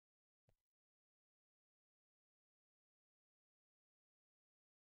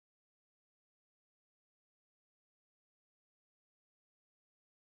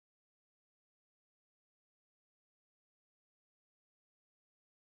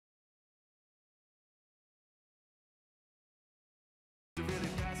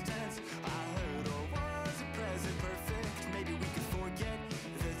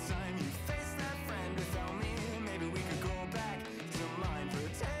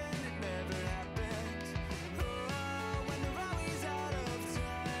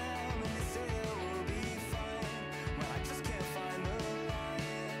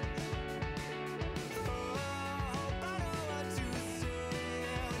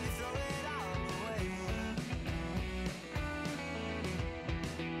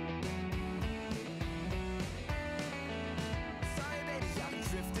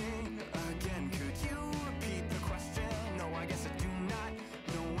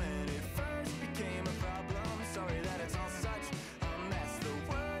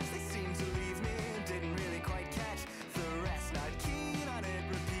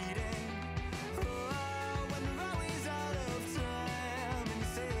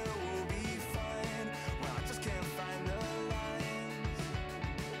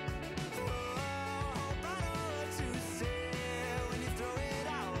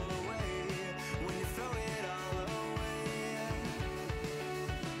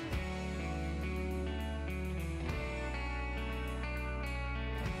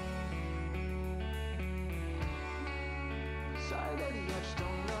maybe I just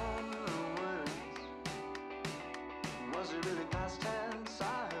don't know the words. Was it really past tense?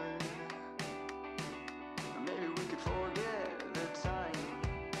 I heard. Maybe we could forget the time.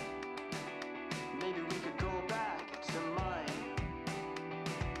 Maybe we could go back to mine.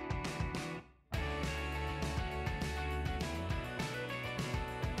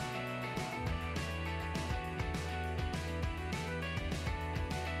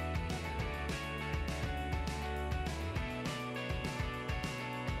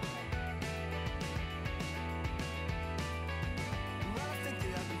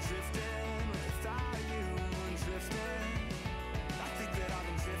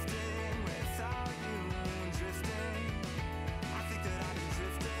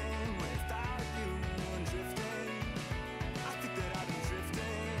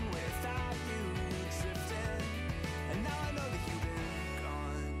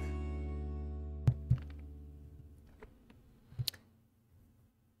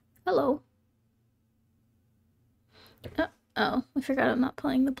 Hello. Oh, I forgot I'm not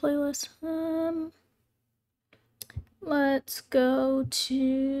playing the playlist. Let's go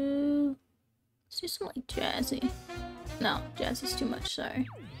to... Let's do some like jazzy. No, jazzy's too much, sorry.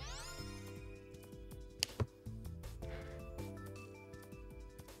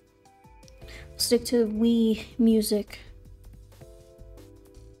 Stick to Wii music.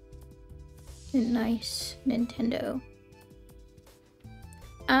 And nice Nintendo.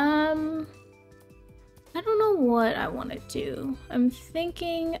 I don't know what I want to do. I'm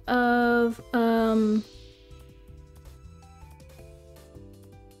thinking of, do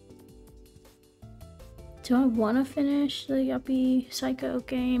I want to finish the Yuppie Psycho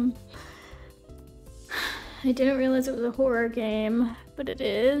game? I didn't realize it was a horror game, but it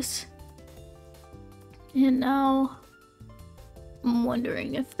is. And now I'm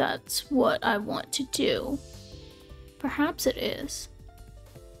wondering if that's what I want to do. Perhaps it is.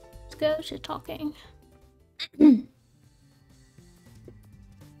 Let's go shit talking.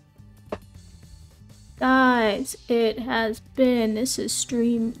 Guys, it has been, this is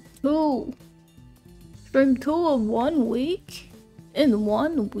stream 2. Stream 2 of 1 week? In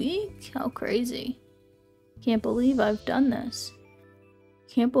 1 week? How crazy. Can't believe I've done this.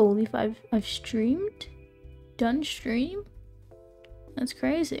 Can't believe I've streamed? Done stream? That's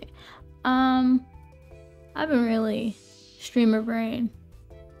crazy. I've been really streamer brain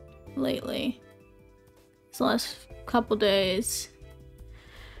lately. This last couple days.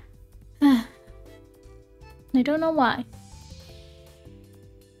 I don't know why.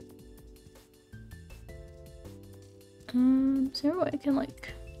 Is there a way I can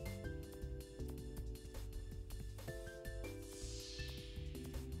like...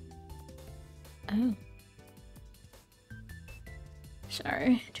 Oh.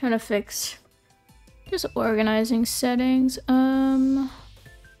 Sorry, trying to fix just organizing settings.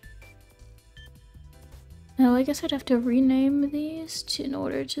 Oh, I guess I'd have to rename these in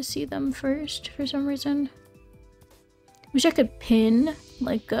order to see them first for some reason. Wish I could pin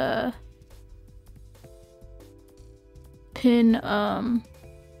like a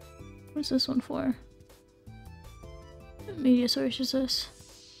what's this one for? What media source is this?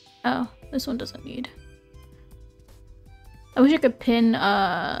 Oh, this one doesn't need. I wish I could pin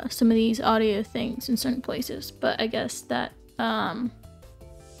some of these audio things in certain places, but I guess that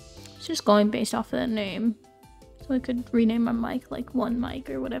it's just going based off of the name. So I could rename my mic like one mic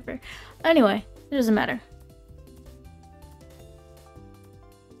or whatever. Anyway, it doesn't matter.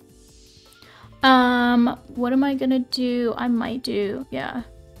 What am I gonna do? I might do, yeah,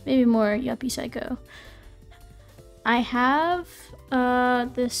 maybe more Yuppie Psycho. I have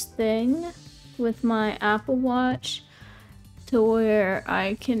this thing with my Apple Watch to where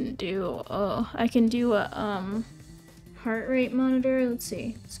I can do a heart rate monitor. Let's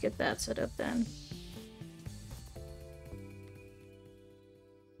see, let's get that set up then.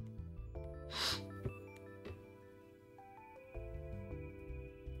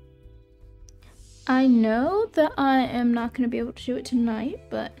 I know that I am not going to be able to do it tonight,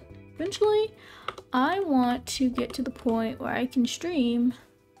 but eventually I want to get to the point where I can stream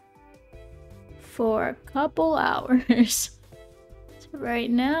for a couple hours. So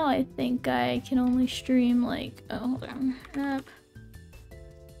right now I think I can only stream like, oh, hold on.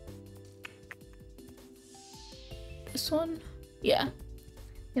 This one? Yeah. I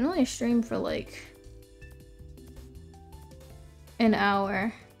can only stream for like an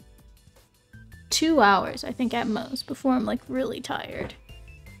hour. 2 hours, I think, at most, before I'm like really tired.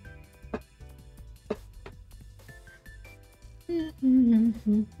 Yeah,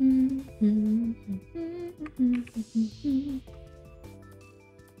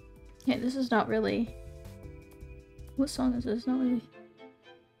 this is not really What song is this? Not really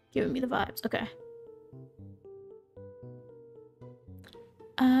giving me the vibes. Okay.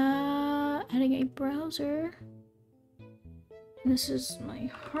 Adding a browser. This is my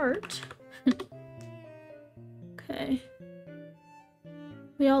heart. Okay.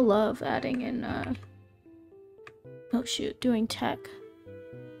 We all love adding in, oh shoot, doing tech.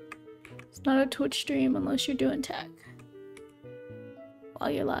 It's not a Twitch stream unless you're doing tech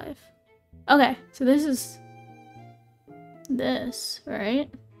while you're live. Okay, so this is this, right?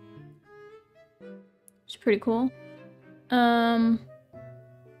 It's pretty cool. I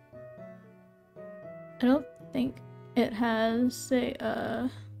don't think it has a, I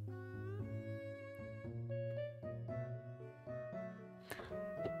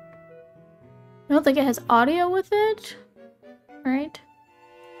don't think it has audio with it, right?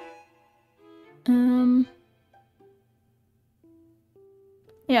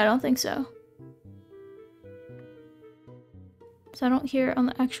 Yeah, I don't think so. So I don't hear it on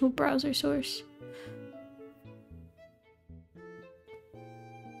the actual browser source.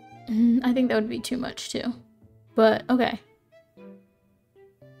 I think that would be too much too. But okay.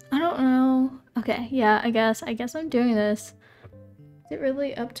 I don't know. Okay, yeah, I guess I'm doing this. Is it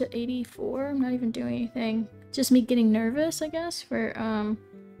really up to 84? I'm not even doing anything. Just me getting nervous, I guess, for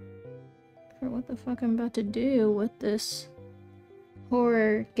what the fuck I'm about to do with this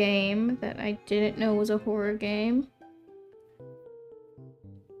horror game that I didn't know was a horror game.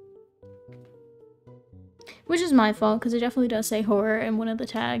 Which is my fault, because it definitely does say horror in one of the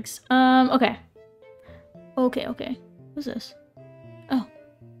tags. Okay. Okay. What's this? Oh.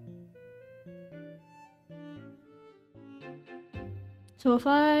 So if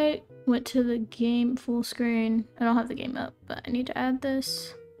I went to the game full screen, I don't have the game up, but I need to add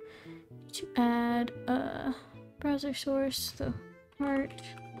this. To add a browser source, the heart.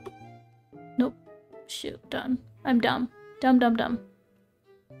 Nope. Shoot, done. I'm dumb. Dumb.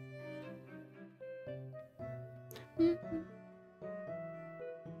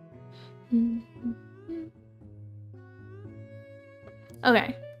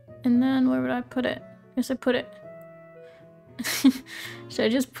 Okay, and then where would I put it? I guess I put it. Should I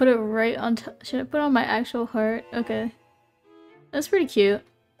just put it right on top? Should I put it on my actual heart? Okay, that's pretty cute.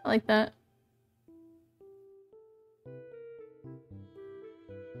 I like that.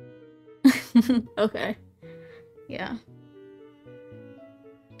 Okay, yeah.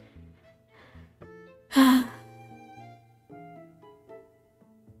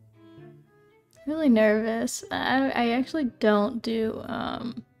 Really nervous. I actually don't do,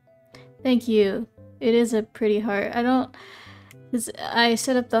 thank you. It is a pretty heart. I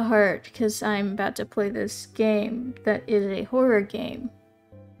set up the heart because I'm about to play this game that is a horror game.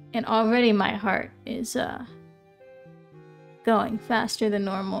 And already my heart is, going faster than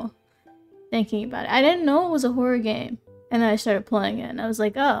normal. Thinking about it. I didn't know it was a horror game. And then I started playing it and I was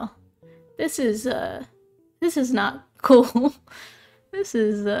like, oh, this is not cool. This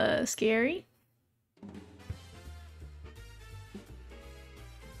is, scary.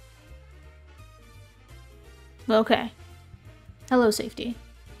 Okay. Hello, Safety.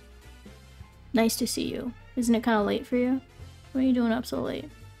 Nice to see you. Isn't it kind of late for you? What are you doing up so late?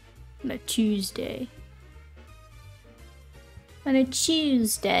 On a Tuesday. On a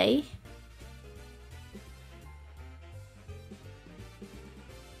Tuesday?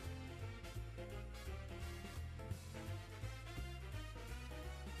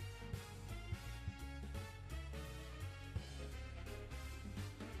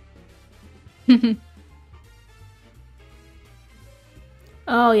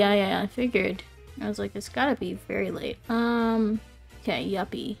 Oh, yeah, I figured. I was like, it's gotta be very late. Okay,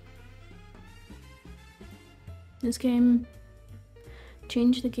 Yuppie. This game.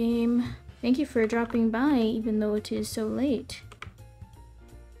 Change the game. Thank you for dropping by, even though it is so late.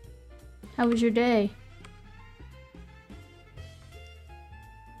 How was your day?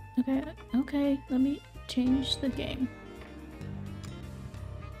 Okay, let me change the game.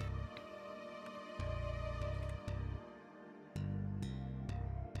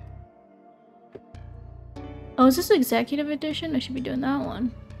 Oh, is this Executive Edition? I should be doing that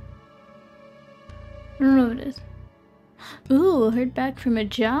one. I don't know what it is. Ooh, heard back from a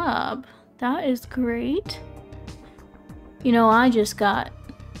job. That is great. You know, I just got...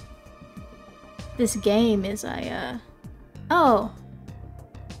 This game is Oh.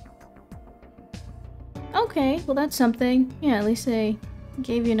 Okay, well that's something. Yeah, at least they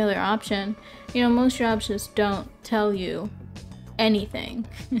gave you another option. You know, most jobs just don't tell you anything.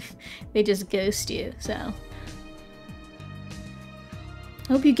 They just ghost you, so...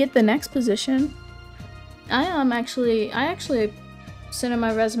 Hope you get the next position. I actually sent in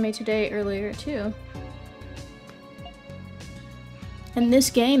my resume today earlier too. And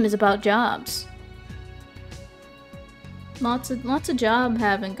this game is about jobs. Lots of job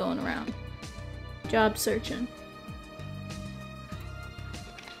having going around. Job searching.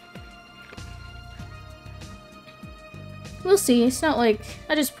 We'll see. It's not like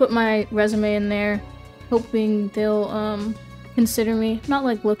I just put my resume in there hoping they'll consider me. I'm not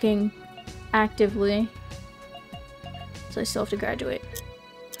like looking actively. So I still have to graduate.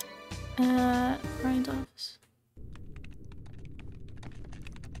 Ryan's office.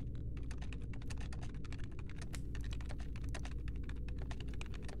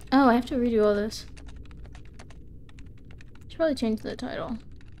 Oh, I have to redo all this. Should probably change the title.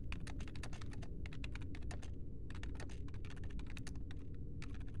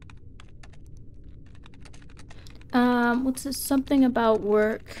 What's this? Something about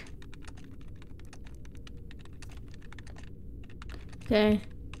work. Okay.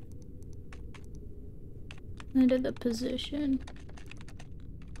 Landed the position.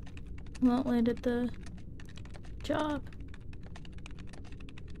 Well, landed the job.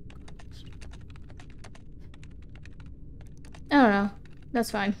 I don't know.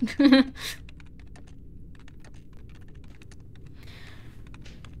 That's fine.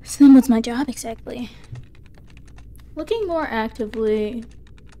 So then what's my job exactly? Looking more actively,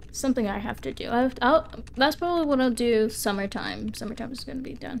 something I have to do. That's probably what I'll do summertime. Summertime is gonna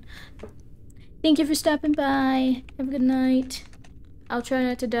be done. Thank you for stopping by. Have a good night. I'll try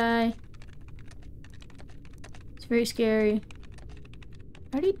not to die. It's very scary.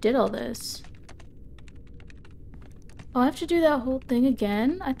 I already did all this. Oh, I have to do that whole thing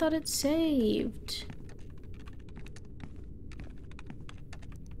again? I thought it saved.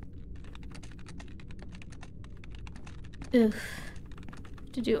 Ugh.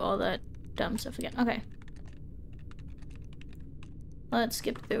 To do all that dumb stuff again. Okay. Let's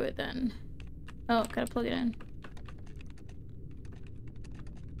skip through it then. Oh, gotta plug it in.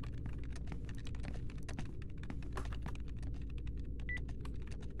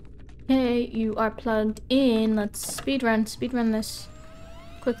 Okay, you are plugged in. Let's speedrun this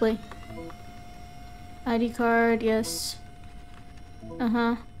quickly. ID card, yes.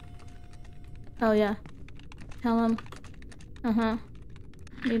 Uh-huh. Oh yeah. Tell him. Uh-huh.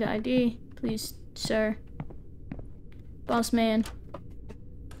 Need ID, please, sir. Boss man.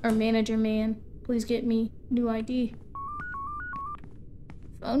 Or manager man. Please get me new ID.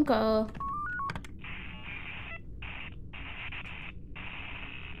 Phone call.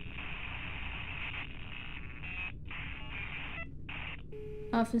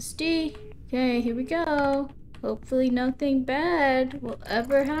 Office D. Okay, here we go. Hopefully nothing bad will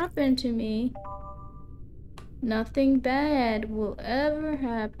ever happen to me. Nothing bad will ever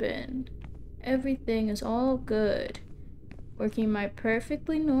happen. Everything is all good. Working my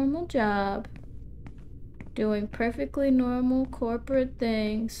perfectly normal job. Doing perfectly normal corporate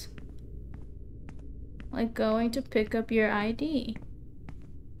things. Like going to pick up your ID.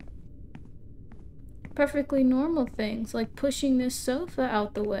 Perfectly normal things, like pushing this sofa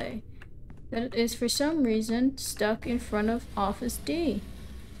out the way. That is for some reason stuck in front of Office D.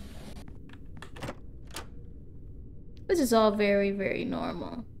 This is all very, very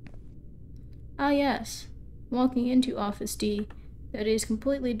normal. Ah yes, walking into Office D that is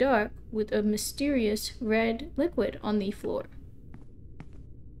completely dark with a mysterious red liquid on the floor.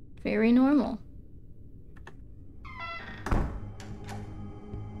 Very normal.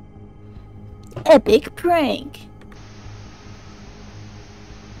 Epic prank!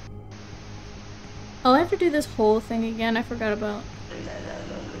 Oh, I have to do this whole thing again. I forgot about.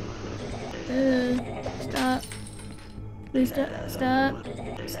 Stop. Please stop. Stop.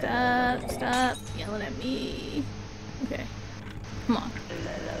 Stop. Stop yelling at me. Okay. Come on.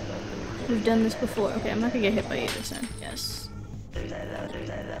 We've done this before. Okay, I'm not gonna get hit by you this time. Yes.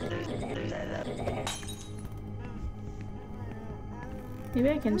 Maybe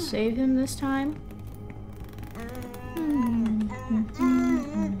I can save him this time.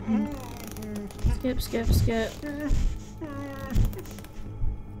 Skip, skip, skip.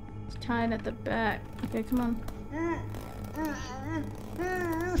 It's tied at the back. Okay, come on.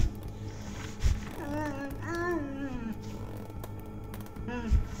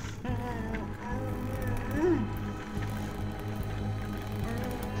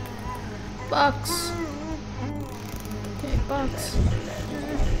 Box. Okay, box.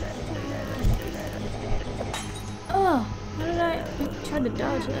 Oh, how did I tried to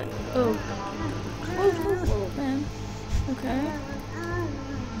dodge that? Oh. Oh, man. Okay.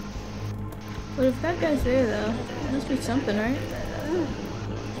 But if that guy's there, though, it must be something, right?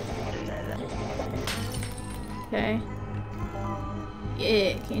 Okay.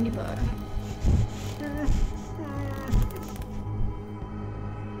 Yeah, candy bar.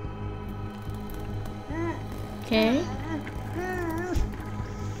 okay?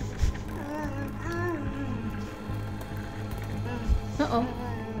 Uh-oh.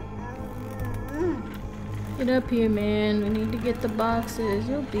 Get up here, man. We need to get the boxes.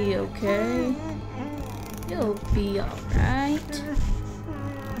 You'll be okay. You'll be alright.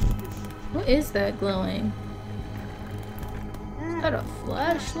 What is that glowing? Is that a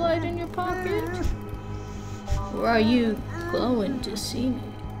flashlight in your pocket? Or are you glowing to see me?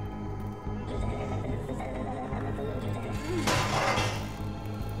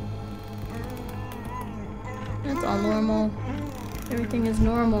 That's all normal. Everything is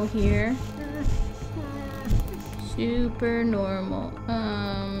normal here. Super normal.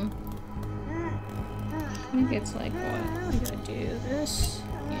 I think it's like what? We gotta do this.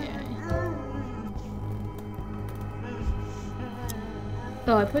 Yeah.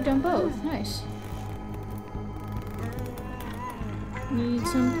 Oh, I put down both. Nice. Need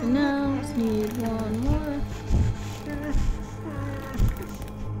something else. Need one more.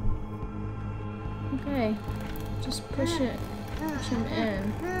 Okay. Just push it. Push him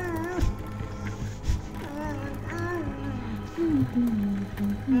in.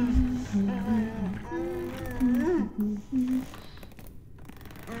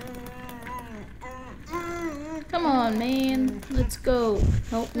 Come on, man. Let's go.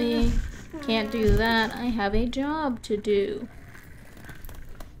 Help me. Can't do that. I have a job to do.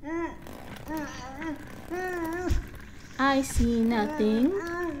 I see nothing.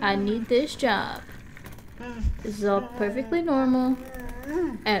 I need this job. This is all perfectly normal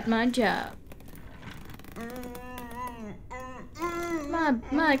at my job.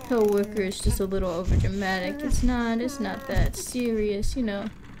 My coworker is just a little overdramatic. It's not that serious, you know.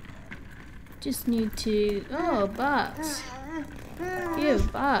 Just need to... Oh, a box. Give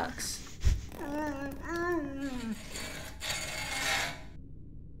a box.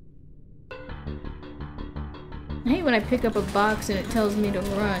 I hate when I pick up a box and it tells me to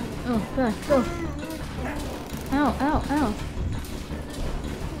run. Oh, God, go. Ow, ow, ow.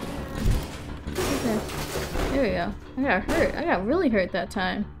 Okay. There we go. I got hurt. I got really hurt that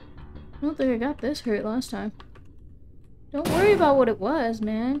time. I don't think I got this hurt last time. Don't worry about what it was,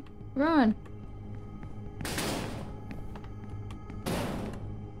 man. Run.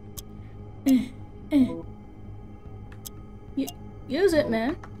 Use it,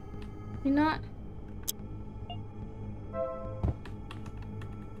 man. You're not...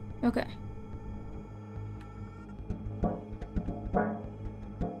 Okay.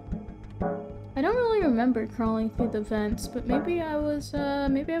 I don't really remember crawling through the vents, but maybe I was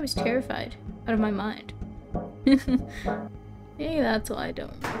terrified out of my mind. Maybe that's why I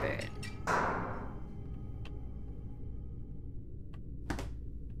don't remember it.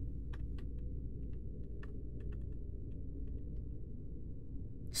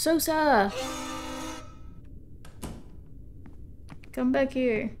 Sosa! Come back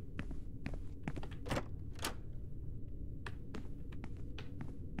here.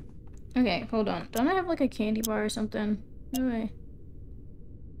 Okay, hold on. Don't I have like a candy bar or something? No way.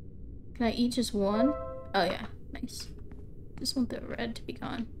 Can I eat just one? Oh yeah, nice. Just want the red to be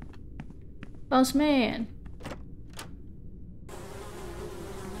gone. Boss man!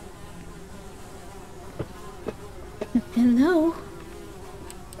 Hello?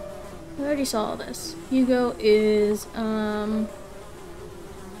 I already saw all this. Hugo is, a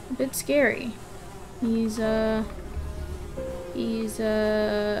bit scary. He's, I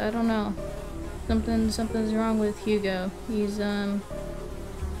don't know. Something's wrong with Hugo. He's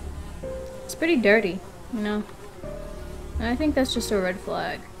pretty dirty, you know? And I think that's just a red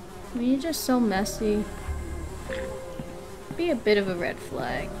flag. I mean, you're just so messy. Be a bit of a red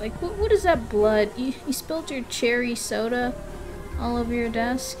flag. Like, what is that blood? You spilled your cherry soda all over your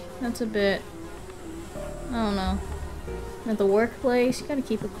desk? That's a bit... I don't know. At the workplace, you gotta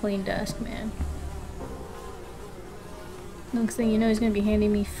keep a clean desk, man. Next thing you know, he's gonna be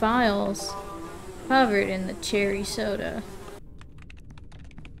handing me files covered in the cherry soda.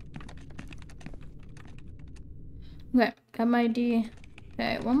 Okay, got my ID.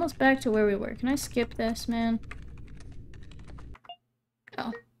 Okay, we're almost back to where we were. Can I skip this, man?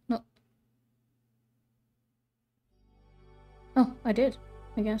 Oh, no. Oh, I did,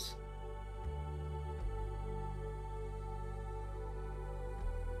 I guess.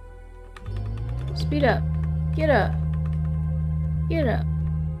 Speed up. Get up. Get up.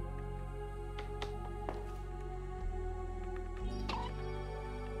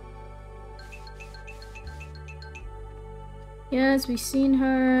 Yes, we've seen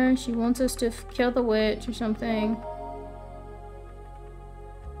her. She wants us to kill the witch or something.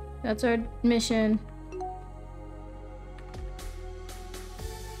 That's our mission.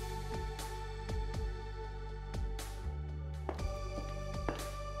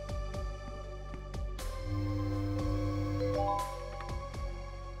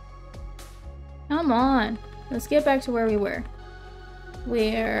 Come on. Let's get back to where we were.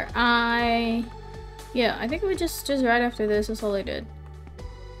 Yeah, I think we just right after this, that's all I did.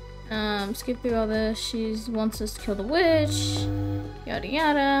 Skip through all this. She wants us to kill the witch. Yada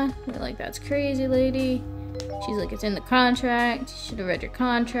yada. We're like, that's crazy, lady. She's like, it's in the contract. You should have read your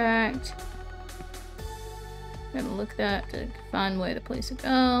contract. Gotta look that to find where the place to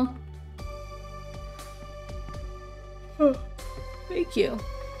go. Oh, thank you.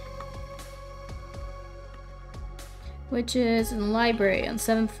 Which is in the library on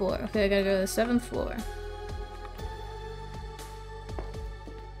 7th floor. Okay, I gotta go to the 7th floor.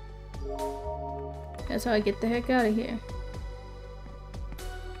 That's how I get the heck out of here.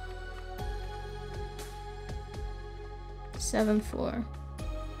 Seventh floor.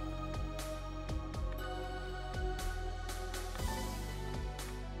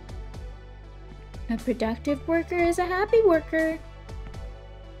 A productive worker is a happy worker.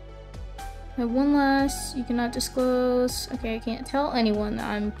 I have one last. You cannot disclose. Okay, I can't tell anyone that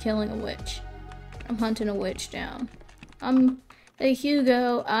I'm killing a witch. I'm hunting a witch down. Hey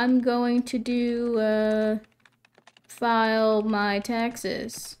Hugo, I'm going to do, file my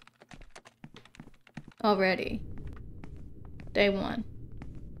taxes. Already. Day 1.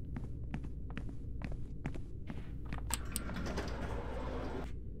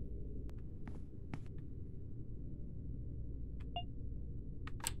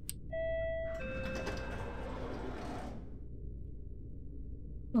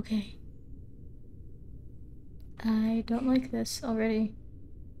 Okay. I don't like this already.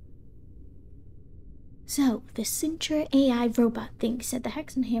 So, the Sintra AI robot thinks that the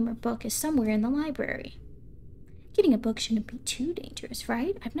Hexenhammer book is somewhere in the library. Getting a book shouldn't be too dangerous,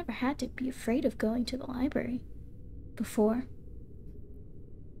 right? I've never had to be afraid of going to the library before.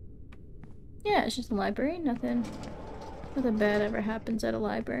 Yeah, it's just a library. Nothing bad ever happens at a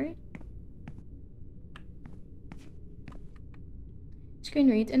library. Screen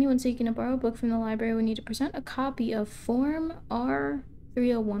reads, anyone seeking to borrow a book from the library will need to present a copy of Form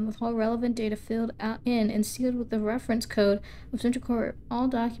R301 with all relevant data filled out in and sealed with the reference code of Central Corp. All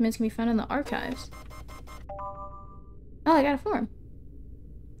documents can be found in the archives. Oh, I got a form.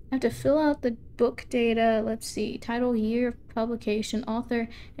 I have to fill out the book data. Let's see. Title, year of publication, author,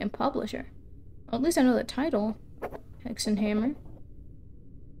 and publisher. Well, at least I know the title. Hexenhammer.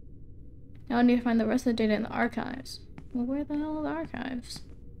 Now I need to find the rest of the data in the archives. Well, where the hell are the archives?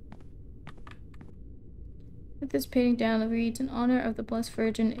 With this painting down, it reads, in honor of the Blessed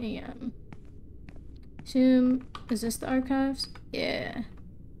Virgin AM. Assume, is this the archives? Yeah.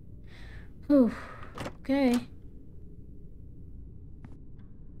 Whew. Okay.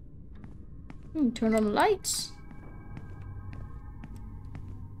 Turn on the lights.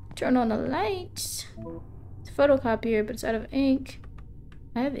 Turn on the lights. It's a photocopier, but it's out of ink.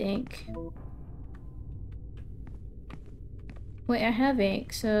 I have ink. Wait, I have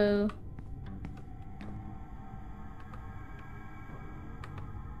ink, so...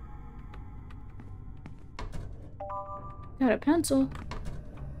 Got a pencil.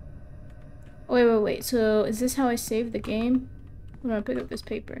 Wait. So, is this how I save the game? I'm gonna pick up this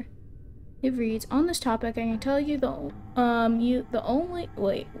paper. It reads, on this topic, I can tell you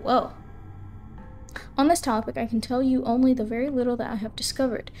On this topic, I can tell you only the very little that I have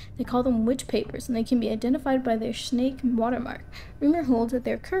discovered. They call them witch papers, and they can be identified by their snake watermark. Rumor holds that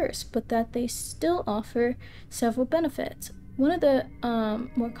they're cursed, but that they still offer several benefits. One of the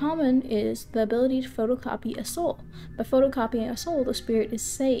more common is the ability to photocopy a soul. By photocopying a soul, the spirit is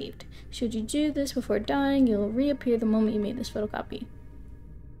saved. Should you do this before dying, you'll reappear the moment you made this photocopy.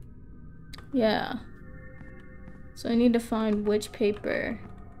 Yeah. So I need to find witch paper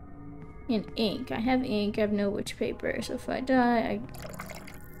in ink. I have ink, I have no witch paper, so if I die,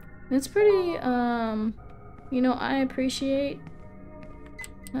 That's pretty, you know, I appreciate,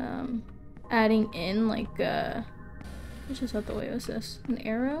 adding in, like, which is not the way, what's this? An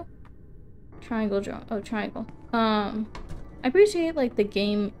arrow? Triangle, triangle. I appreciate, like, the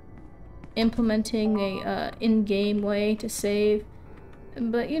game implementing a, in-game way to save.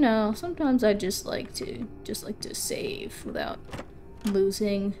 But, you know, sometimes I just like to save without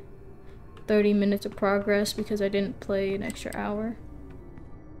losing 30 minutes of progress because I didn't play an extra hour.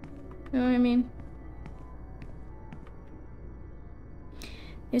 You know what I mean?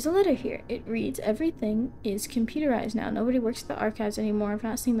 There's a letter here. It reads, everything is computerized now. Nobody works at the archives anymore. I've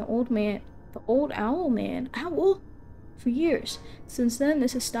not seen the old owl man, for years. Since then,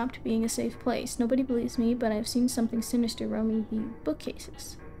 this has stopped being a safe place. Nobody believes me, but I've seen something sinister roaming the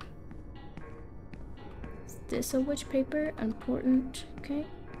bookcases. Is this a witch paper? Important. Okay.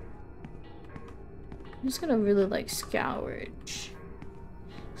 I'm just gonna really, like, scourge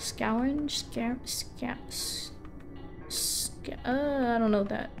Scouring? I don't know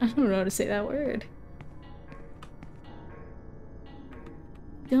that. I don't know how to say that word.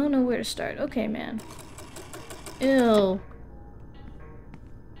 Don't know where to start. Okay, man. Ew.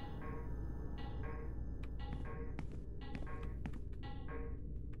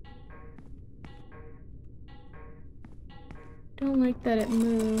 Don't like that it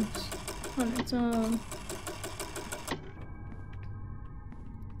moves on its own.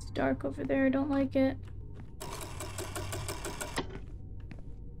 It's dark over there. I don't like it.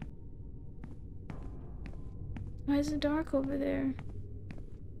 Why is it dark over there?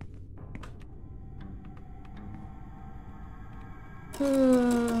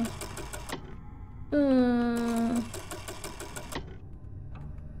 Uh.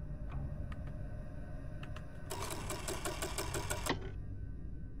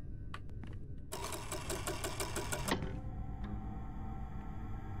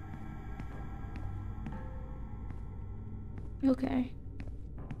 Okay.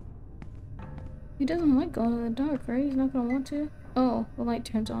 He doesn't like going in the dark, right? He's not gonna want to. Oh, the light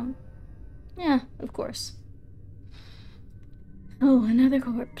turns on. Yeah, of course. Oh, another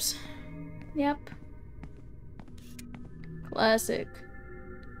corpse. Yep. Classic.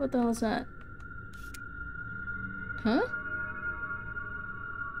 What the hell is that? Huh?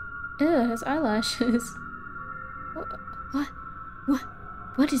 Ew, it has eyelashes.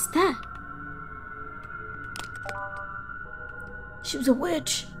 What is that? She was a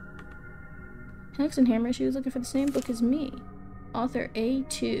witch! Axe and Hammer, she was looking for the same book as me. Author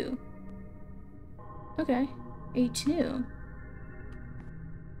A2. Okay. A2.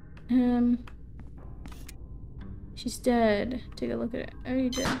 She's dead. Take a look at it. Are you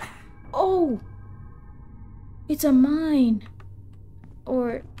dead? Oh! It's a mine!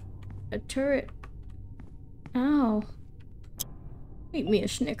 Or a turret. Ow. Eat me a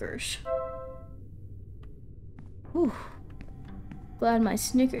Snickers. Whew. Glad my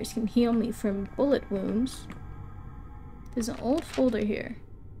Snickers can heal me from bullet wounds. There's an old folder here.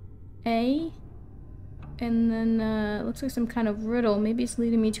 A. And then, looks like some kind of riddle. Maybe it's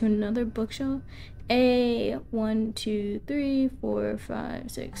leading me to another bookshelf. A. 1, 2, 3, 4,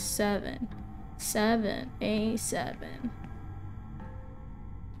 5, 6, 7. 7. A7.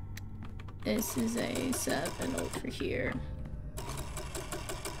 This is A7 over here.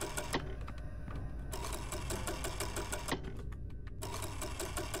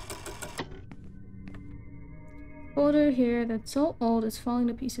 Folder here that's so old it's falling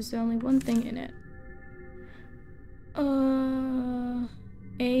to pieces. There's only one thing in it.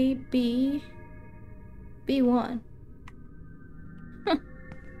 A, B, B1. Huh.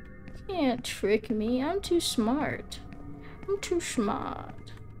 Can't trick me. I'm too smart. I'm too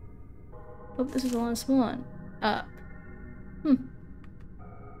smart. Hope this is the last one. Up.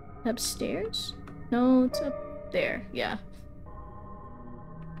 Upstairs? No, it's up there. Yeah.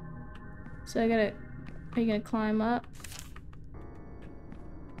 So I gotta... Are you gonna climb up?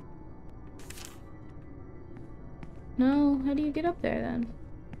 No, how do you get up there then?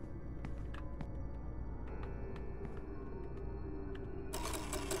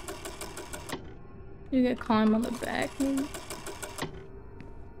 You gotta climb on the back maybe?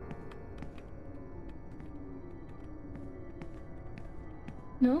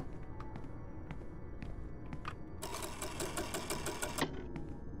 No?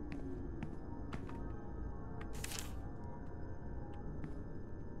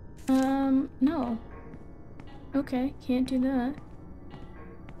 No. Okay, can't do that.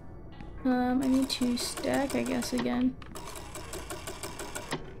 I need to stack, I guess, again.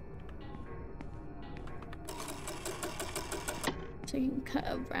 So you can cut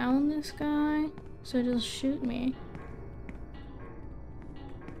around this guy, so it'll shoot me.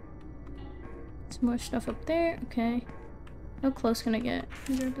 Some more stuff up there, okay. How close can I get?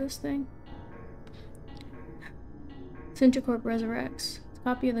 Can I grab this thing? Sintra resurrects.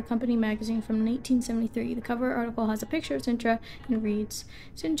 Copy of the company magazine from 1873. The cover article has a picture of Sintra and reads,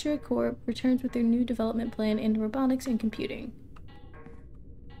 Sintra Corp returns with their new development plan in robotics and computing.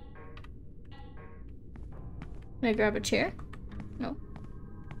 Can I grab a chair? No.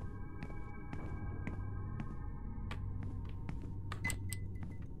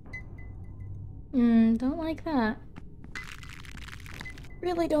 Don't like that.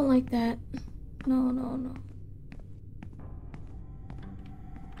 Really don't like that. No, no, no.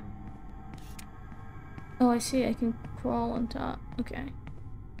 Oh, I see. I can crawl on top. Okay.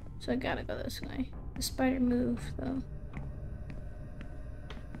 So I gotta go this way. The spider moved, though.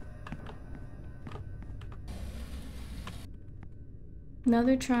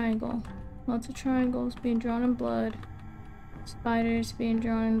 Another triangle. Lots of triangles being drawn in blood. Spiders being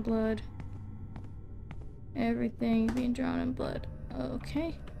drawn in blood. Everything being drawn in blood.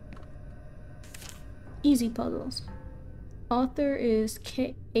 Okay. Easy puzzles. Author is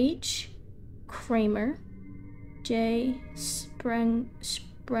H. Kramer. J. Sprenger.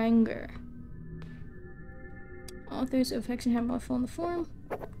 Authors of Hex and Hammer fill in the form.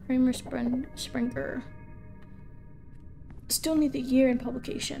 Kramer, Sprenger. Still need the year and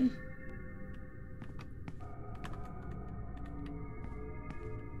publication.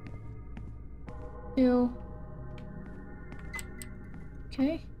 Ew.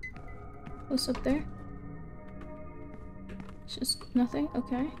 Okay. What's up there? It's just nothing?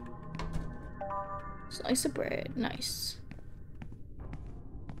 Okay. Slice of bread. Nice.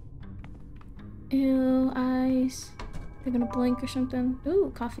 Ew, eyes. They're gonna blink or something.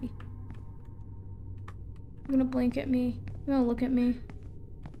 Ooh, coffee. They're gonna blink at me. They're gonna look at me.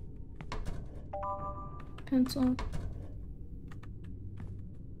 Pencil.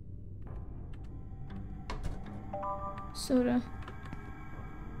 Soda.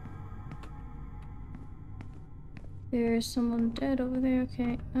 There's someone dead over there.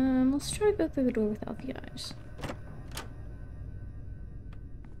 Okay. Let's try to go through the door without the eyes.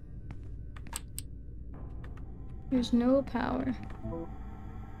 There's no power.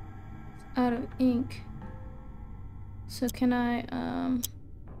 It's out of ink. So can I,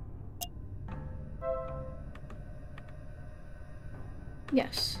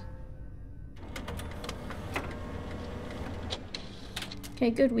 yes. Okay,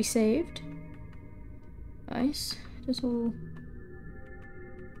 good, we saved. Nice. This will...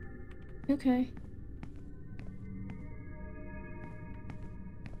 Okay.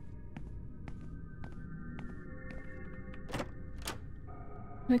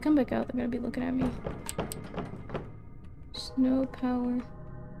 When I come back out, they're gonna be looking at me. There's no power.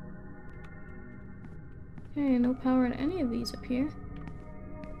 Okay, no power in any of these up here.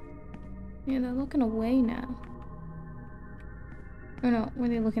 Yeah, they're looking away now. Or no, were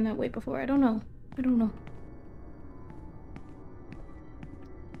they looking that way before? I don't know. I don't know.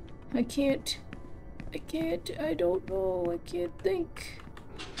 I don't know, I can't think.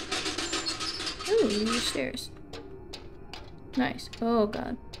 Ooh, these are stairs. Nice. Oh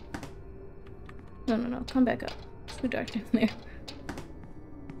god. No, come back up. It's too dark down there.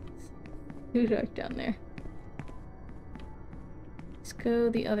 Too dark down there. Let's go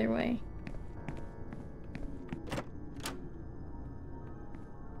the other way.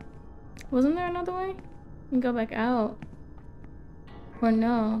 Wasn't there another way? You can go back out. Or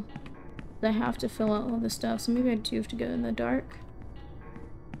no. I have to fill out all this stuff, so maybe I do have to go in the dark.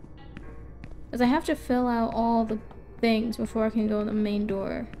 Because I have to fill out all the things before I can go in the main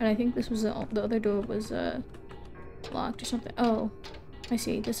door. And I think this was the other door was locked or something. Oh, I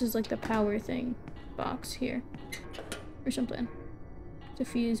see. This is like the power thing box here. Or something. The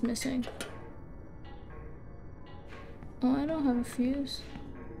fuse missing. Oh, I don't have a fuse.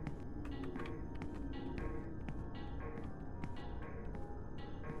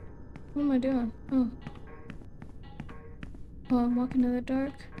 What am I doing? Oh. Oh, I'm walking in the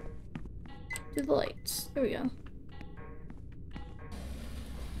dark. To the lights. There we go.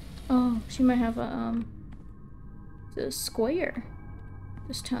 Oh, she might have a, the square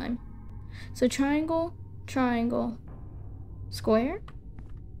this time. So triangle, triangle, square?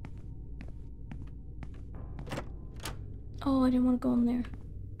 Oh, I didn't want to go in there.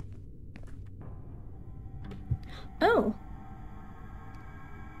 Oh!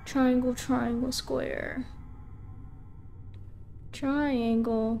 Triangle, triangle, square.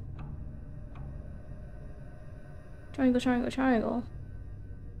 Triangle. Triangle, triangle, triangle.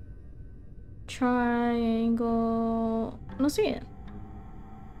 Triangle. I don't see it.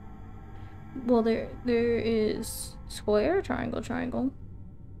 Well, there is square, triangle, triangle.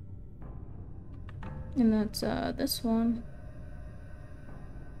 And that's this one.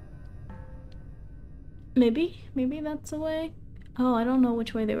 Maybe that's the way. Oh, I don't know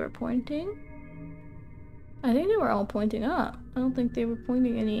which way they were pointing. I think they were all pointing up. I don't think they were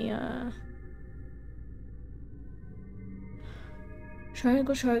pointing any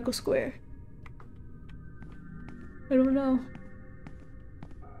triangle, triangle, square. I don't know.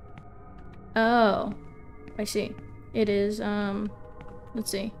 Oh, I see. It is,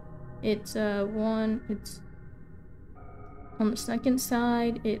 let's see. It's, it's on the second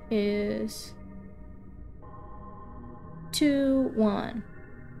side, it is 2, 1.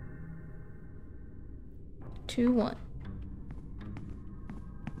 2, 1.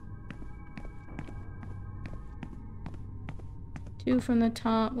 Two from the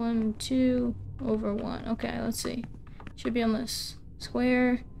top, 1, 2, over 1. Okay, let's see. Should be on this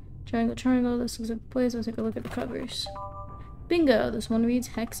square, triangle, triangle. This looks like the place. Let's take a look at the covers. Bingo! This one reads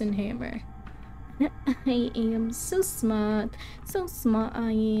Hexenhammer. I am so smart. So smart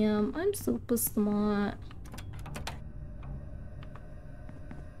I am. I'm super smart.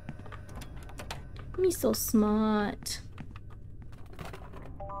 Me so smart.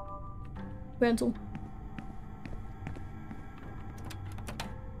 Rental. I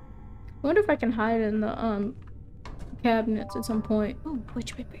wonder if I can hide in the cabinets at some point. Oh,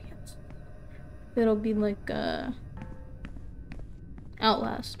 which paper? Yes. It'll be like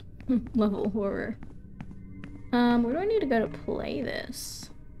Outlast level horror. Where do I need to go to play this?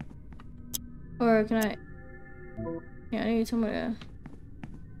 Or can I? Yeah, I need somewhere to.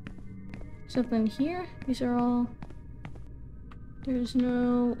 Something here. These are all. There's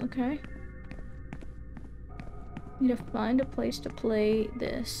no. Okay. Need to find a place to play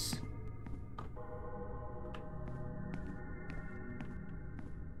this.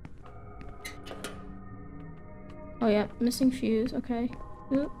 Oh yeah, missing fuse, okay.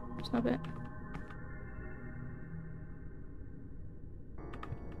 Oop, stop it.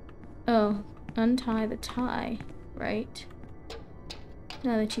 Oh, untie the tie, right?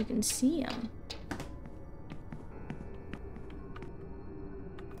 Now that you can see him.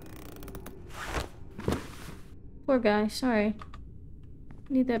 Poor guy, sorry.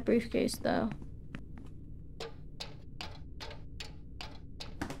 Need that briefcase though.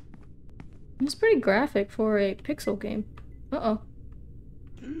 It's pretty graphic for a pixel game. Uh-oh.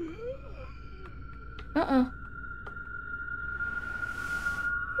 Uh-oh.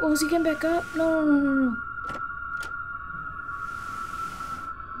 Oh, is he getting back up? No, no, no, no, no.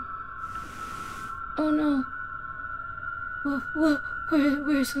 Oh no. Whoa, whoa,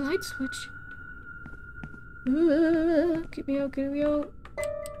 where's the light switch? Get me out, get me out.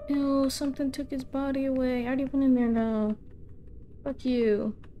 Ew, something took his body away. I already went in there now. Fuck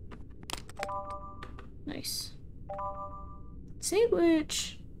you. Nice.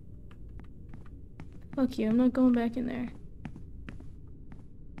 Sandwich! Fuck you, I'm not going back in there.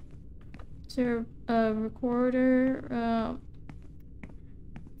 Is there a recorder,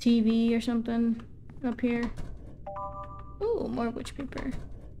 TV or something up here? Ooh, more witch paper.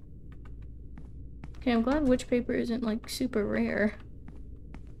 Okay, I'm glad witch paper isn't like super rare.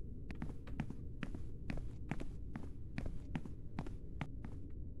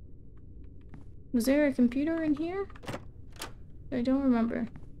 Was there a computer in here? I don't remember.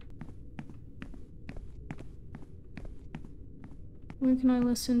 Where can I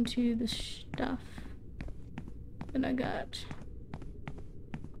listen to the stuff that I got?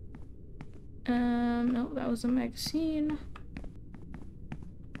 No, that was a magazine.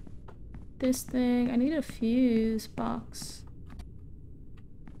 This thing, I need a fuse box.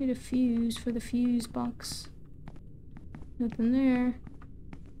 Need a fuse for the fuse box. Nothing there.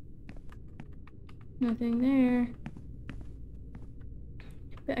 Nothing there.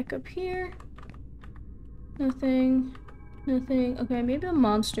 Back up here. Nothing. Nothing. Okay, maybe a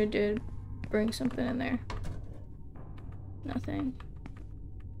monster did bring something in there. Nothing.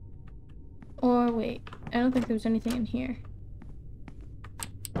 Or wait, I don't think there's anything in here.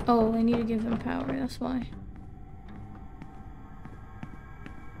 Oh, I need to give him power, that's why.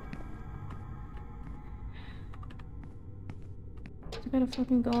 I gotta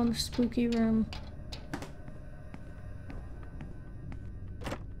fucking go in the spooky room.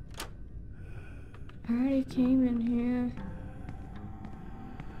 I already came in here.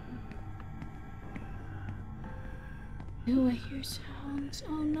 Ew, I hear sounds.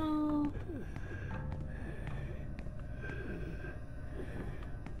 Oh no.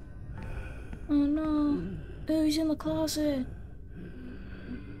 Oh no. Oh, he's in the closet.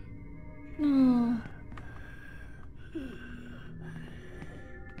 No.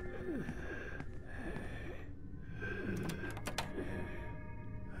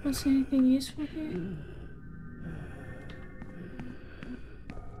 Don't see anything useful here.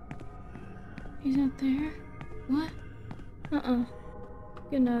 He's not there? What? Uh-uh.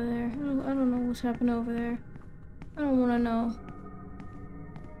 Get out of there. I don't know what's happening over there. I don't want to know.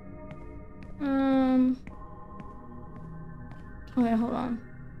 Okay, hold on.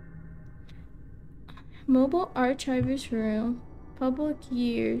 Mobile archiver's room. Public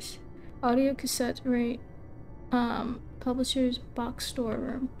years. Audio cassette rate. Publisher's box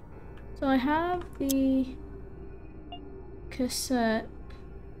storeroom. So I have the cassette.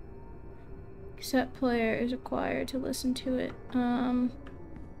 Cassette player is required to listen to it. I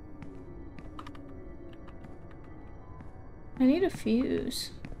need a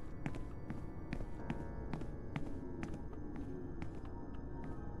fuse.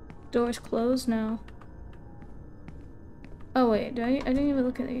 Door's closed now. Oh wait, I didn't even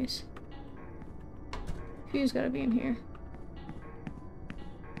look at these. Fuse gotta be in here.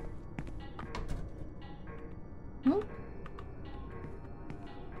 Nope.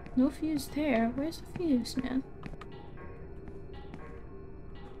 No fuse there. Where's the fuse, man?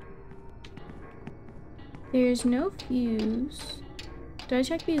 There's no fuse. Did I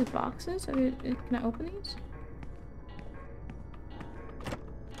check these boxes? Can I open these?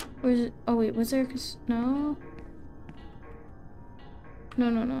 Or is it? Oh wait, was there? Cause no.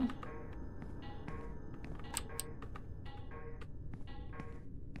 No.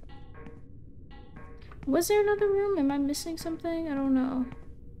 Was there another room? Am I missing something? I don't know.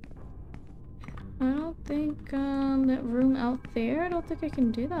 I don't think that room out there. I don't think I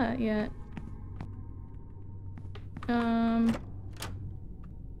can do that yet.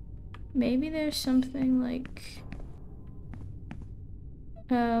 Maybe there's something like.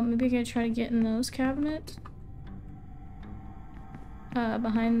 Maybe I can try to get in those cabinets.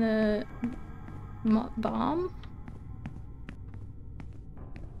 Behind the bomb.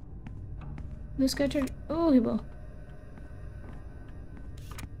 This guy turned. Oh, he will.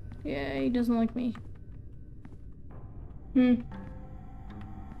 Yeah, he doesn't like me.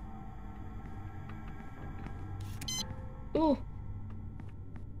 Ooh.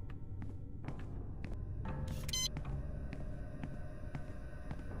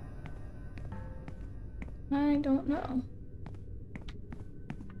 I don't know.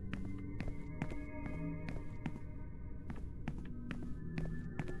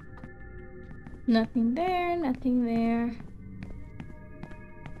 Nothing there, nothing there.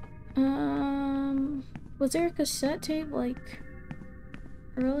 Was there a cassette tape like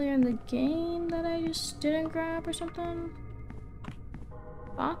earlier in the game that I just didn't grab or something?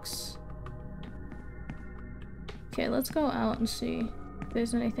 Box? Okay, let's go out and see if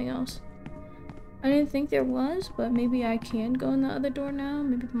there's anything else. I didn't think there was, but maybe I can go in the other door now.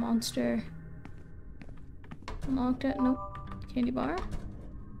 Maybe the monster unlocked it. Nope. Candy bar.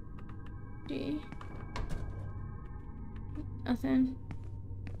 D. Nothing.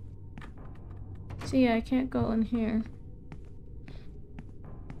 See, I can't go in here.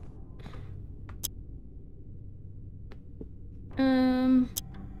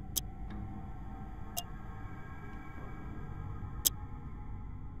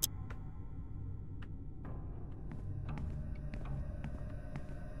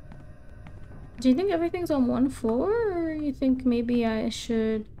 Do you think everything's on one floor, or you think maybe I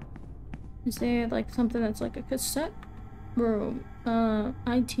should... Is there like something that's like a cassette room?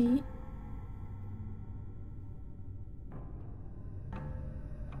 IT?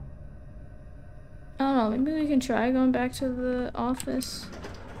 I don't know, maybe we can try going back to the office.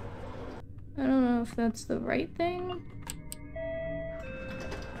 I don't know if that's the right thing.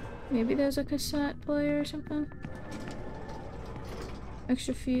 Maybe there's a cassette player or something.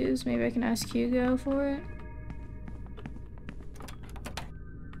 Extra fuse, maybe I can ask Hugo for it.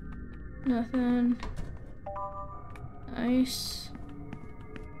 Nothing. Nice.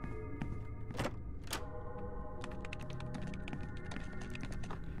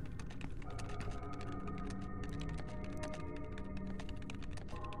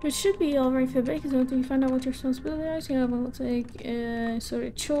 It should be alright for bacon, so you find out what your responsibilities are. Yeah, well, it's like sort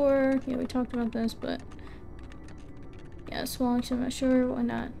of chore. Yeah, we talked about this, but yeah, small action, I'm not sure. Why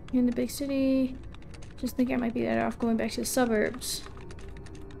not? You're in the big city. Just think I might be better off going back to the suburbs.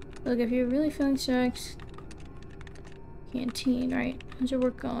 Look, if you're really feeling stressed, canteen, right? How's your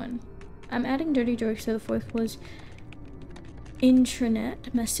work going? I'm adding dirty jokes to the fourth floor's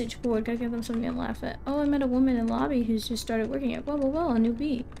intranet message board. Gotta give them something to laugh at. Oh, I met a woman in lobby who's just started working at well, a new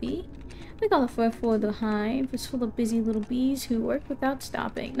bee. Bee? We call the fourth floor the hive. It's full of busy little bees who work without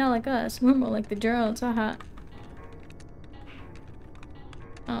stopping. Not like us. We're more like the drones. Haha.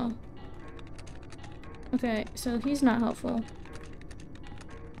 Oh. Okay, so he's not helpful.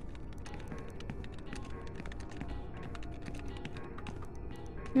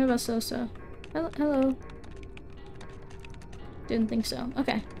 What about Sosa? Hello. Didn't think so.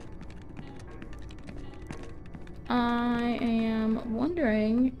 Okay. I am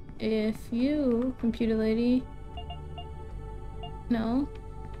wondering if you, computer lady... No.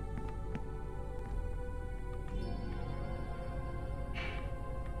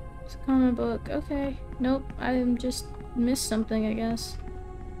 It's a comic book. Okay. Nope. I just missed something, I guess.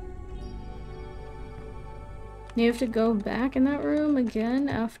 You have to go back in that room again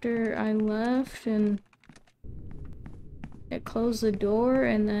after I left and it closed the door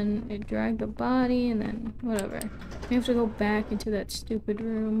and then it dragged the body and then whatever. You have to go back into that stupid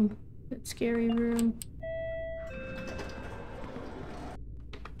room, that scary room.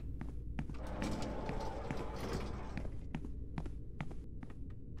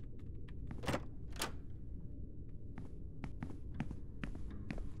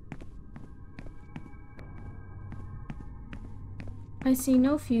 I see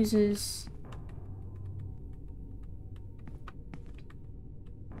no fuses.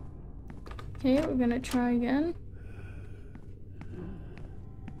 Okay, we're gonna try again.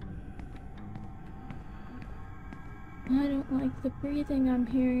 I don't like the breathing I'm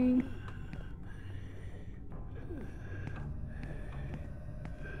hearing.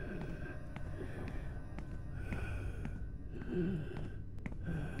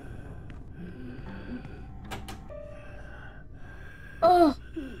 Oh!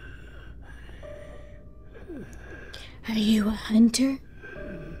 Are you a hunter?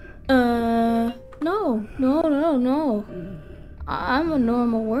 No. I'm a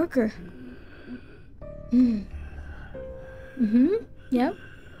normal worker. Yep.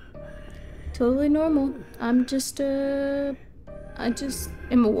 Totally normal. I just am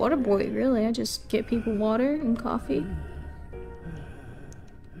a water boy, really. I just get people water and coffee.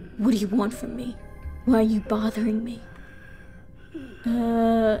 What do you want from me? Why are you bothering me?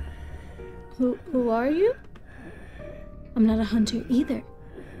 Who are you? I'm not a hunter either.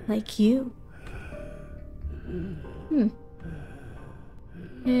 Like you.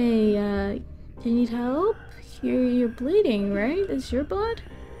 Hey, do you need help? You're bleeding, right? Is your blood?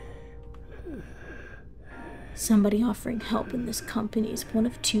 Somebody offering help in this company is one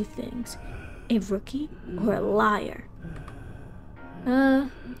of two things. A rookie or a liar.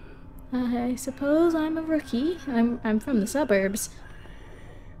 I suppose I'm a rookie. I'm from the suburbs.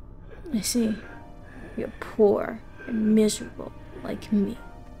 I see. You're poor and miserable, like me.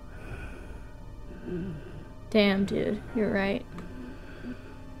 Damn, dude, you're right.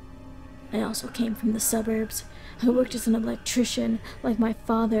 I also came from the suburbs. I worked as an electrician, like my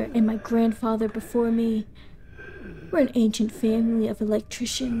father and my grandfather before me. We're an ancient family of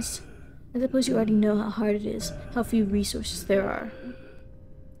electricians. I suppose you already know how hard it is, how few resources there are.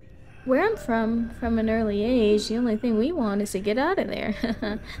 Where I'm from an early age, the only thing we want is to get out of there.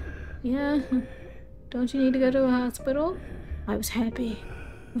 Yeah, don't you need to go to a hospital? I was happy,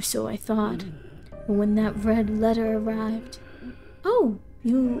 or so I thought. But when that red letter arrived... Oh,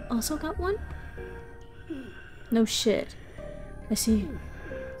 you also got one? No shit. I see.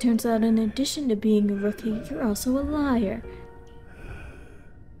 Turns out in addition to being a rookie, you're also a liar.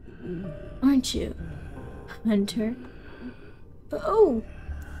 Aren't you, Hunter? Oh,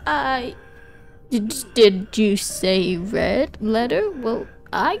 Did you say red letter? Well,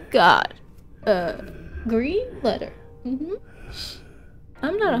 I got green letter.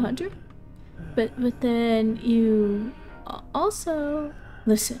 I'm not a hunter. But then you also...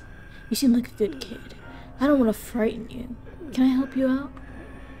 Listen, you seem like a good kid. I don't want to frighten you. Can I help you out?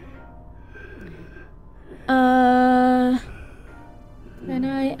 Can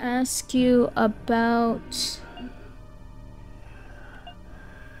I ask you about...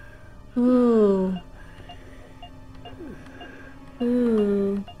 Ooh.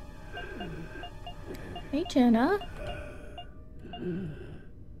 Hey, Jenna.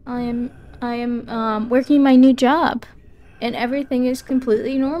 I am working my new job, and everything is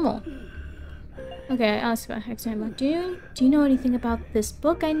completely normal. Okay, I asked about Hex and Hammer. Do you know anything about this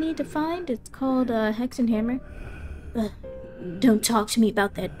book I need to find? It's called Hex and Hammer. Don't talk to me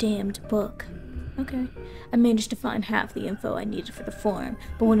about that damned book. Okay. I managed to find half the info I needed for the forum,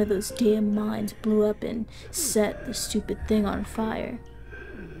 but one of those damn mines blew up and set the stupid thing on fire.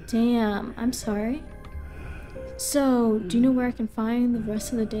 Damn, I'm sorry. So, do you know where I can find the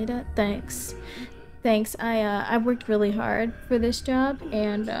rest of the data? Thanks. I worked really hard for this job,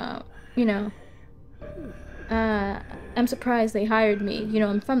 and, you know, I'm surprised they hired me. You know,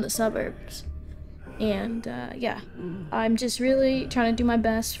 I'm from the suburbs. And, yeah, I'm just really trying to do my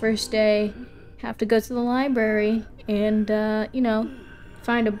best first day. Have to go to the library and, you know,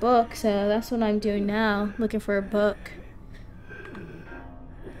 find a book. So that's what I'm doing now, looking for a book.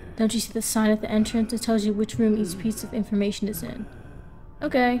 Don't you see the sign at the entrance that tells you which room each piece of information is in?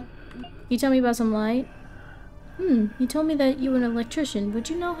 Okay. Can you tell me about some light? You told me that you were an electrician. Would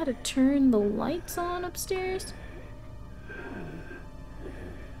you know how to turn the lights on upstairs?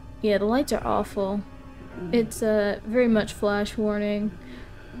 Yeah, the lights are awful. It's, very much flash warning.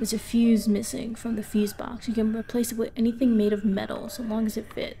 There's a fuse missing from the fuse box. You can replace it with anything made of metal, so long as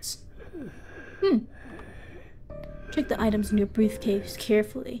it fits. Check the items in your briefcase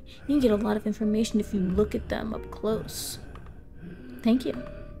carefully. You can get a lot of information if you look at them up close. Thank you.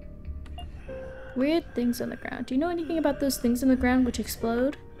 Weird things on the ground. Do you know anything about those things on the ground which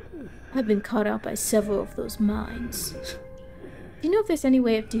explode? I've been caught out by several of those mines. Do you know if there's any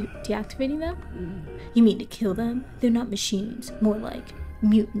way of deactivating them? You mean to kill them? They're not machines. More like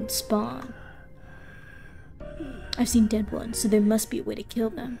mutant spawn. I've seen dead ones, so there must be a way to kill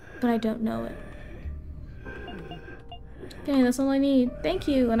them, but I don't know it. Okay, that's all I need. Thank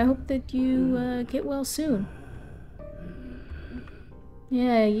you, and I hope that you get well soon.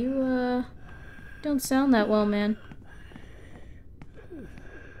 Yeah, you don't sound that well, man.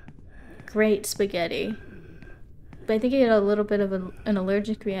 Great spaghetti. But I think he had a little bit of an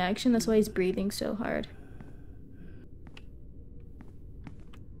allergic reaction, that's why he's breathing so hard.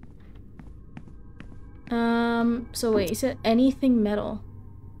 So wait, you said anything metal.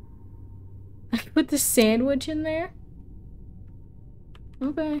 I put the sandwich in there?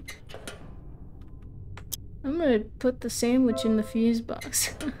 Okay. I'm gonna put the sandwich in the fuse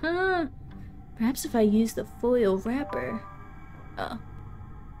box. Perhaps if I use the foil wrapper. Oh.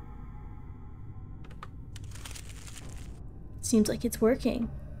 Seems like it's working.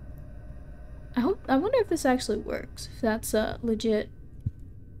 I wonder if this actually works. If that's legit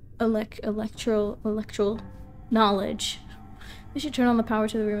electoral knowledge. We should turn on the power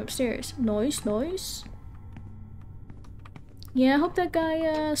to the room upstairs. Nice, nice. Yeah, I hope that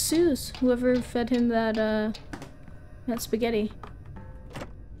guy sues whoever fed him that spaghetti.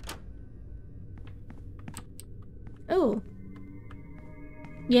 Oh.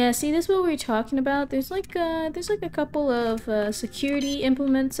 Yeah, see, this is what we were talking about. There's like a couple of security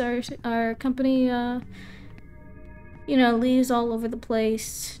implements our company you know, leaves all over the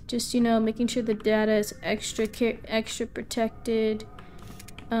place. Just, you know, making sure the data is extra protected.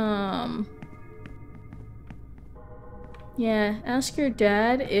 Yeah, ask your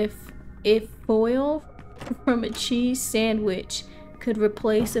dad if foil from a cheese sandwich could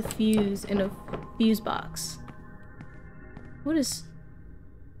replace a fuse in a fuse box. What is...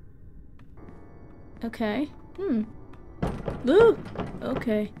 Okay. Ooh!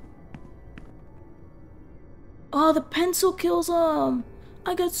 Okay. Oh, the pencil kills them!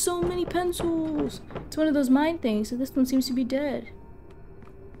 I got so many pencils! It's one of those mine things, so this one seems to be dead.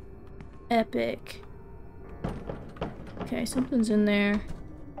 Epic. Okay, something's in there.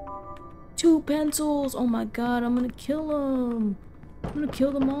 2 pencils! Oh my god, I'm gonna kill them! I'm gonna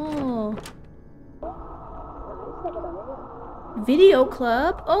kill them all! Video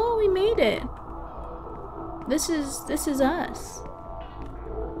club? Oh, we made it! This is us.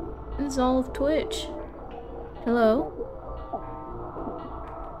 This is all of Twitch. Hello?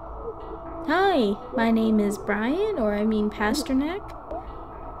 Hi, my name is Brian, or I mean Pasternak.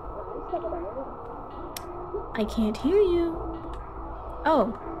 I can't hear you.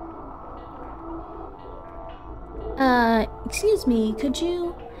 Oh. Excuse me, could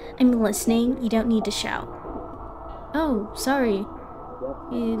you... I'm listening, you don't need to shout. Oh, sorry.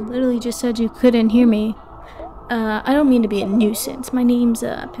 You literally just said you couldn't hear me. I don't mean to be a nuisance. My name's,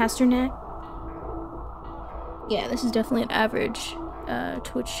 Pasternak. Yeah, this is definitely an average,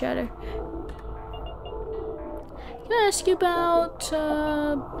 Twitch chatter. Can I ask you about,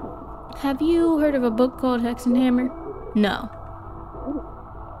 have you heard of a book called Hex and Hammer? No.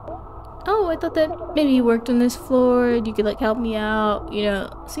 Oh, I thought that maybe you worked on this floor and you could, like, help me out. You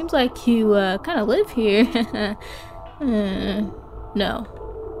know, seems like you, kind of live here. No.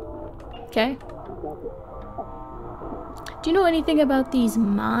 Okay. Do you know anything about these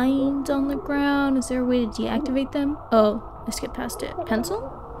mines on the ground? Is there a way to deactivate them? Oh, let's get past it. Pencil?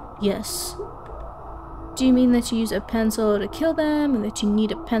 Yes. Do you mean that you use a pencil to kill them and that you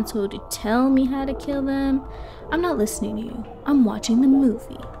need a pencil to tell me how to kill them? I'm not listening to you. I'm watching the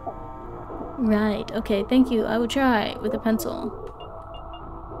movie. Right. Okay, thank you. I will try with a pencil.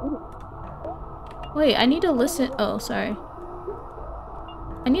 Wait, I need to listen. Oh, sorry.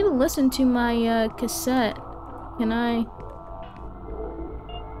 I need to listen to my cassette. Can I...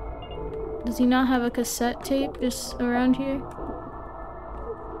 Does he not have a cassette tape just around here?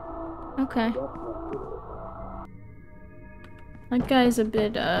 Okay. That guy's a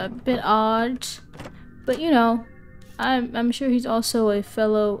bit odd, but you know, I'm sure he's also a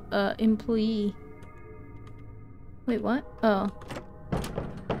fellow employee. Wait, what? Oh.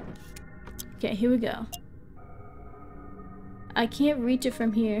 Okay, here we go. I can't reach it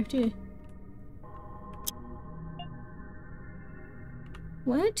from here, dude.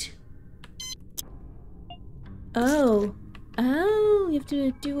 What? Oh. Oh, you have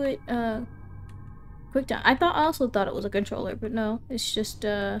to do it, quick time. I also thought it was a controller, but no. It's just,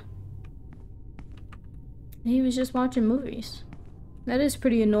 he was just watching movies. That is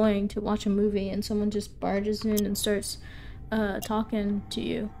pretty annoying to watch a movie and someone just barges in and starts, talking to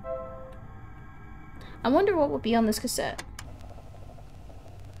you. I wonder what would be on this cassette.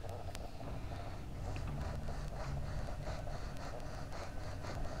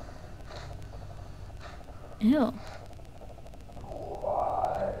 Ew.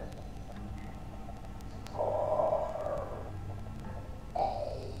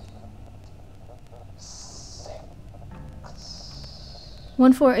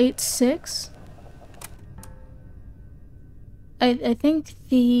 1486? I think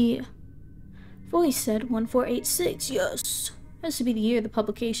the voice said 1486, yes. Has to be the year of the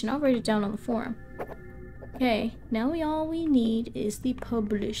publication. I'll write it down on the forum. Okay, now all we need is the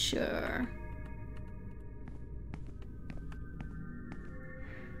publisher.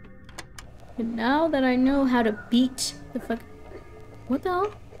 And now that I know how to beat the fuck... What the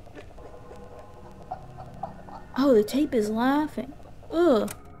hell? Oh, the tape is laughing.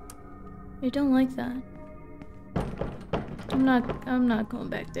 Ugh. I don't like that. I'm not going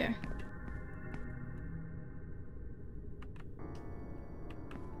back there.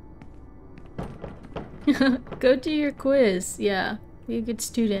 Go do your quiz. Yeah, be a good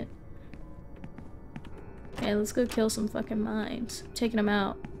student. Okay, let's go kill some fucking mines. I'm taking them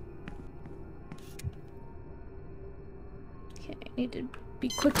out. Okay, I need to be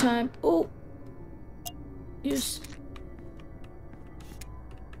quick time. Oh! Use.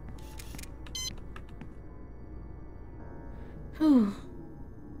 Whew.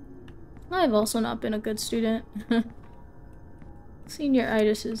 I've also not been a good student.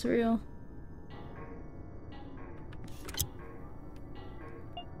 Senioritis is real.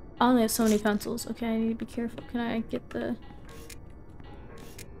 I only have so many pencils. Okay, I need to be careful. Can I get the...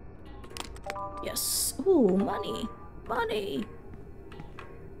 Yes. Ooh, money. Money.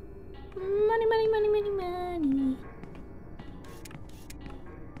 Money, money, money, money, money.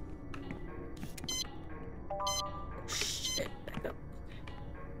 Shit, back up.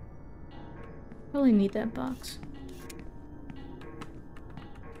 Probably need that box.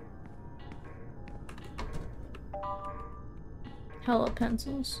 Hella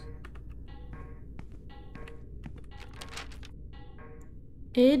pencils.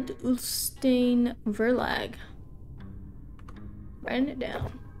 Edelstein Verlag. Writing it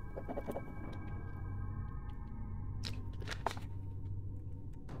down.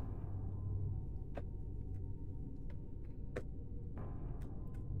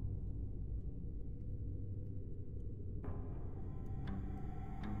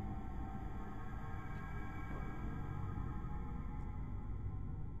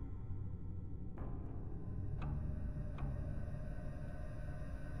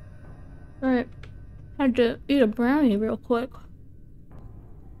 Alright. Had to eat a brownie real quick.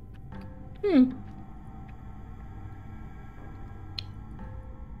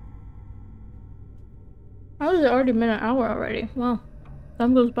 How has it already been an hour already? Wow.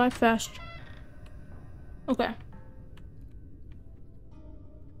 Time goes by fast. Okay.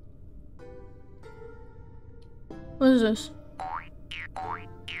 What is this?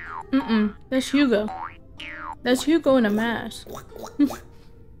 That's Hugo. That's Hugo in a mask.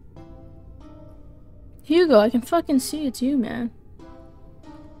 Hugo, I can fucking see it's you, man.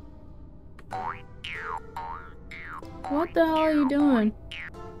 What the hell are you doing?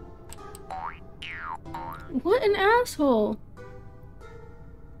 What an asshole!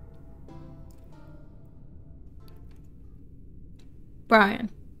 Brian.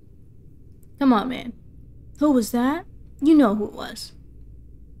 Come on, man. Who was that? You know who it was.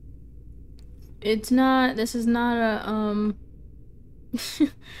 It's not, this is not a,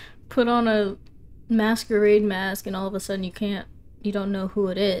 put on a masquerade mask and all of a sudden you don't know who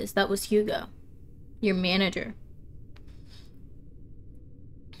it is. That was Hugo. Your manager.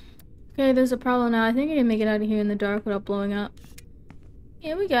 Okay, there's a problem now. I think I can make it out of here in the dark without blowing up.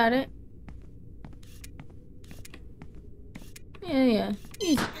 Yeah, we got it. Yeah.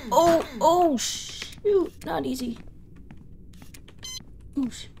 Easy. Oh, shoot. Not easy. Oh,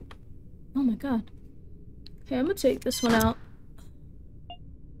 shoot. Oh my god. Okay, I'm gonna take this one out.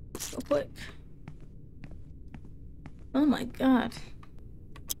 Real quick. Oh my god.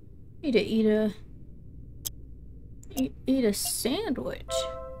 Need to eat a sandwich.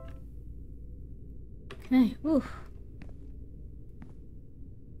 Okay, whew.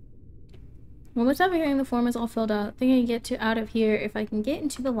 Well, what's over here in the form is all filled out. I think I can get out of here if I can get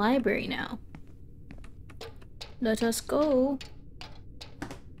into the library now. Let us go.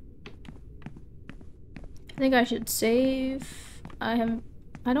 I think I should save. I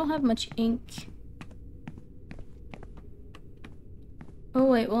don't have much ink. Oh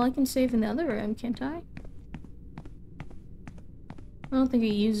wait, well I can save in the other room, can't I? I don't think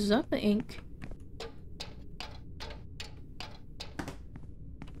it uses up the ink.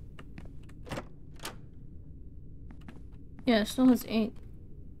 Yeah, it still has ink.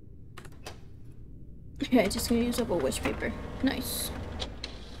 Okay, just gonna use up a wish paper. Nice.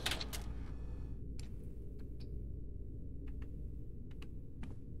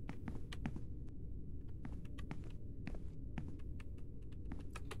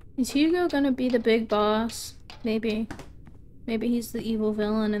 Is Hugo gonna be the big boss? Maybe. Maybe he's the evil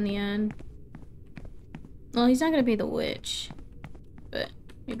villain in the end. Well, he's not gonna be the witch. But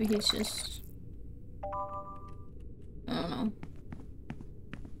maybe he's just... I don't know.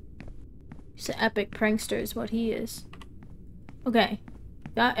 He's an epic prankster is what he is. Okay.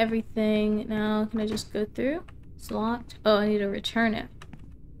 Got everything. Now, can I just go through? It's locked. Oh, I need to return it.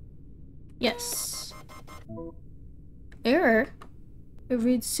 Yes. Error? It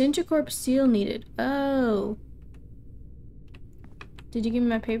reads Syntracorp seal needed. Oh. Did you give me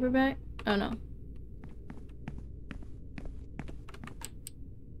my paper back? Oh, no.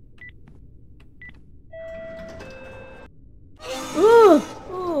 Oh!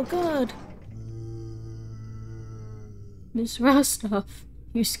 Oh, God. Miss Rostov,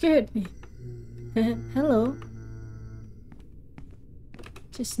 you scared me. Hello.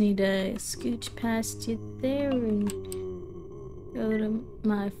 Just need to scooch past you there and go to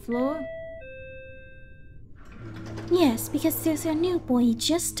my floor. Yes, because there's our new boy. He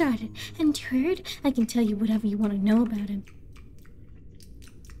just started. And heard? I can tell you whatever you want to know about him.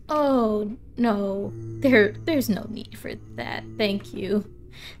 Oh, no. There's no need for that. Thank you.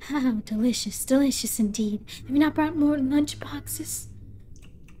 How delicious, delicious indeed. Have you not brought more lunch boxes?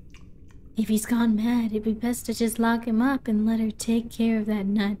 If he's gone mad, it'd be best to just lock him up and let her take care of that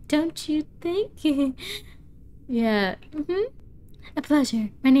nut, don't you think? Yeah, A pleasure.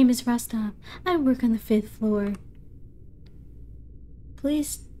 My name is Rostov. I work on the 5th floor.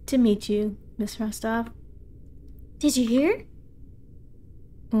 Pleased to meet you, Miss Rostov. Did you hear?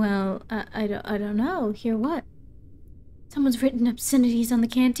 Well, I don't know. Hear what? Someone's written obscenities on the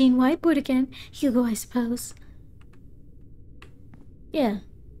canteen whiteboard again. Hugo, I suppose. Yeah,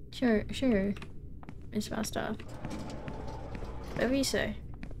 sure, Miss Rostov. Whatever you say.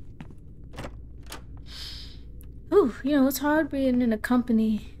 Ooh, you know, it's hard being in a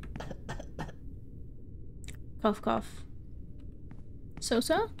company. Cough, cough.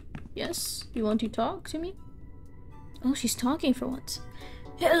 Sosa? Yes? You want to talk to me? Oh, she's talking for once.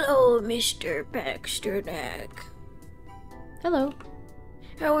 Hello, Mr. Paxternak. Hello.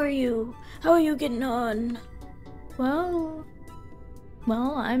 How are you? How are you getting on? Well,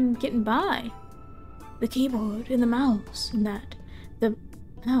 I'm getting by. The keyboard and the mouse and that. The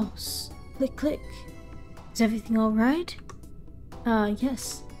mouse. Click, click. Is everything alright?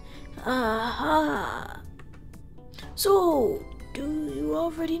 Yes. Aha. So, do you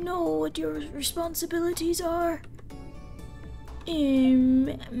already know what your responsibilities are?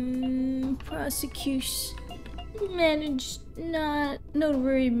 Prosecution.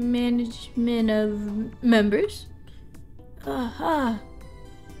 Notary management of members. Aha.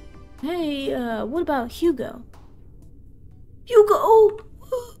 Hey, what about Hugo? Hugo!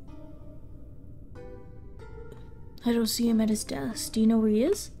 I don't see him at his desk. Do you know where he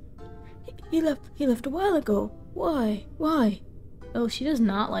is? He left a while ago. Why? Oh, she does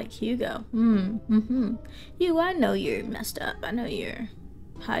not like Hugo. You, I know you're messed up. I know you're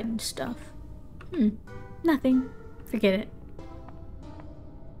hiding stuff. Nothing. Forget it.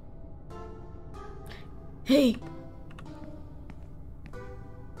 Hey.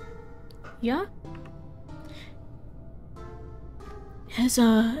 Yeah? Has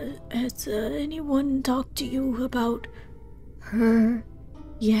anyone talked to you about her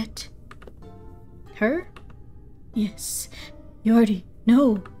yet? Her? Yes. You already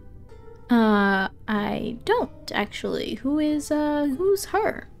know. I don't actually. Who's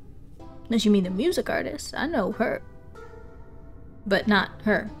her? Unless you mean the music artist. I know her. But not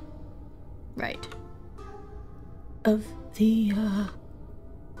her. Right. Of the,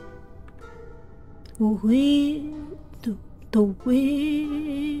 the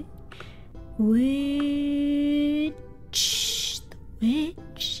witch.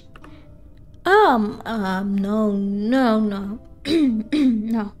 No.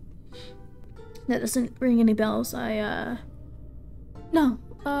 No. That doesn't ring any bells. No.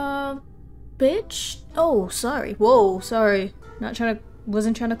 Bitch? Oh, sorry. Whoa, sorry.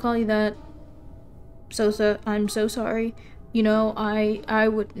 Wasn't trying to call you that. Sosa, I'm so sorry. You know, I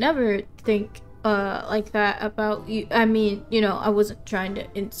would never think, like that about you. I mean, you know, I wasn't trying to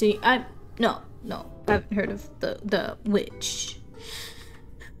insinuate. No. I haven't heard of the witch.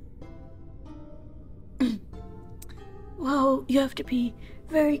 Well, you have to be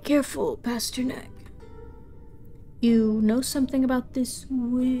very careful, Pasternak. You know something about this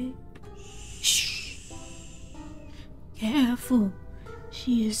witch? Shh. Careful.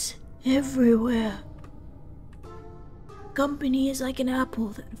 She is everywhere. Company is like an apple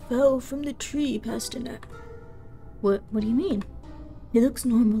that fell from the tree, Pasternak. What do you mean? It looks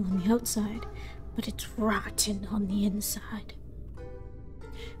normal on the outside, but it's rotten on the inside.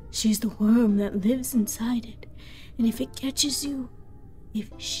 She's the worm that lives inside it, And if it catches you, if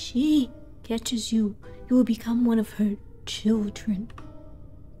she catches you, you will become one of her children.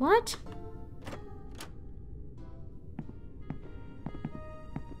 What?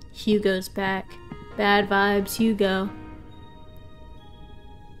 Hugo's back. Bad vibes, Hugo.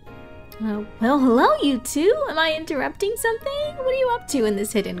 Well, hello, you two. Am I interrupting something? What are you up to in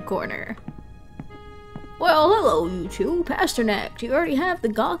this hidden corner? Well, hello, you two. Pasternak, do you already have the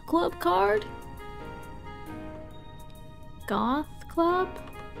Goth Club card? Goth Club?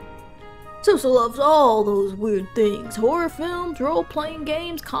 Sosa loves all those weird things. Horror films, role-playing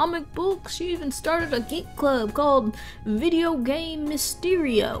games, comic books. She even started a geek club called Video Game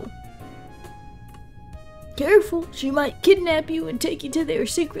Mysterio. Careful, she might kidnap you and take you to their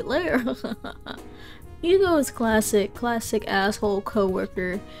secret lair. Hugo's classic asshole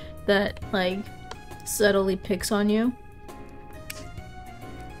coworker that, like, subtly picks on you.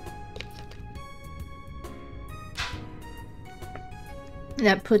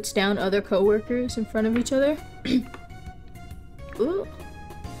 That puts down other coworkers in front of each other. Ooh.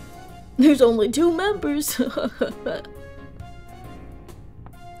 There's only 2 members.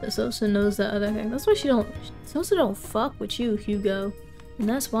 Sosa knows that other thing. That's why Sosa don't fuck with you, Hugo. And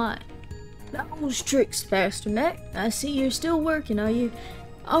that's why. Those tricks, Pasternak. I see you're still working. Are you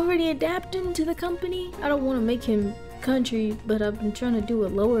already adapting to the company? I don't want to make him country, but I've been trying to do a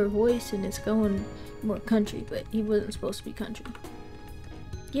lower voice and it's going more country, but he wasn't supposed to be country.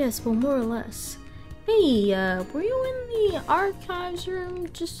 Yes, well, more or less. Hey, were you in the archives room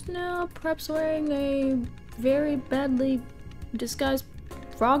just now, perhaps wearing a very badly disguised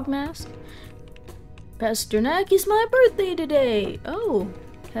frog mask? Pasternak, it's my birthday today! Oh,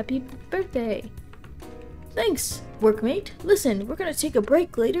 happy birthday. Thanks, workmate. Listen, we're gonna take a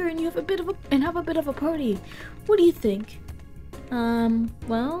break later and have a bit of a party. What do you think?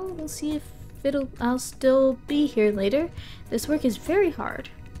 Well, we'll see if I'll still be here later. This work is very hard.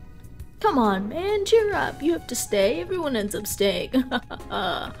 Come on, man, cheer up. You have to stay. Everyone ends up staying.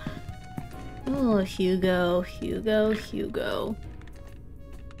 Oh, Hugo.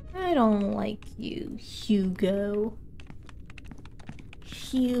 I don't like you, Hugo.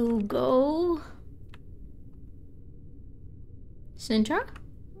 Sintra?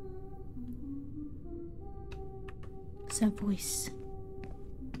 What's that voice?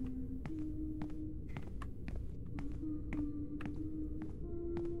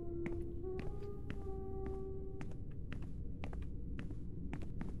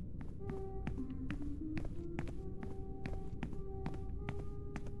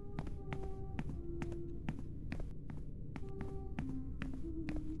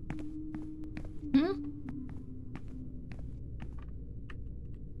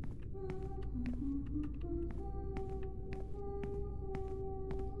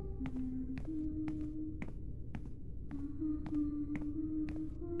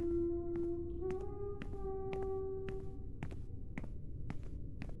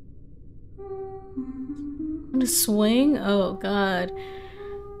 The swing? Oh god.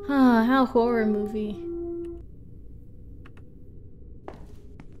 Ah, how horror movie.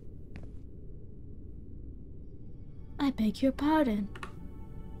 I beg your pardon.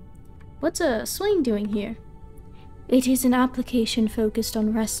 What's a swing doing here? It is an application focused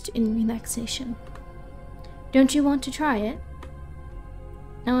on rest and relaxation. Don't you want to try it?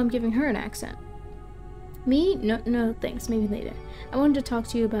 Now I'm giving her an accent. Me? No thanks, maybe later. I wanted to talk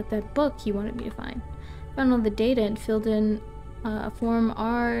to you about that book you wanted me to find. Found all the data and filled in form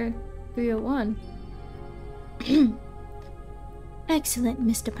R301. Excellent,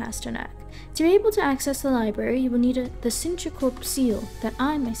 Mr. Pasternak. To be able to access the library, you will need the Sintracorp seal that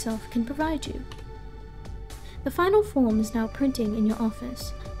I myself can provide you. The final form is now printing in your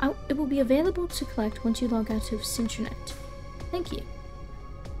office. It will be available to collect once you log out of Sintranet. Thank you.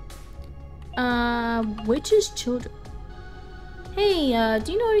 Witch's children. Hey,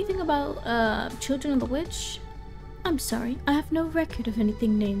 do you know anything about, Children of the Witch? I'm sorry, I have no record of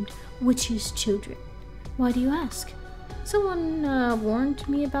anything named Witch's Children. Why do you ask? Someone, warned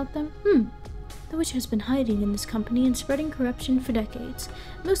me about them? The witch has been hiding in this company and spreading corruption for decades.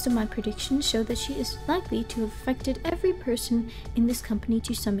 Most of my predictions show that she is likely to have affected every person in this company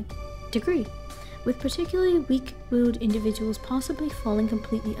to some degree, with particularly weak-willed individuals possibly falling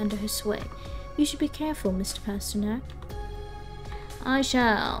completely under her sway. You should be careful, Mr. Pasternak. I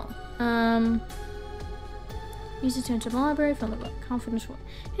shall. Use the to the library, found the book, confidential.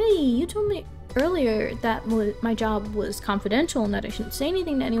 Hey, you told me earlier that my job was confidential and that I shouldn't say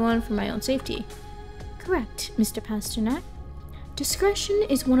anything to anyone for my own safety. Correct, Mr. Pasternak. Discretion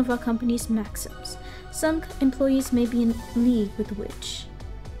is one of our company's maxims. Some employees may be in league with the witch.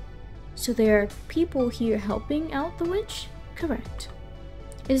 So there are people here helping out the witch? Correct.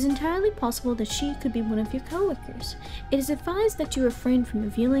 It is entirely possible that she could be one of your coworkers. It is advised that you refrain from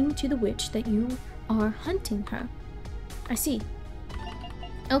revealing to the witch that you are hunting her. I see.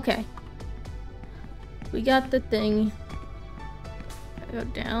 Okay. We got the thing. I go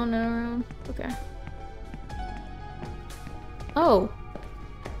down and around. Okay. Oh.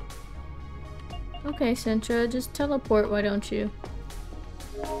 Okay, Centra, just teleport, why don't you?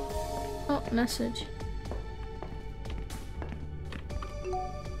 Oh, message.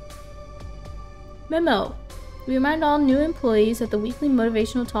 Memo. We remind all new employees that the weekly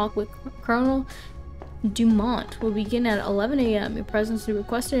motivational talk with Colonel Dumont will begin at 11 a.m. Your presence is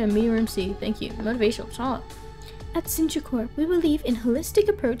requested in meeting room C. Thank you. Motivational talk. At Sintracorp, we believe in a holistic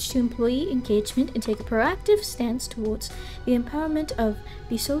approach to employee engagement and take a proactive stance towards the empowerment of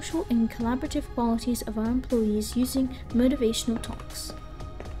the social and collaborative qualities of our employees using motivational talks.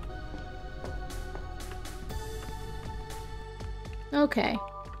 Okay.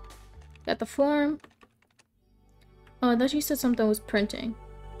 Got the form. Oh, I thought she said something was printing.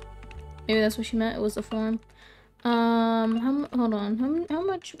 Maybe that's what she meant. It was the form. Hold on. How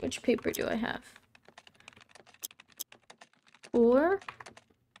much? Which paper do I have? 4.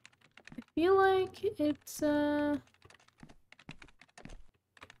 I feel like it's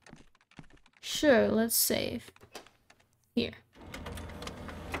Sure. Let's save. Here.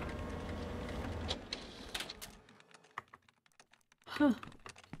 Huh.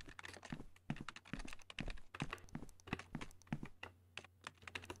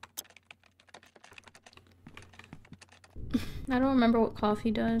 I don't remember what coffee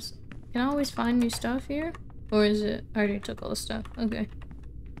does. Can I always find new stuff here? Or is it... I already took all the stuff. Okay.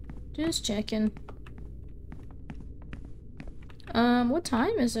 Just checking. What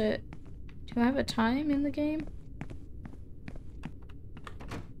time is it? Do I have a time in the game?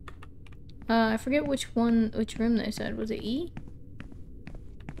 I forget which room they said. Was it E?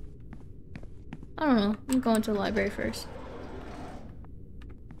 I don't know. I'm going to the library first.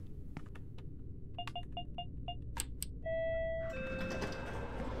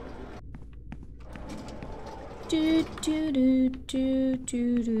 Do do do do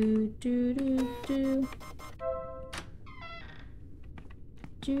do do do do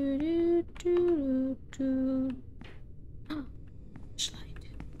do do do do. Slide.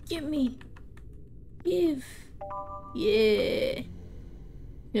 Give me. Give. Yeah.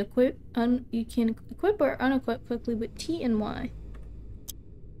 You can equip or unequip quickly with T and Y.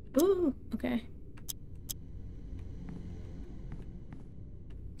 Ooh. Okay.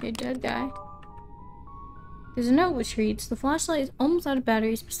 Okay, dead guy. There's a note which reads, the flashlight is almost out of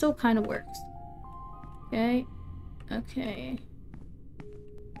batteries, but still kind of works. Okay. Okay.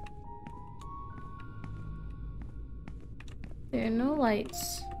 There are no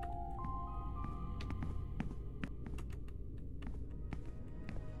lights.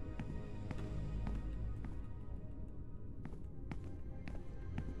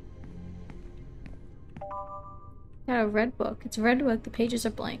 Got a red book. It's a red book. The pages are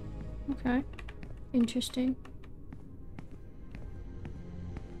blank. Okay. Interesting.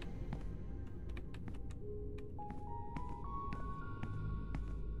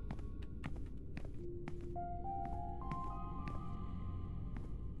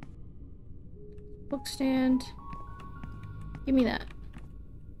 Book stand. Give me that.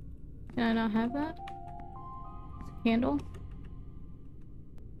 Can I not have that? It's a candle.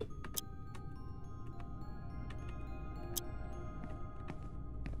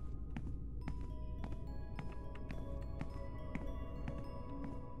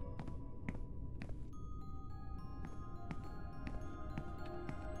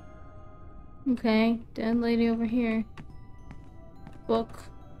 Okay, dead lady over here. Book.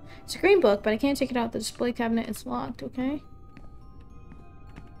 It's a green book, but I can't take it out the display cabinet. It's locked, okay?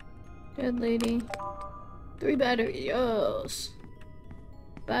 Dead lady. 3 batteries.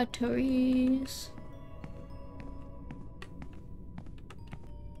 Batteries.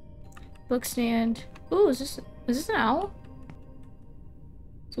 Book stand. Ooh, is this an owl?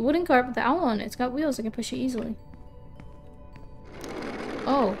 It's a wooden cart with the owl on it. It's got wheels. I can push it easily.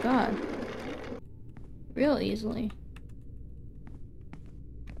 Oh, God. Real easily.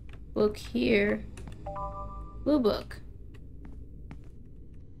 Book here. Blue book.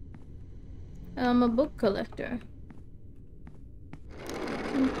 I'm a book collector.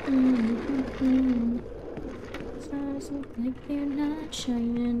 Stars look like they're not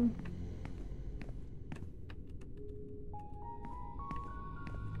shining.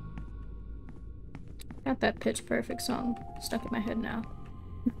 Got that Pitch Perfect song stuck in my head now.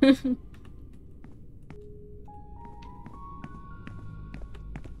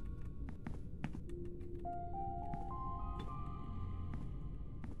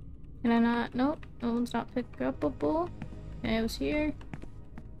 Can I not? Nope. No one's not pick upable. Okay, it was here.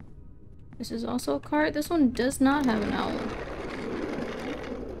 This is also a cart. This one does not have an owl.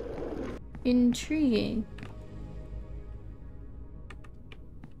 Intriguing.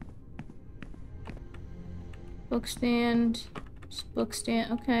 Book stand. Book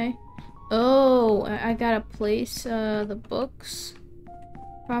stand. Okay. Oh, I gotta place the books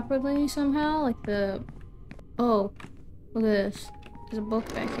properly somehow. Like the... Oh, look at this. There's a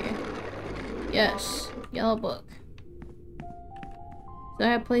book back here. Yes, yellow book. So I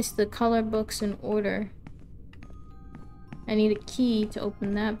have placed the color books in order. I need a key to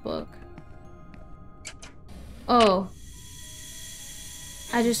open that book. Oh.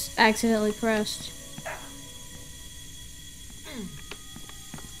 I just accidentally pressed.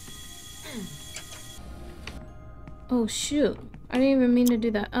 Oh shoot. I didn't even mean to do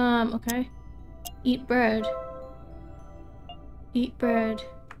that. Okay. Eat bread. Eat bread.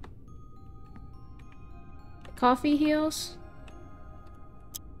 Coffee heals?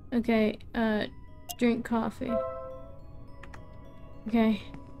 Okay, drink coffee. Okay.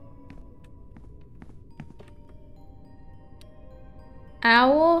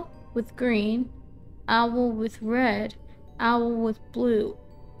 Owl with green, owl with red, owl with blue,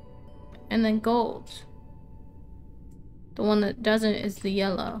 and then gold. The one that doesn't is the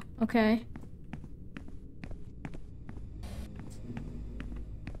yellow. Okay.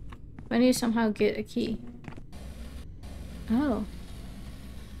 I need to somehow get a key. Oh.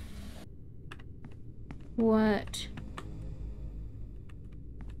 What?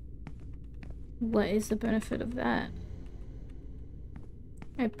 What is the benefit of that?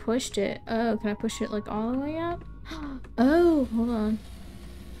 I pushed it. Oh, can I push it like all the way up? Oh, hold on.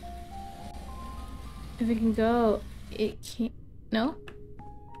 If it can go, it can't. No?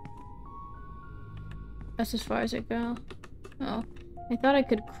 That's as far as it go. Oh. I thought I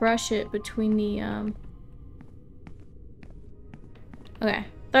could crush it between the, Okay.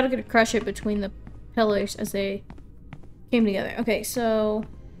 Thought I could crush it between the pillars as they came together. Okay, so...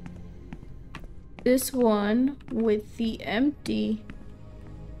 This one with the empty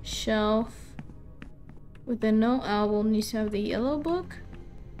shelf with the no owl needs to have the yellow book.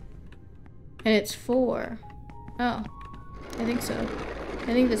 And it's 4. Oh. I think so.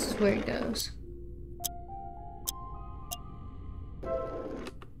 I think this is where it goes.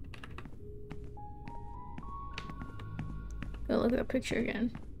 Go look at the picture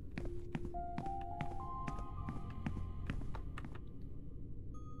again.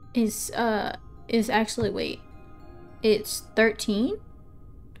 Is actually, wait. It's 13?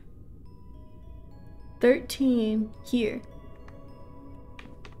 13 here.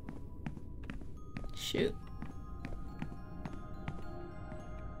 Shoot.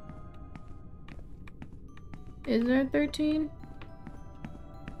 Is there 13?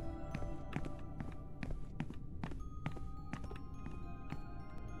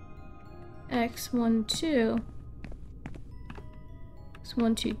 X1, 2.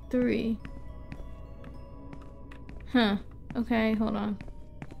 X1, 2, 3. Huh. Okay, hold on.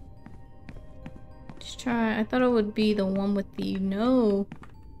 Just try. I thought it would be the one with the no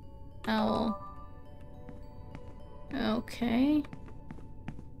owl. Okay.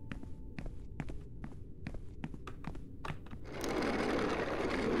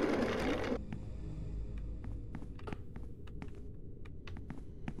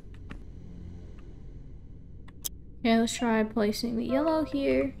 Okay, let's try placing the yellow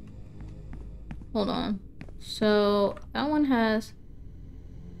here. Hold on. So, that one has...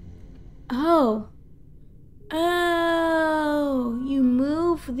 Oh! Oh! You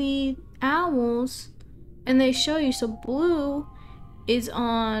move the owls and they show you. So blue is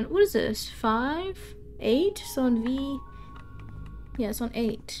on... What is this? 5? 8? It's on V... Yeah, it's on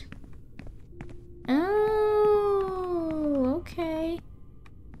 8. Oh! Okay.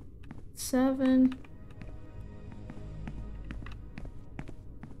 7...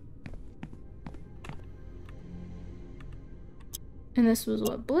 And this was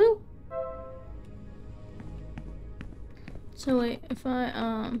what, blue? So wait, if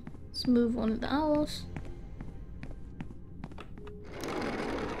I let's move one of the owls.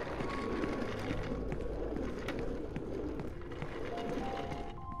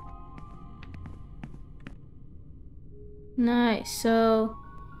 Nice. So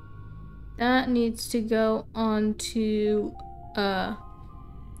that needs to go on to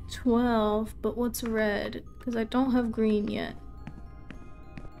 12, but what's red? Because I don't have green yet.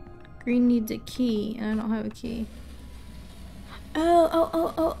 Green needs a key, and I don't have a key.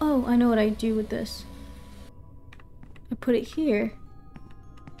 Oh, I know what I do with this. I put it here.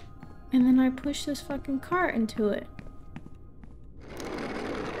 And then I push this fucking cart into it.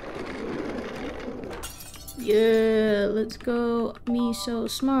 Yeah, let's go. Me so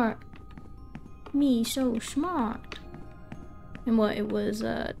smart. Me so smart. And what, it was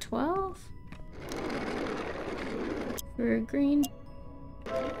 12? For green.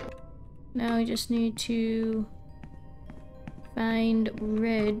 Now we just need to find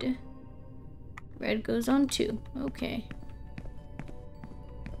red. Red goes on 2. Okay.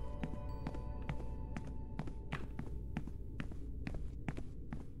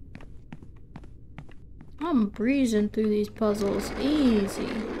 I'm breezing through these puzzles. Easy.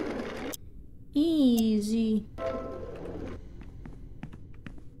 Easy.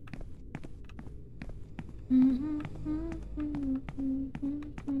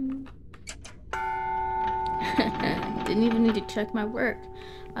 Didn't even need to check my work.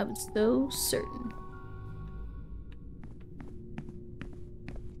 I was so certain.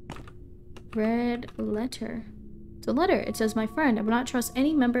 Red letter. It's a letter. It says, "My friend, I will not trust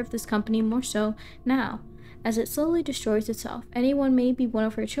any member of this company, more so now, as it slowly destroys itself. Anyone may be one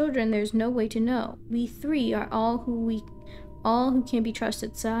of her children. There's no way to know. We 3 are all who can be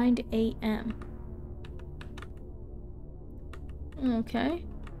trusted." Signed, AM. Okay.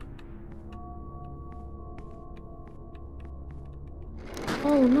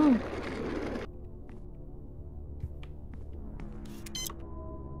 Oh no.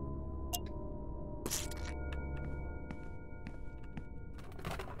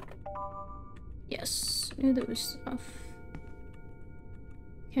 Yes, knew there was stuff.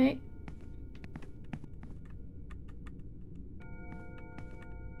 Okay.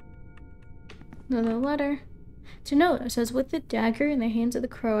 Another letter. To note, it says, "With the dagger in the hands of the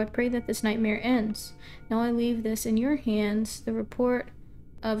crow, I pray that this nightmare ends. Now I leave this in your hands, the report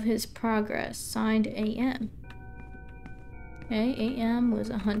of his progress." Signed, AM. Okay, AM was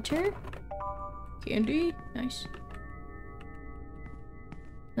a hunter. Candy. Nice.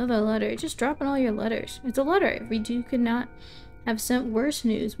 Another letter. Just dropping all your letters. It's a letter. If we could not have sent worse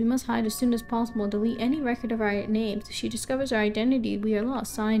news. We must hide as soon as possible. Delete any record of our names. If she discovers our identity, we are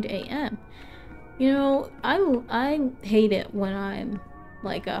lost. Signed, AM. You know, I hate it when I'm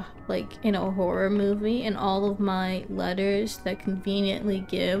like in a horror movie and all of my letters that conveniently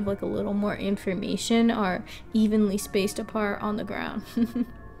give like a little more information are evenly spaced apart on the ground.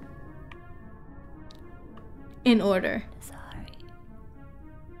 In order. Sorry.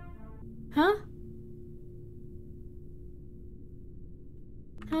 Huh?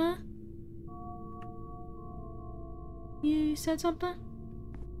 Huh? You said something?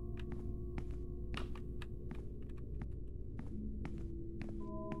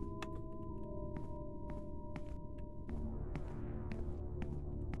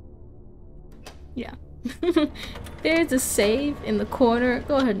 Yeah. There's a save in the corner.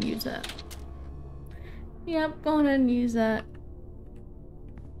 Go ahead and use that. Yep, go ahead and use that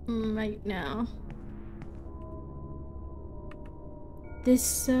right now.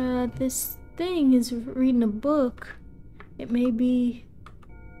 This thing is reading a book. It may be...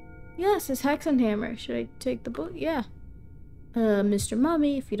 Yes, it's Hexenhammer. Should I take the book? Yeah. Mr.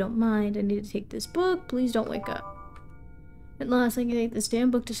 Mummy, if you don't mind, I need to take this book. Please don't wake up. At last, I can take this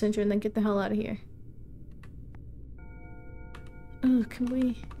damn book to Centra and then get the hell out of here. Oh, can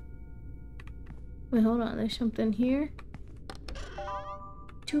we... Wait, hold on. There's something here.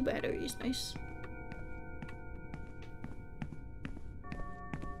 2 batteries. Nice.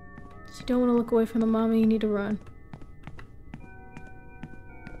 So you don't want to look away from the mommy. You need to run.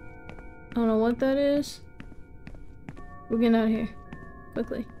 I don't know what that is. We're getting out of here.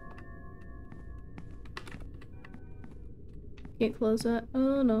 Quickly. Can't close that.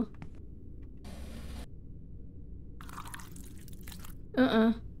 Oh no.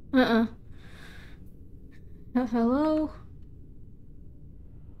 Hello?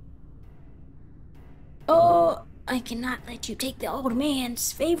 Oh, I cannot let you take the old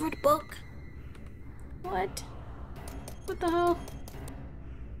man's favorite book. What? What the hell?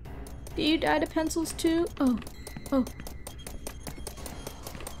 Do you die to pencils too? Oh. Oh.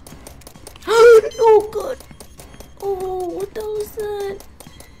 Oh, good. Oh, what the hell is that?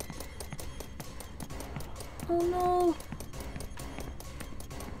 Oh no.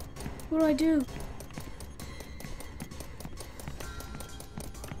 What do I do?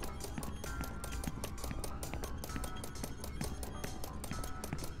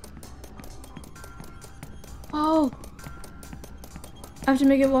 Oh. I have to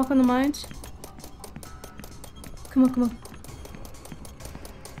make it walk on the mines? Come on, come on.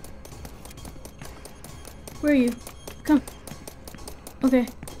 Where are you? Come. Okay.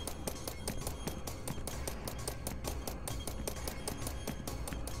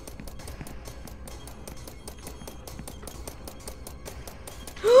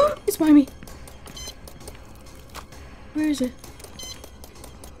 It's by me.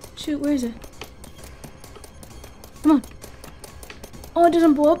 Shoot, where is it? Come on. Oh, it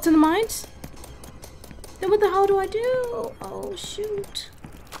doesn't blow up to the mines? Then what the hell do I do? Oh, shoot.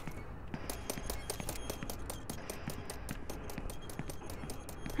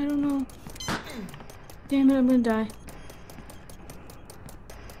 I don't know. Damn it, I'm gonna die.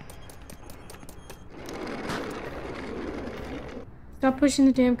 Stop pushing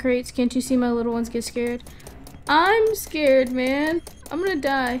the damn crates. Can't you see my little ones get scared? I'm scared, man. I'm gonna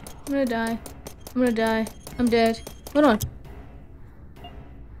die. I'm gonna die. I'm gonna die. I'm dead. Hold on.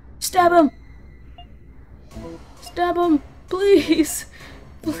 Stab him! Stab him! Please!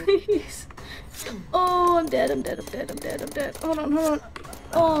 Please! Oh, I'm dead. I'm dead. I'm dead. I'm dead. I'm dead. Hold on. Hold on.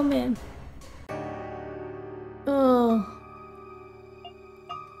 Oh, man. Oh.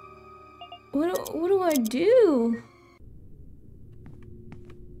 What do I do?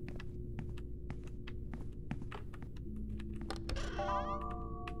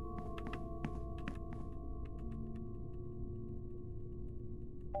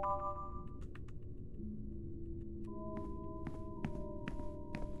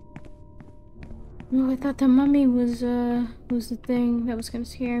 Oh, I thought the mummy was the thing that was gonna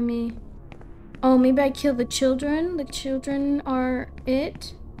scare me. Oh, maybe I kill the children? The children are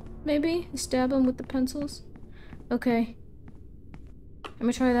it? Maybe? Stab them with the pencils? Okay. I'm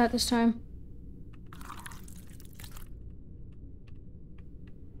gonna try that this time.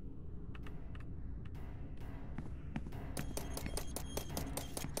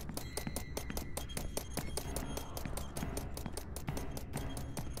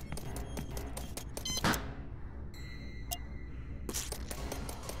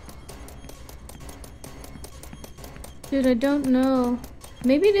 Dude, I don't know.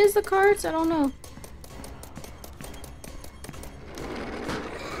 Maybe it is the carts? I don't know.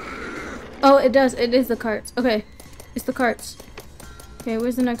 Oh, it does. It is the carts. Okay. It's the carts. Okay,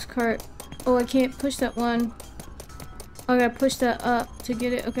 where's the next cart? Oh, I can't push that one. Oh, I gotta push that up to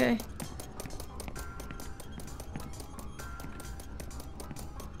get it. Okay.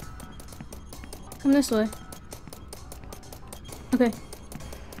 Come this way. Okay.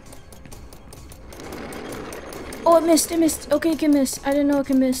 Oh, it missed. It missed. Okay, it can miss. I didn't know it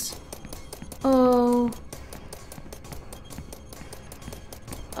can miss. Oh.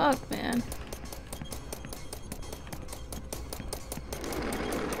 Fuck, man.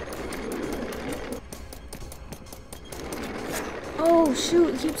 Oh,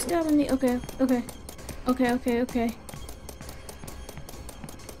 shoot. It keeps stabbing me. Okay, okay. Okay, okay, okay.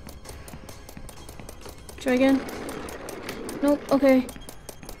 Try again. Nope, okay.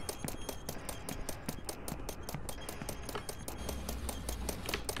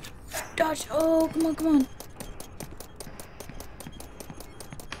 Dodge. Oh, come on, come on.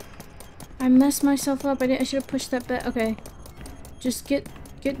 I messed myself up. I should have pushed that back. Okay. Just get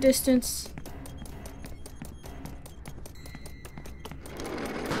distance.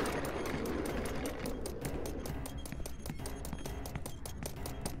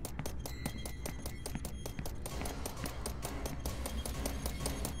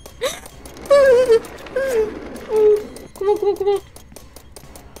 Come on, come on, come on.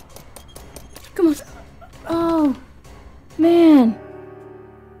 Come on. Oh, man.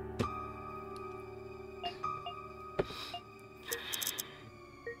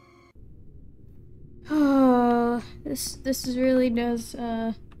 Oh, this is really does,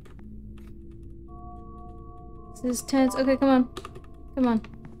 this is tense. Okay, come on. Come on.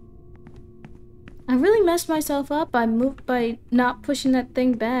 I really messed myself up. I moved by not pushing that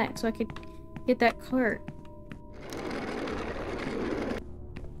thing back so I could get that cart.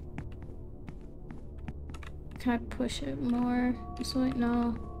 Can I push it more? This way?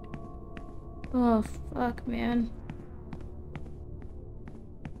 No. Oh, fuck, man.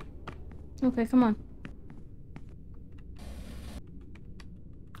 Okay, come on.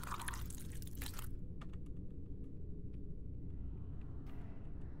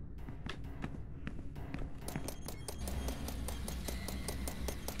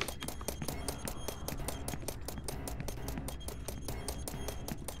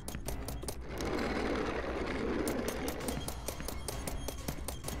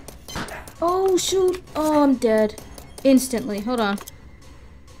 Oh, shoot. Oh, I'm dead. Instantly. Hold on.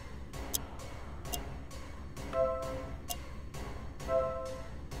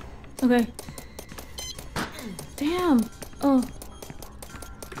 Okay. Damn. Oh.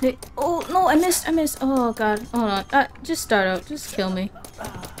 Oh, no, I missed. Oh, God. Hold on. Just start out. Just kill me.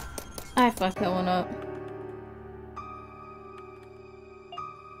 I fucked that one up.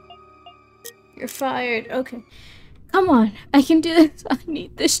 You're fired. Okay. Come on. I can do this. I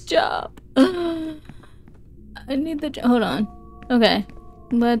need this job. I need the job. Hold on. Okay.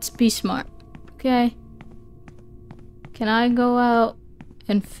 let's be smart, okay? Can I go out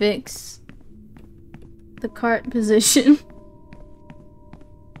and fix the cart position?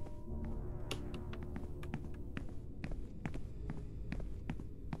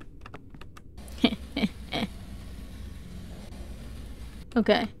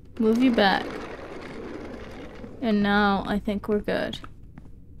 Okay, move you back. And now I think we're good.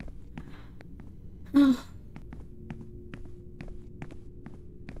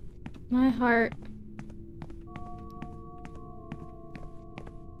 My heart.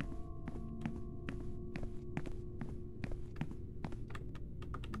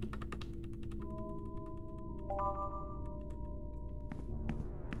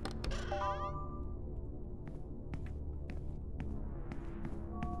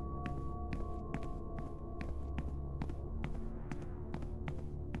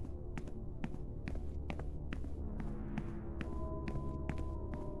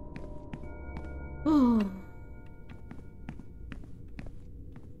 Oh.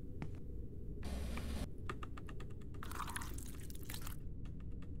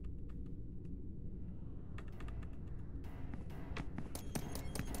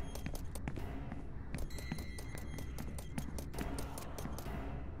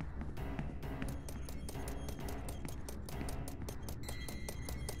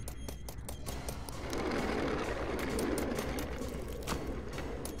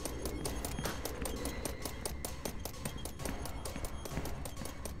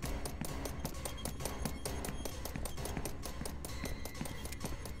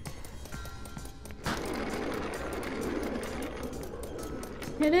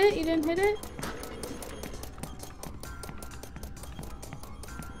 Hit it? You didn't hit it?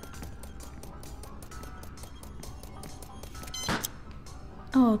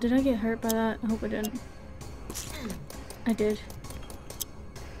 Oh, did I get hurt by that? I hope I didn't. I did.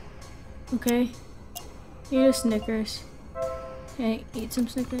 Okay. Eat a Snickers. Okay, eat some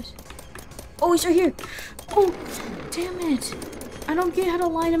Snickers. Oh, he's right here! Oh, damn it! I don't get how to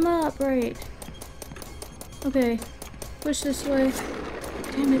line him up right. Okay, push this way.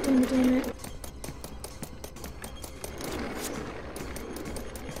 Damn it, damn it, damn it.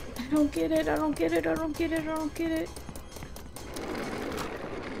 I don't get it, I don't get it, I don't get it, I don't get it.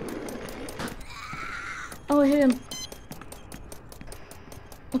 Oh, I hit him.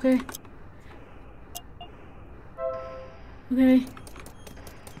 Okay. Okay.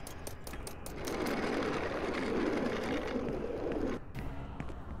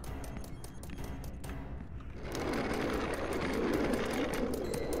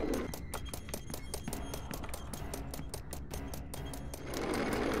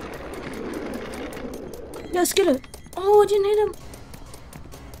 Yes, get it. Oh, I didn't hit him.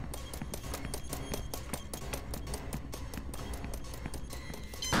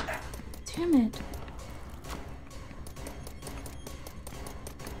 Damn it.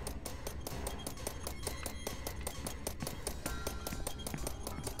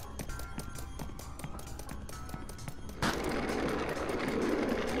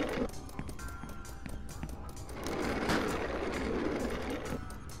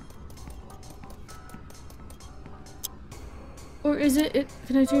 Or is it,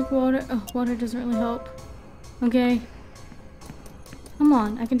 can I drink water? Oh, water doesn't really help. Okay. Come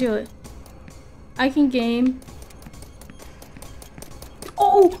on, I can do it. I can game.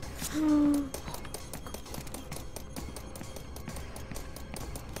 Oh!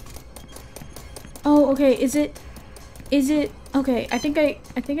 Oh, okay, is it, okay, I think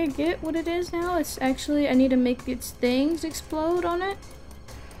I get what it is now. It's actually, I need to make its things explode on it.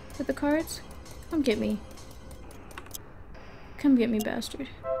 With the cards. Come get me. Come get me, bastard.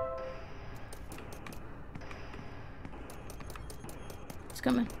 It's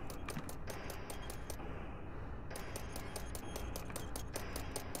coming.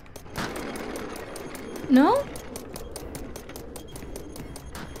 No?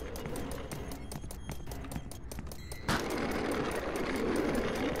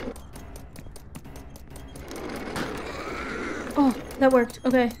 Oh, that worked.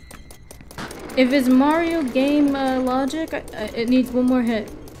 Okay. If it's Mario game logic, it needs one more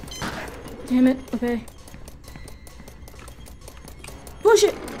hit. Damn it. Okay. Push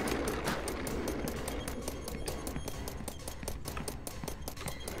it!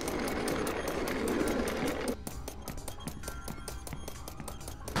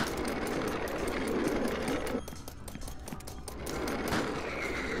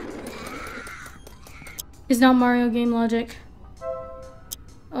 It's not Mario game logic.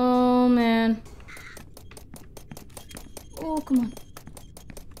 Oh man. Oh, come on.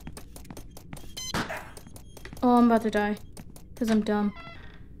 Oh, I'm about to die. Because I'm dumb.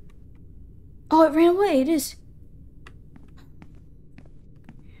 Oh, it ran away. It is.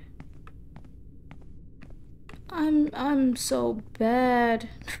 I'm so bad.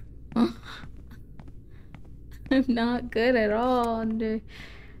 I'm not good at all.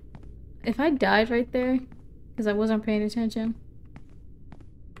 If I died right there, because I wasn't paying attention.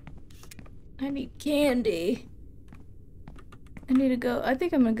 I need candy. I need to go. I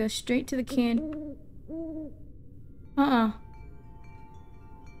think I'm gonna go straight to the can.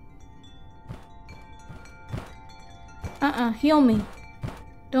 Heal me.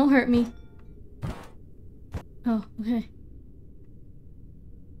 Don't hurt me. Oh, okay.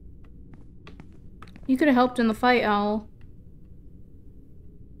 You could have helped in the fight, Owl.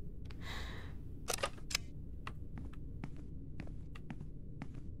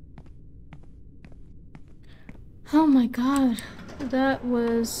 Oh my god. That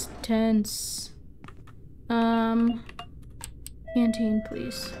was tense. Canteen,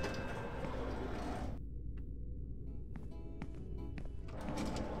 please.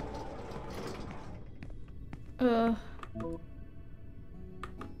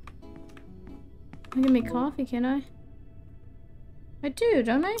 I can make coffee, can I? I do,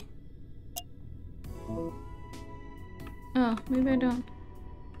 don't I? Oh, maybe I don't.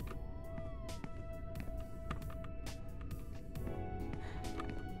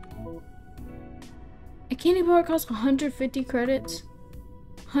 A candy bar costs 150 credits.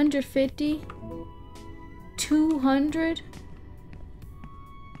 150? 200?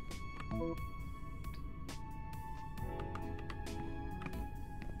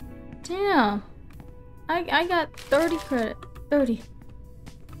 Damn. I got 30 credit. 30.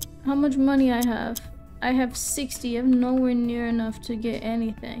 How much money I have? I have 60. I'm nowhere near enough to get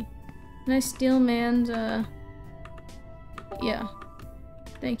anything. Can I steal man's, yeah.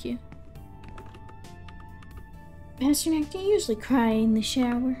 Thank you. Pasternak, do you usually cry in the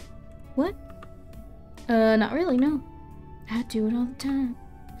shower? What? Not really, no. I do it all the time.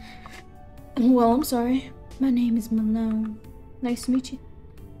 Well, I'm sorry. My name is Malone. Nice to meet you.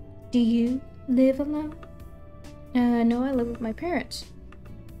 Do you live alone? No, I live with my parents.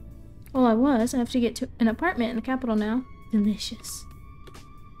 Well, I have to get to an apartment in the capital now. Delicious.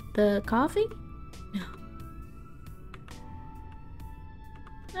 The coffee?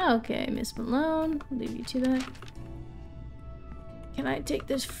 No. Okay, Miss Malone. I'll leave you to that. Can I take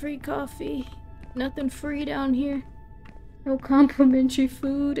this free coffee? Nothing free down here. No complimentary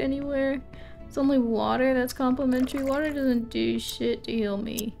food anywhere. It's only water that's complimentary. Water doesn't do shit to heal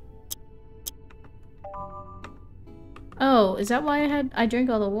me. Oh, is that why I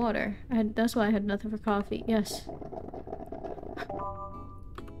drank all the water? That's why I had nothing for coffee. Yes.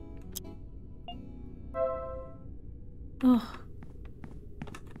 Oh.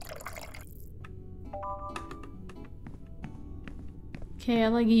 Okay, I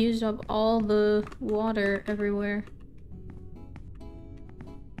like used up all the water everywhere.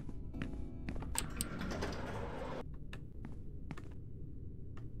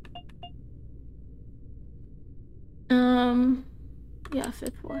 Yeah,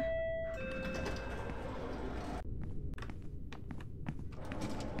 5th floor.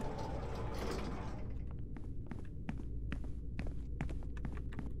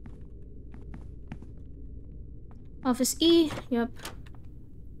 Office E, yep.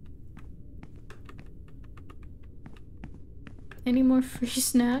 Any more free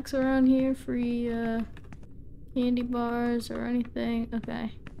snacks around here? Free, candy bars or anything?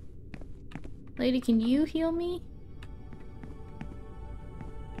 Okay. Lady, can you heal me?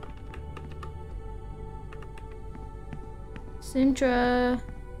 Sintra,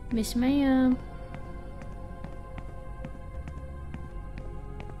 Miss Ma'am.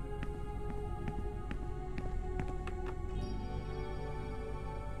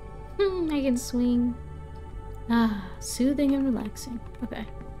 I can swing. Ah, soothing and relaxing. Okay.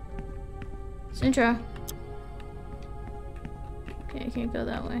 Sintra. Okay, I can't go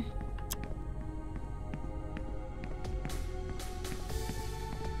that way.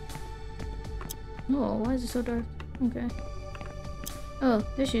 Oh, why is it so dark? Okay. Oh,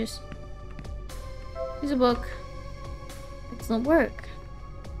 issues. Here's a book. Excellent work.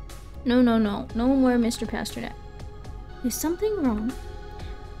 No. No more Mr. Pasternak. Is something wrong?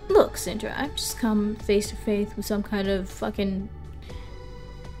 Look, Sintra, I've just come face to face with some kind of fucking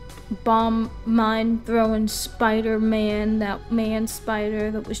bomb mine throwing spider man, that man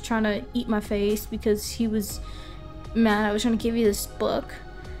spider that was trying to eat my face because he was mad. I was trying to give you this book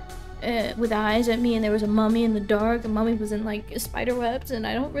with eyes at me, and there was a mummy in the dark, and mummy was in like spider webs, and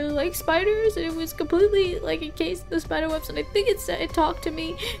I don't really like spiders, and it was completely like encased in the spider webs, and I think it talked to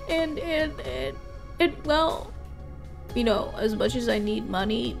me, and well, you know, as much as I need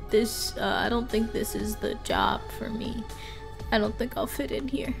money, this, I don't think this is the job for me. I don't think I'll fit in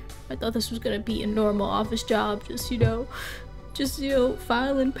here. I thought this was gonna be a normal office job, just, you know,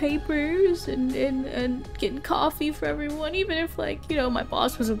 filing papers and getting coffee for everyone, even if, like, you know, my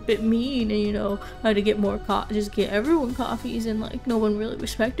boss was a bit mean and, you know, I had to get more just get everyone coffees and, like, no one really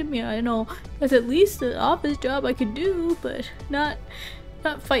respected me. I know that's at least an office job I could do, but not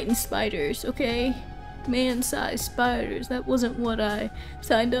fighting spiders, okay? Man-sized spiders. That wasn't what I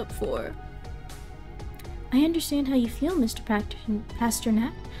signed up for. I understand how you feel, Mr.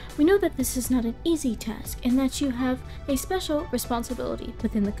 Pasternak. We know that this is not an easy task and that you have a special responsibility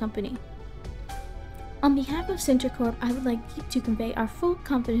within the company. On behalf of Sintercorp, I would like to convey our full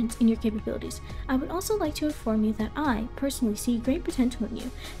confidence in your capabilities. I would also like to inform you that I personally see great potential in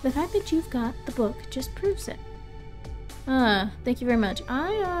you. The fact that you've got the book just proves it. Thank you very much.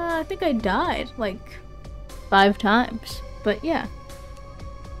 I think I died like 5 times, but yeah.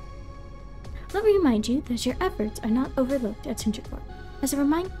 Let me remind you that your efforts are not overlooked at Sintercorp. As a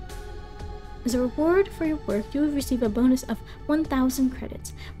reward for your work, you will receive a bonus of 1,000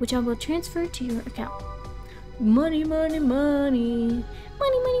 credits, which I will transfer to your account. Money, money, money. Money,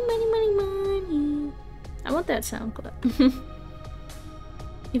 money, money, money, money. I want that sound clip.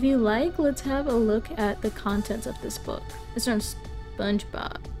 If you like, let's have a look at the contents of this book. It's from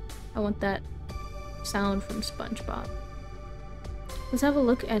SpongeBob. I want that sound from SpongeBob. Let's have a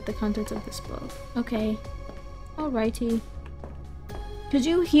look at the contents of this book. Okay. Alrighty. Could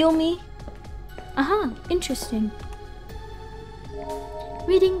you heal me? Aha, interesting.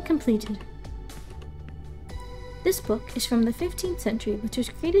 Reading completed. This book is from the 15th century, which was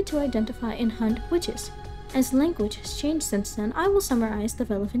created to identify and hunt witches. As language has changed since then, I will summarize the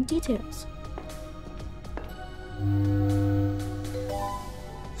relevant details.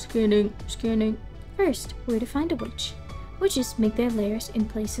 Scanning. First, where to find a witch. Witches make their lairs in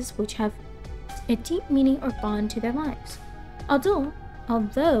places which have a deep meaning or bond to their lives. Although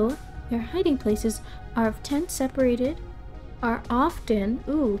their hiding places are often,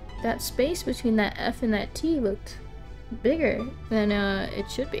 ooh, that space between that F and that T looked bigger than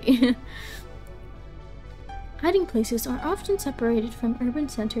it should be. Hiding places are often separated from urban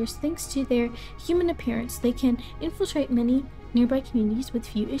centers thanks to their human appearance. They can infiltrate many nearby communities with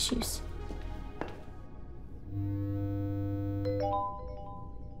few issues.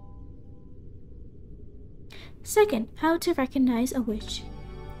 Second, how to recognize a witch.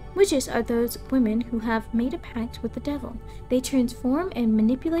 Witches are those women who have made a pact with the devil. They transform and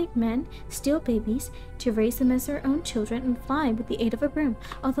manipulate men, steal babies, to raise them as their own children, and fly with the aid of a broom.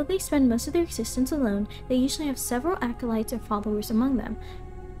 Although they spend most of their existence alone, they usually have several acolytes or followers among them.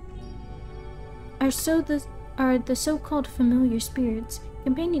 Are the so-called familiar spirits,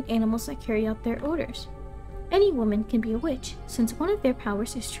 companion animals that carry out their orders. Any woman can be a witch, since one of their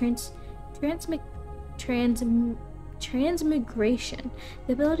powers is transmigration,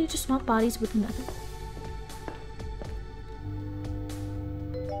 the ability to swap bodies with another.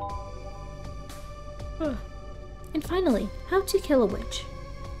 And finally, how to kill a witch.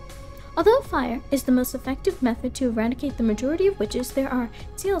 Although fire is the most effective method to eradicate the majority of witches, there are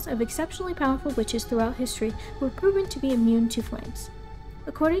tales of exceptionally powerful witches throughout history who were proven to be immune to flames.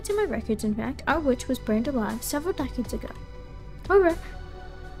 According to my records, in fact, our witch was burned alive several decades ago. However,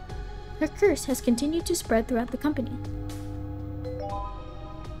 her curse has continued to spread throughout the company.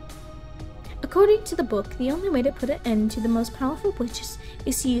 According to the book, the only way to put an end to the most powerful witches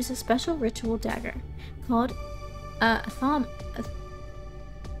is to use a special ritual dagger called Athame.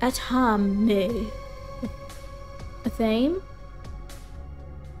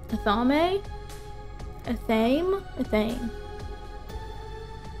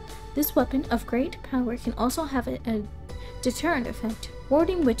 This weapon of great power can also have a deterrent effect,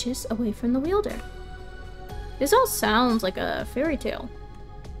 warding witches away from the wielder. This all sounds like a fairy tale.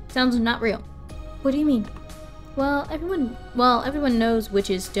 Sounds not real. What do you mean? Well, everyone knows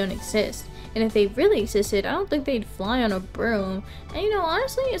witches don't exist. And if they really existed, I don't think they'd fly on a broom. And, you know,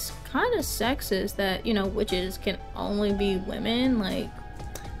 honestly, it's kind of sexist that, you know, witches can only be women. Like,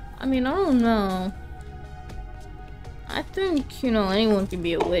 I mean, I don't know. I think, you know, anyone can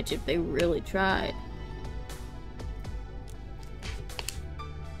be a witch if they really tried.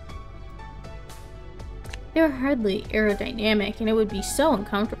 They're hardly aerodynamic, and it would be so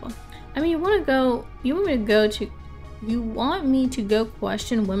uncomfortable. I mean, you want me to go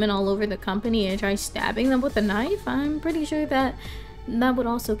question women all over the company and try stabbing them with a knife? I'm pretty sure that would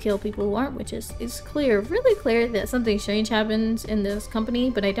also kill people who aren't witches. It's really clear that something strange happens in this company,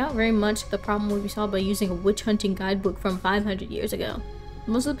 but I doubt very much the problem will be solved by using a witch hunting guidebook from 500 years ago.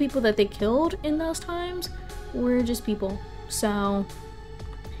 Most of the people that they killed in those times We're just people. So,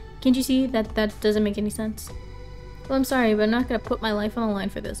 can't you see that that doesn't make any sense? Well, I'm sorry, but I'm not gonna put my life on the line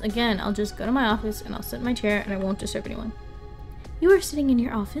for this. Again, I'll just go to my office and I'll sit in my chair and I won't disturb anyone. You are sitting in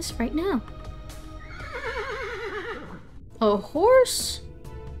your office right now. A horse?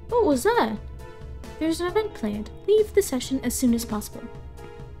 What was that? There's an event planned. Leave the session as soon as possible.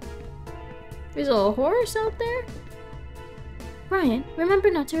 There's a horse out there? Brian, remember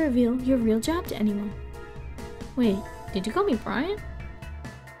not to reveal your real job to anyone. Wait, did you call me Brian?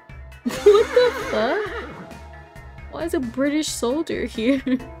 What the fuck? Why is a British soldier here?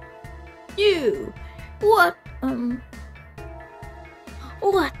 You! What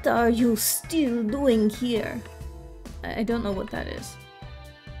are you still doing here? I don't know what that is.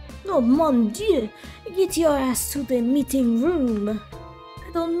 Oh mon dieu! Get your ass to the meeting room! I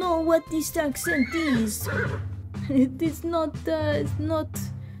don't know what this accent is. It's not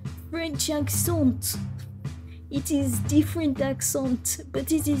French accent. It is different accent,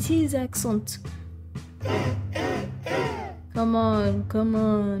 but it is his accent. Come on, come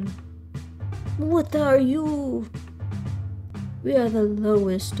on. What are you? We are the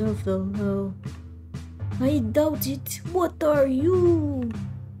lowest of the low. I doubt it. What are you?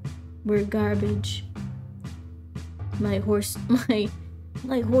 We're garbage. My horse's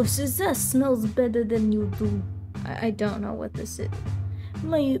ass smells better than you do. I don't know what this is.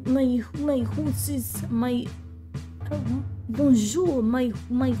 My horse's bonjour.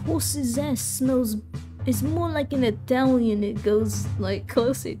 My horse's ass smells. It's more like an Italian. It goes Like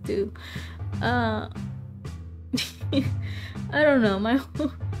closer to. I don't know. My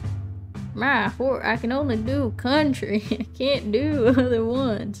horse. I can only do country. I can't do other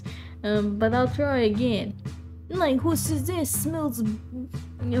ones. But I'll try again. My horse's ass smells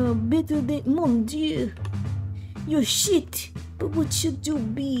better than mon dieu. You're shit. But what should you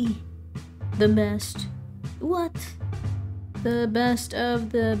be? The best. What? The best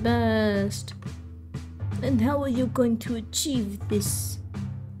of the best. And how are you going to achieve this?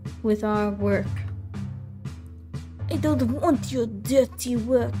 With our work. I don't want your dirty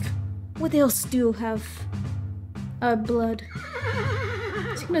work. What else do you have? Our blood.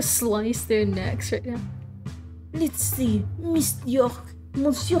 Just gonna slice their necks right now. Let's see, Monsieur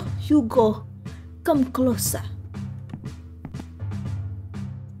Hugo, come closer.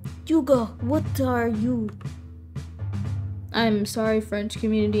 Hugo, what are you? I'm sorry, French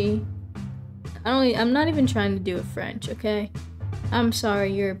community. I'm not even trying to do it French, okay? I'm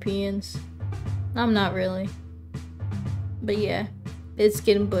sorry, Europeans. I'm not really. But yeah, it's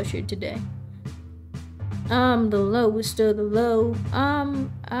getting butchered today. I'm the lowest of the low.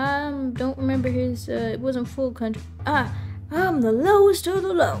 Don't remember his, it wasn't full country. I'm the lowest of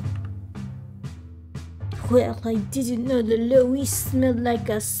the low. Well, I didn't know the lowies smelled like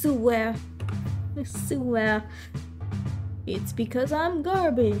a sewer. A sewer. It's because I'm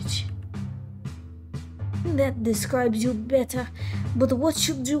garbage. That describes you better, but what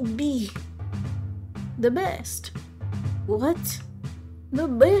should you be? The best. What? The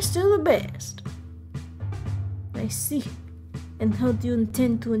best of the best. I see. And how do you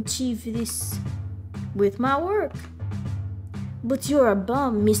intend to achieve this? With my work. But you're a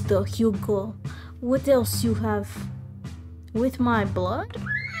bum, Mr. Hugo. What else you have? With my blood?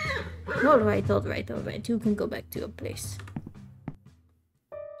 Alright. You can go back to your place.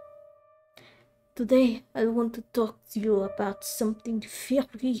 Today, I want to talk to you about something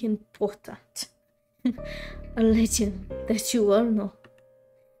very important. A legend that you all know.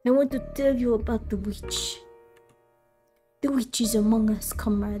 I want to tell you about the witch. The witch is among us,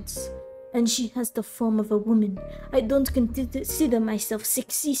 comrades, and she has the form of a woman. I don't consider myself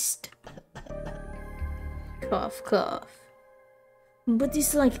sexist. Cough, cough. But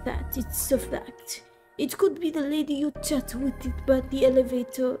it's like that, it's a fact. It could be the lady you chat with about the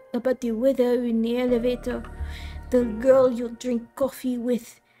elevator, about the weather in the elevator, the girl you drink coffee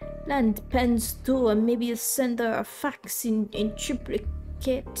with, land pens too, and maybe you send her a fax in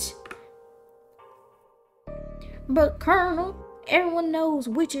triplicate. But Colonel, everyone knows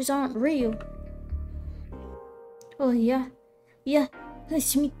witches aren't real. Oh yeah?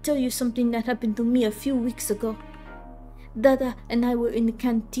 Let me tell you something that happened to me a few weeks ago. Dada and I were in the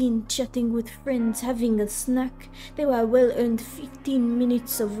canteen chatting with friends, having a snack. They were well-earned 15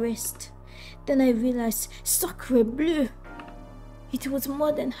 minutes of rest. Then I realized, sacre bleu! It was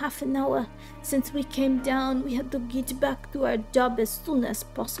more than half an hour since we came down. We had to get back to our job as soon as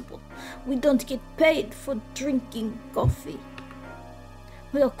possible. We don't get paid for drinking coffee.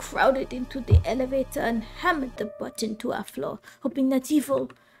 We all crowded into the elevator and hammered the button to our floor, hoping that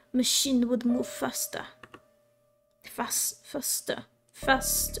evil machine would move faster. Faster.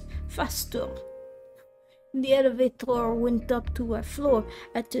 The elevator went up to our floor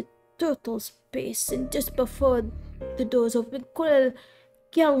at the turtle's base, and just before the doors opened, quelle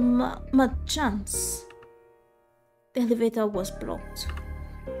chance. The elevator was blocked.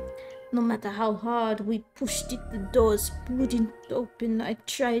 No matter how hard we pushed it, the doors wouldn't open. I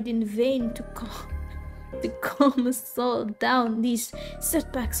tried in vain to calm us all down. These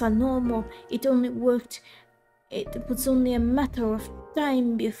setbacks are normal. It only worked. It was only a matter of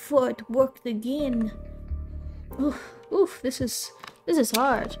time before it worked again. Oof, this is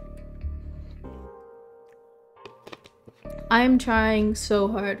hard. I'm trying so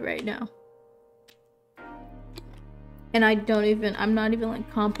hard right now. And I'm not even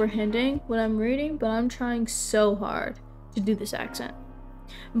like comprehending what I'm reading, but I'm trying so hard to do this accent.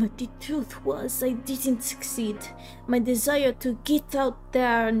 But the truth was, I didn't succeed. My desire to get out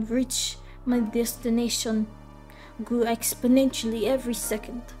there and reach my destination grew exponentially every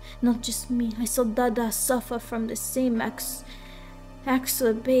second. Not just me, I saw Dada suffer from the same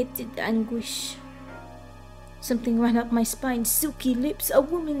exacerbated anguish. Something ran up my spine, silky lips, a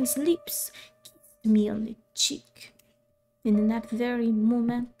woman's lips, kissed me on the cheek. And in that very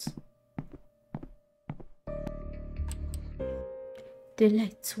moment, the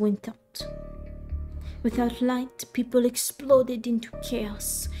lights went out. Without light, people exploded into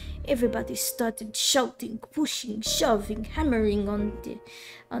chaos. Everybody started shouting, pushing, shoving, hammering on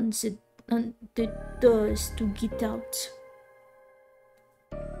the doors to get out.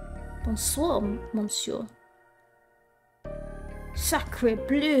 Bonsoir, monsieur. Sacre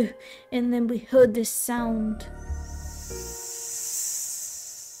bleu! And then we heard the sound.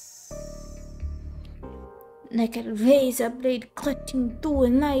 Like a razor blade cutting through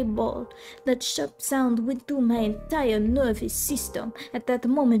an eyeball. That sharp sound went through my entire nervous system. At that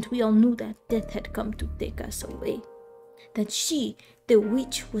moment, we all knew that death had come to take us away. That she, the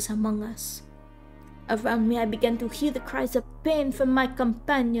witch, was among us. Around me, I began to hear the cries of pain from my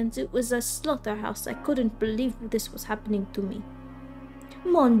companions. It was a slaughterhouse. I couldn't believe this was happening to me.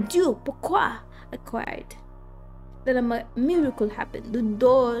 Mon Dieu, pourquoi? I cried. Then a miracle happened. The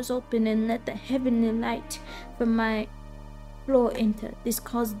doors opened and let the heavenly light from my floor enter. This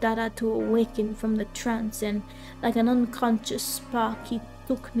caused Dada to awaken from the trance, and like an unconscious spark, he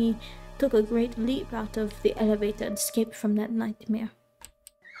took a great leap out of the elevator and escaped from that nightmare.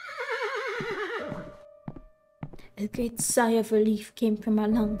 A great sigh of relief came from our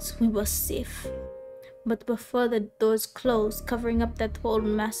lungs. We were safe. But before the doors closed, covering up that whole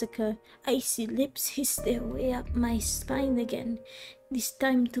massacre, icy lips hissed their way up my spine again, this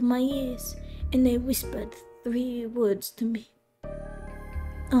time to my ears, and they whispered 3 words to me.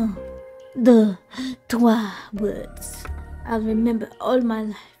 1, 2, 3 words. I'll remember all my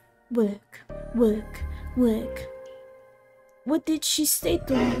life. Work, work, work. What did she say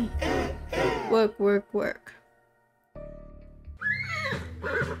to me? Work, work, work.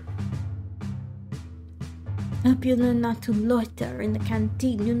 I hope you learn not to loiter in the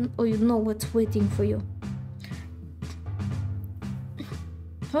canteen, or you know what's waiting for you.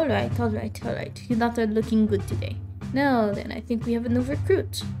 Alright. You're not looking good today. Now then, I think we have a new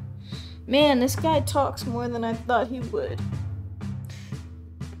recruit. Man, this guy talks more than I thought he would.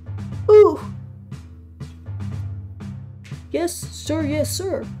 Ooh! Yes,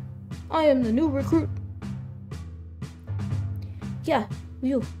 sir. I am the new recruit. Yeah,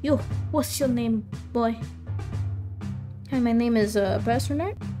 you. What's your name, boy? Hi, my name is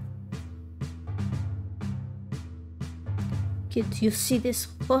Pasternak. Kid, you see this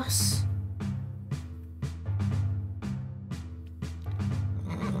horse?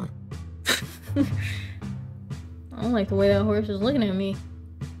 I don't like the way that horse is looking at me.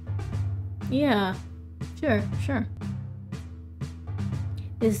 Yeah, sure.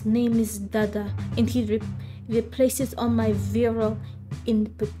 His name is Dada, and he replaces all my virile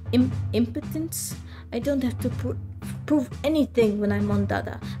impotence. I don't have to prove anything when I'm on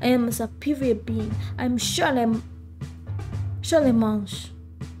Dada. I am a superior being. I'm Charlemagne.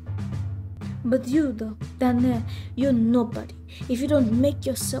 But you, though, down there, you're nobody. If you don't make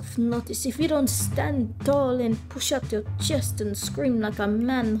yourself notice, if you don't stand tall and push out your chest and scream like a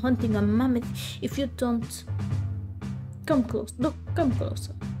man hunting a mammoth, if you don't... Come close. Look, come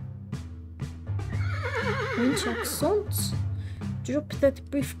closer. French accents? Drop that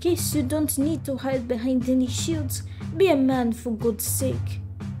briefcase. You don't need to hide behind any shields. Be a man, for God's sake.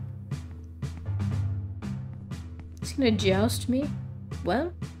 He's gonna joust me?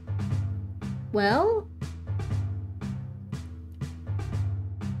 Well?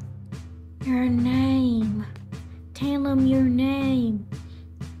 Your name. Tell him your name.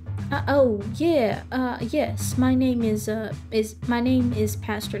 Yes. My name is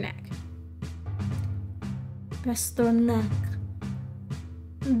Pasternak. Pasternak.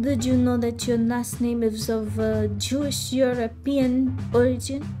 Did you know that your last name is of Jewish European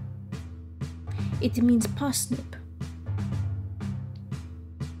origin? It means parsnip.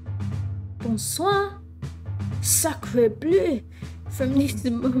 Bonsoir. Sacre bleu. From this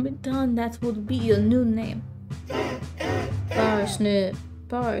moment on, that will be your new name. Parsnip.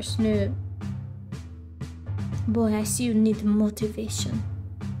 Parsnip. Boy, I see you need motivation.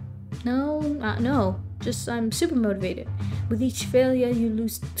 No. Just, I'm super motivated. With each failure, you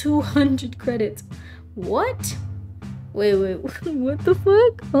lose 200 credits. What? Wait, what the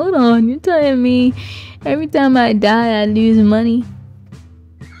fuck? Hold on, you're telling me every time I die, I lose money?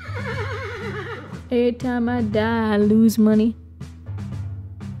 Every time I die, I lose money.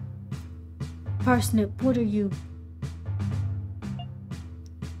 Parsnip, what are you?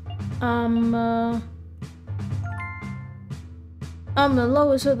 I'm the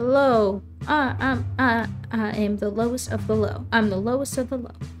lowest of the low. I am the lowest of the low. I'm the lowest of the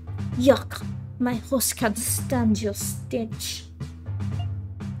low. Yuck! My horse can't stand your stench.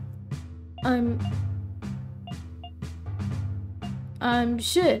 I'm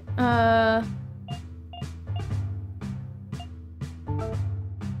shit.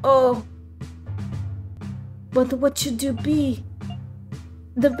 Oh. But what should you be?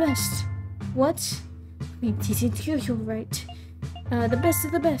 The best. What? I didn't hear you right. The best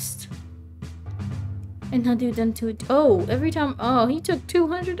of the best. And how do you then to it? Oh, every time. Oh, he took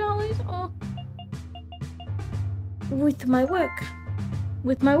 $200. Oh. With my work.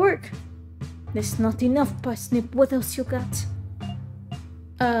 That's not enough, Parsnip. What else you got?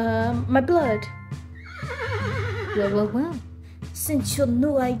 My blood. Well. Since you're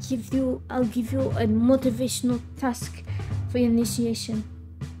new, I'll give you a motivational task for your initiation.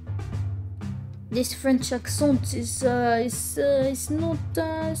 This French accent is not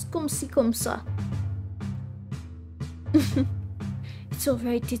comme ci comme ça. It's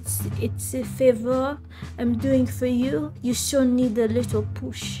alright, it's a favor I'm doing for you. You sure need a little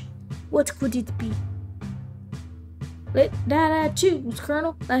push. What could it be? Let Dada choose,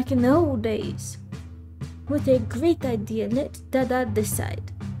 Colonel, like in the old days. What a great idea, let Dada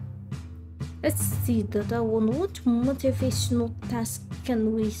decide. Let's see, Dada, what motivational task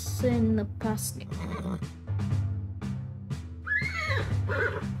can we send a Parsnip?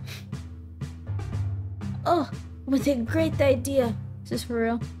 Oh, what a great idea. Is this for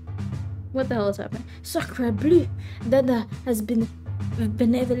real? What the hell is happening? Sacre bleu! Dada has been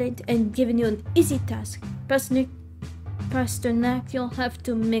benevolent and given you an easy task. Pasternak, you'll have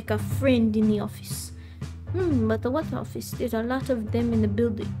to make a friend in the office. But what office? There's a lot of them in the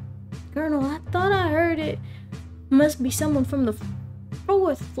building. Colonel, I thought I heard it. Must be someone from the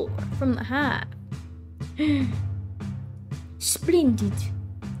 4th floor, from the hive. Splendid.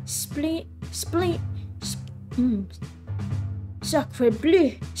 Sacre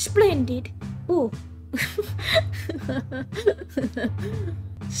bleu. Splendid. Oh.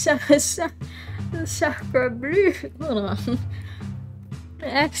 Sacre bleu. Hold on. The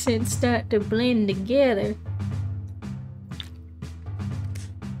accents start to blend together.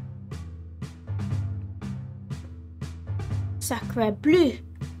 Sacre bleu.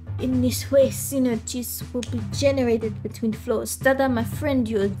 In this way, synergies will be generated between floors. Dada, my friend,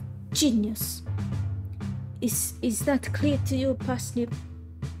 you're a genius. Is that clear to you, Parsnip?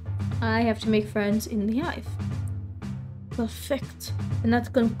 I have to make friends in the hive. Perfect. And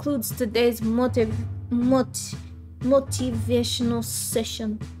that concludes today's motivational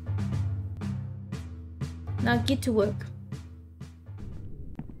session. Now get to work.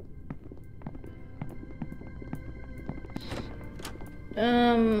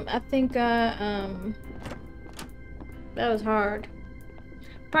 I think that was hard.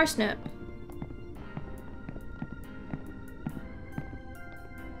 Parsnip.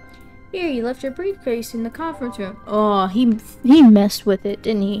 Here, you left your briefcase in the conference room. Oh, he messed with it,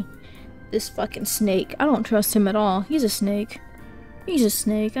 didn't he? This fucking snake. I don't trust him at all. He's a snake. He's a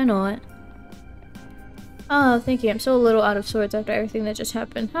snake, I know it. Oh, thank you. I'm so a little out of sorts after everything that just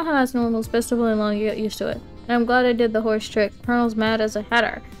happened. Haha, it's normal. It's best of all along. You get used to it. And I'm glad I did the horse trick. Colonel's mad as a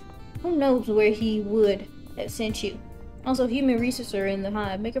hatter. Who knows where he would have sent you. Also, human resources are in the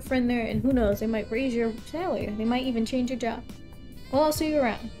hive. Make a friend there, and who knows, they might raise your salary. They might even change your job. Well, I'll see you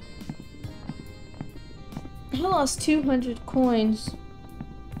around. I lost 200 coins.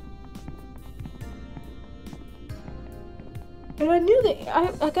 And I knew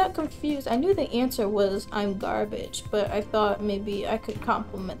that I got confused. I knew the answer was I'm garbage, but I thought maybe I could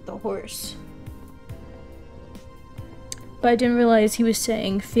compliment the horse. But I didn't realize he was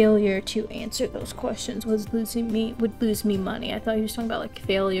saying failure to answer those questions would lose me money. I thought he was talking about like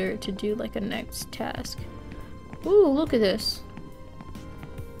failure to do like a next task. Ooh, look at this.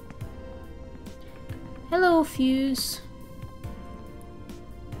 Hello, Fuse.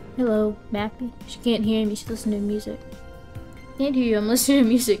 Hello, Mappy. She can't hear me, she's listening to music. Can't hear you, I'm listening to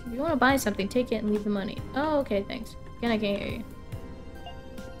music. If you want to buy something, take it and leave the money. Oh, okay, thanks. Again, I can't hear you.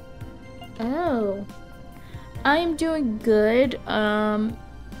 Oh. I'm doing good. Yeah,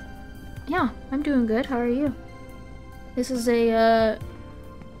 I'm doing good. How are you? This is a,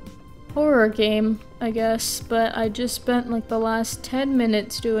 horror game, I guess, but I just spent like the last 10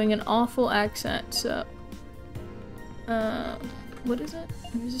 minutes doing an awful accent, so... what is it?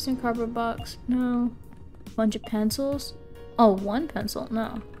 Resistant cardboard box? No. Bunch of pencils? Oh, one pencil?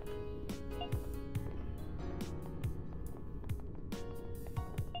 No.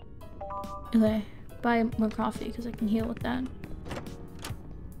 Okay, buy more coffee because I can heal with that.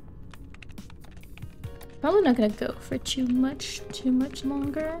 Probably not gonna go for too much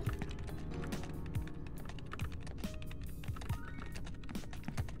longer.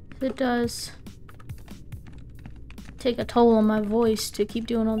 It does take a toll on my voice to keep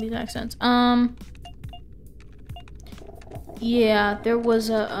doing all these accents. Yeah, there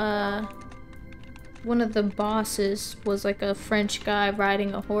was a, one of the bosses was like a French guy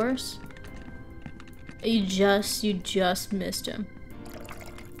riding a horse. You just missed him.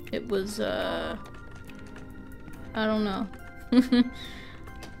 It was, I don't know.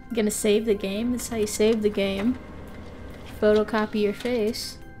 Gonna save the game? This is how you save the game. Photocopy your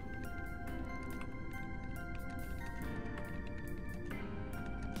face.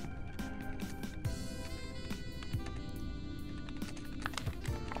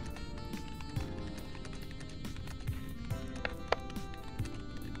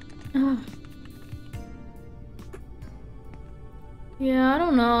 Yeah, I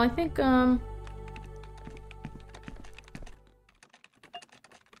don't know. I think,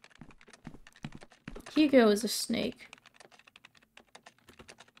 Hugo is a snake.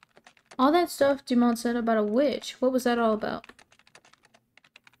 All that stuff Dumont said about a witch, what was that all about?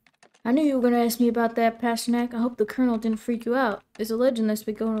 I knew you were gonna ask me about that, Pasternak. I hope the Colonel didn't freak you out. There's a legend that's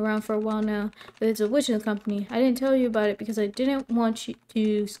been going around for a while now, but it's a witch in the company. I didn't tell you about it because I didn't want you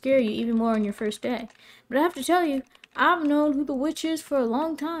to scare you even more on your first day. But I have to tell you, I've known who the witch is for a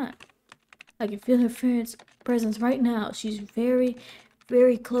long time. I can feel her presence right now. She's very,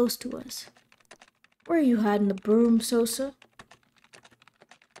 very close to us. Where are you hiding the broom, Sosa?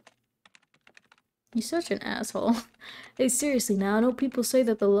 You're such an asshole. Hey, seriously now, I know people say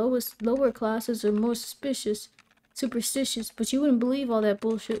that the lower classes are more superstitious, but you wouldn't believe all that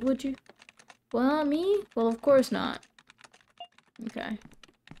bullshit, would you? Well, me? Well, of course not. Okay.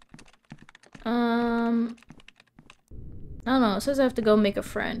 I don't know, it says I have to go make a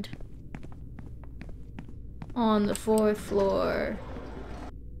friend. On the 4th floor.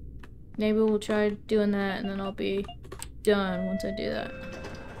 Maybe we'll try doing that and then I'll be done once I do that.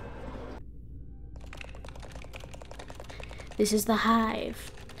 This is the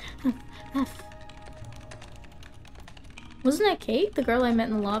hive. Wasn't that Kate, the girl I met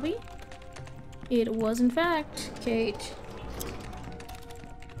in the lobby? It was in fact Kate.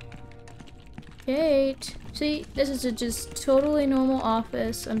 Kate. See, this is a just totally normal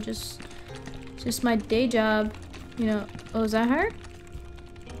office. I'm just my day job. You know, oh, is that her?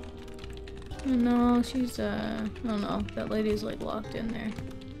 No, she's, I don't know. That lady's like locked in there.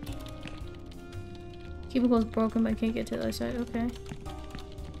 Cubicle's broken, but I can't get to the other side. Okay.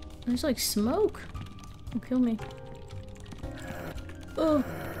 There's like smoke. It'll kill me. Oh.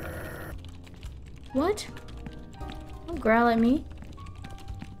 What? Don't growl at me.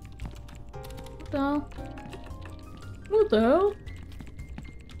 What the hell? What the hell?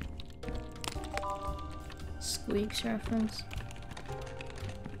 Squeaks reference.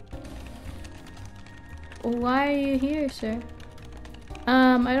 Why are you here, sir?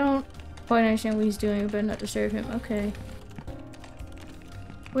 I don't quite understand what he's doing, but not disturb him. Okay.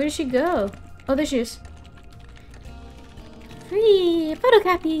 Where did she go? Oh, there she is. Free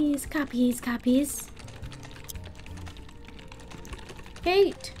photocopies, copies.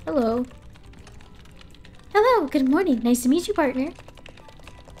 Kate, hello. Hello, good morning. Nice to meet you, partner.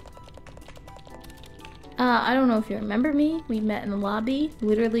 I don't know if you remember me. We met in the lobby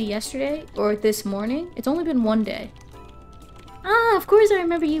literally yesterday or this morning. It's only been one day. Ah, of course I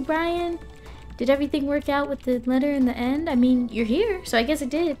remember you, Brian. Did everything work out with the letter in the end? I mean, you're here, so I guess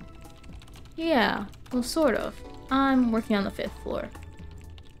it did. Yeah, well, sort of. I'm working on the 5th floor.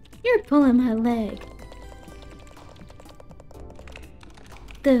 You're pulling my leg.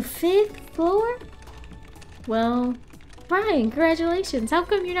 The 5th floor? Well, Brian, congratulations. How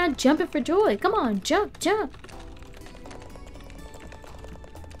come you're not jumping for joy? Come on, jump.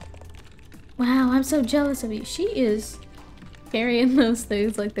 Wow, I'm so jealous of you. She is carrying those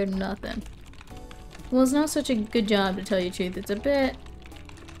things like they're nothing. Well, it's not such a good job, to tell you the truth. It's a bit...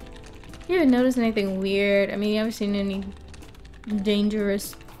 You haven't noticed anything weird? I mean, you haven't seen any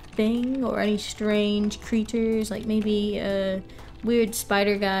dangerous thing or any strange creatures? Like maybe a weird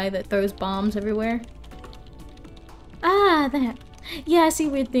spider guy that throws bombs everywhere? Ah, that. Yeah, I see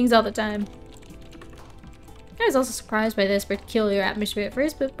weird things all the time. I was also surprised by this peculiar atmosphere at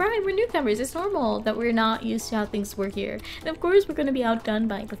first, but Brian, we're newcomers. It's normal that we're not used to how things work here. And of course, we're going to be outdone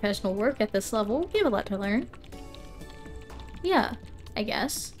by professional work at this level. We have a lot to learn. Yeah, I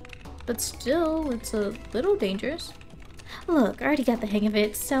guess. But still, it's a little dangerous. Look, I already got the hang of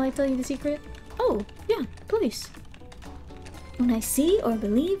it. Shall I tell you the secret? Oh, yeah, please. When I see or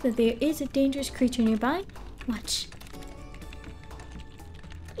believe that there is a dangerous creature nearby, watch.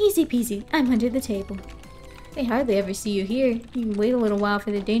 Easy peasy, I'm under the table. They hardly ever see you here. You can wait a little while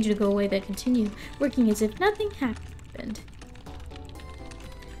for the danger to go away, then continue, working as if nothing happened.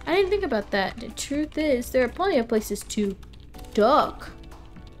 I didn't think about that. The truth is, there are plenty of places to duck.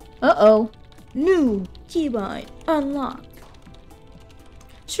 Uh-oh. New keybind unlocked.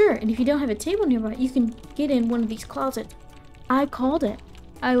 Sure, and if you don't have a table nearby, you can get in one of these closets. I called it.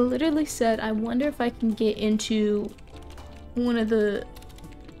 I literally said, I wonder if I can get into one of the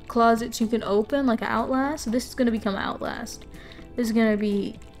closets you can open, like Outlast. So this is gonna become Outlast. This is gonna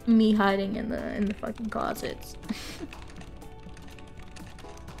be me hiding in the fucking closets.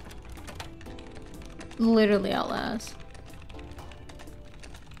 Literally Outlast.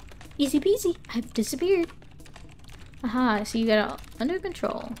 Easy peasy, I've disappeared. Aha, so you got it under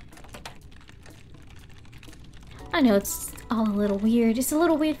control. I know it's all a little weird. It's a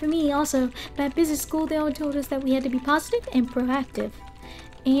little weird for me also. But at business school, they all told us that we had to be positive and proactive.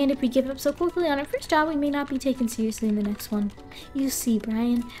 And if we give up so quickly on our first job, we may not be taken seriously in the next one. You see,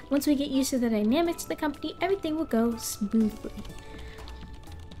 Brian, once we get used to the dynamics of the company, everything will go smoothly.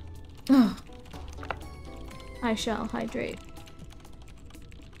 Oh. I shall hydrate.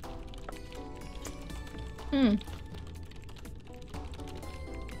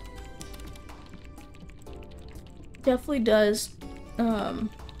 Definitely does. You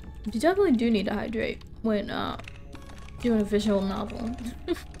definitely do need to hydrate when doing a visual novel.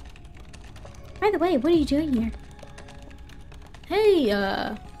 By the way, what are you doing here? Hey,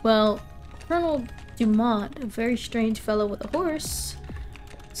 well, Colonel Dumont, a very strange fellow with a horse.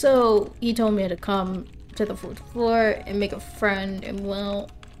 So he told me to come to the fourth floor and make a friend, and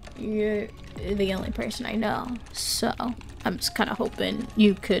well, you're the only person I know. So I'm just kind of hoping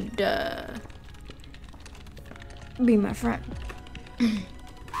you could be my friend.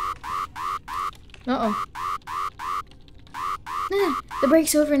 Uh-oh. The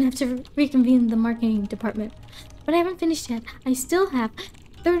break's over and I have to reconvene the marketing department. But I haven't finished yet. I still have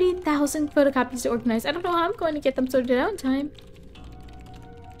 30,000 photocopies to organize. I don't know how I'm going to get them sorted out in time.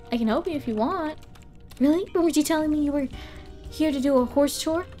 I can help you if you want. Really? But were you telling me you were here to do a horse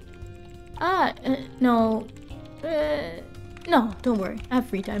chore? No. No, don't worry. I have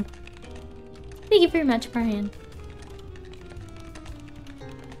free time. Thank you very much, Brian.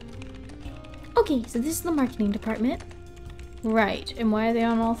 Okay, so this is the marketing department. Right, and why are they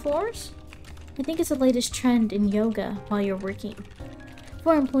on all fours? I think it's the latest trend in yoga while you're working.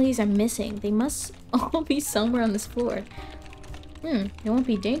 4 employees are missing. They must all be somewhere on this floor. They won't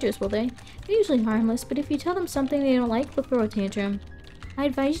be dangerous, will they? They're usually harmless, but if you tell them something they don't like, they'll throw a tantrum. I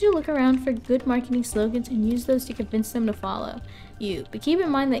advise you to look around for good marketing slogans and use those to convince them to follow you. But keep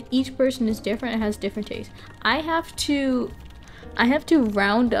in mind that each person is different and has different tastes. I have to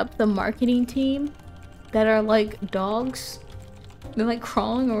round up the marketing team that are like dogs. They're like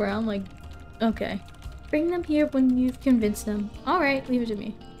crawling around like, okay. Bring them here when you've convinced them. Alright, leave it to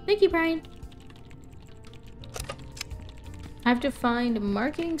me. Thank you, Brian. I have to find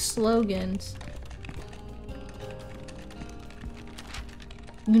marketing slogans.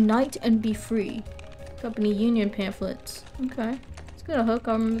 Unite and be free. Company union pamphlets. Okay. It's got a hook,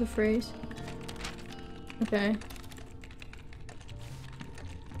 I'll remember the phrase. Okay.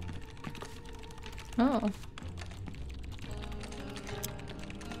 Oh.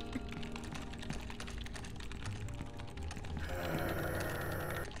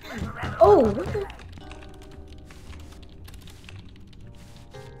 Oh, what the?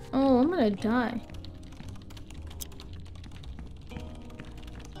 Oh, I'm gonna die.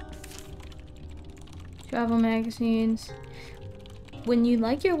 Travel magazines. When you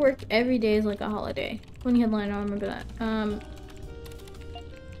like your work, every day is like a holiday. Funny headline, I'll remember that.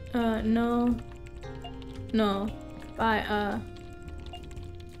 No. No.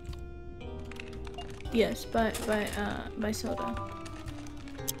 Yes, buy soda.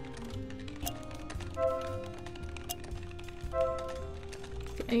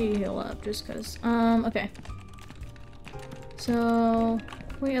 I need to heal up just cause. Okay. So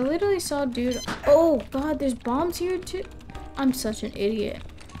wait, I literally saw a dude. Oh god, there's bombs here too. I'm such an idiot.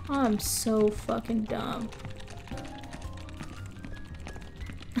 I'm so fucking dumb.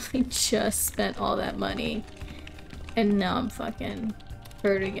 I just spent all that money and now I'm fucking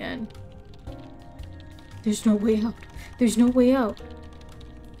hurt again. There's no way out. There's no way out.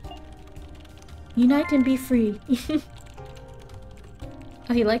 Unite and be free.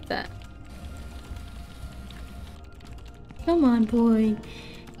 Oh, he liked that. Come on, boy.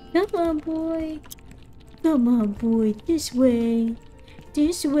 Come on, boy. Come on, boy. This way.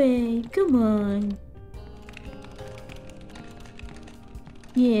 This way. Come on.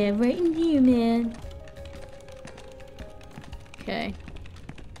 Yeah, right in here, man. Okay.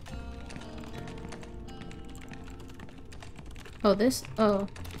 Oh, this? Oh.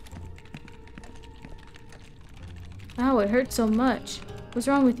 Ow, it hurts so much. What's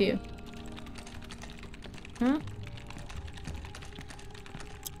wrong with you? Huh?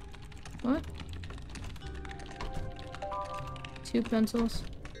 What? 2 pencils.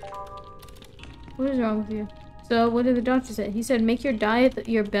 What is wrong with you? So, what did the doctor say? He said, make your diet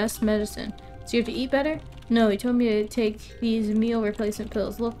your best medicine. So you have to eat better? No, he told me to take these meal replacement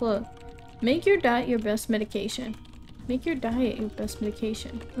pills. Look, look. Make your diet your best medication. Make your diet your best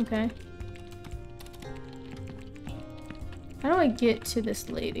medication. Okay. How do I get to this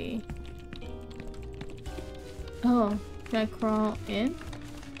lady? Oh, can I crawl in?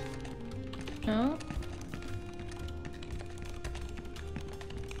 No?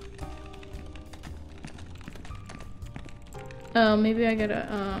 Oh, maybe I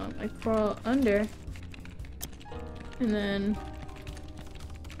gotta, I crawl under. And then...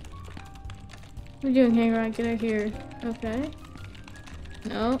 What are you doing, Hang Rock? Get out here. Okay.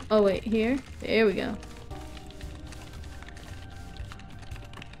 No. Oh, wait. Here? There we go.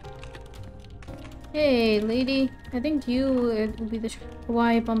 Hey, lady. I think you will be the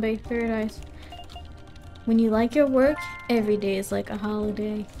Hawaii Bombay Paradise. When you like your work, every day is like a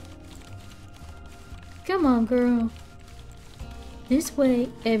holiday. Come on, girl. This way,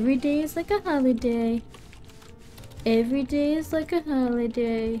 every day is like a holiday. Every day is like a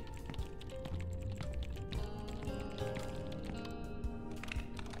holiday.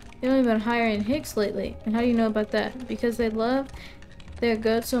 They've only been hiring Hicks lately. And how do you know about that? Because they love their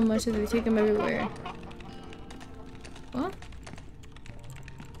goats so much that they take them everywhere. What?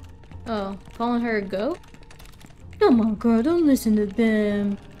 Oh, calling her a goat? Come on, girl, don't listen to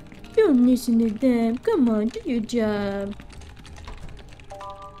them. Don't listen to them. Come on, do your job.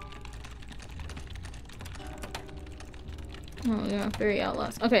 Oh, yeah, very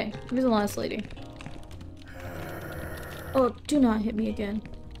outlaws. Okay, here's the last lady. Oh, do not hit me again.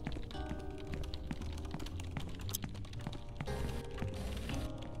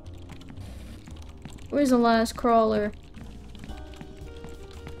 Where's the last crawler?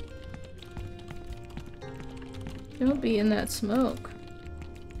 Don't be in that smoke.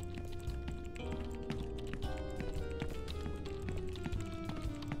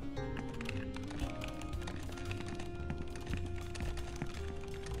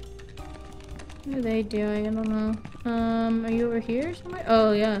 What are they doing? I don't know. Are you over here somewhere?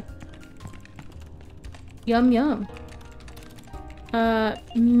 Oh, yeah. Yum yum.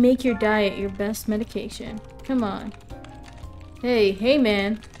 Make your diet your best medication. Come on. Hey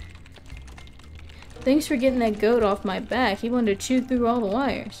man. Thanks for getting that goat off my back. He wanted to chew through all the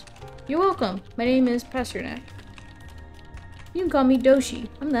wires. You're welcome. My name is Pasternak. You can call me Doshi.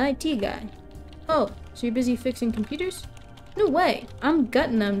 I'm the IT guy. Oh, so you're busy fixing computers? No way. I'm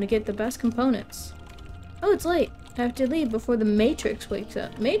gutting them to get the best components. Oh, it's late. I have to leave before the Matrix wakes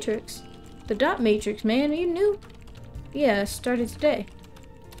up. Matrix? The dot matrix, man. Are you new? Yeah, started today.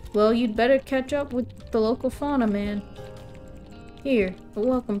 Well, you'd better catch up with the local fauna, man. Here, a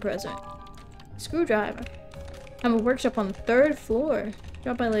welcome present. Screwdriver. I have a workshop on the 3rd floor.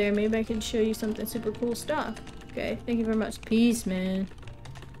 Drop by later, maybe I can show you something super cool stuff. Okay, thank you very much. Peace, man.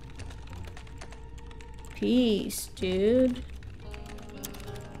 Peace, dude.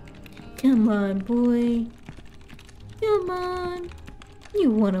 Come on, boy. Come on.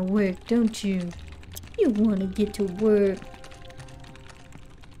 You wanna work, don't you? You wanna get to work.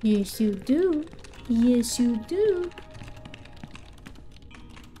 Yes, you do. Yes, you do.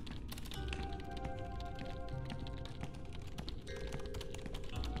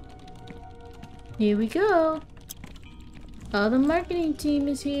 Here we go. Oh, the marketing team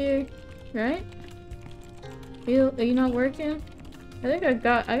is here, right? Are you not working? I think I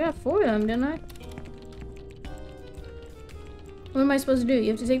got 4 of them, didn't I? What am I supposed to do?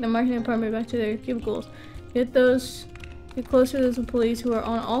 You have to take the marketing department back to their cubicles. Get those Get closer to some police who are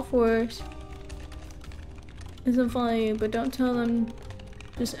on all fours. Isn't following you, but don't tell them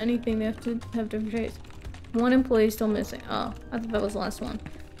just anything. They have to have different traits. One employee still missing. Oh, I thought that was the last one.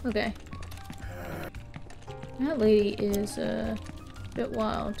 Okay. That lady is a bit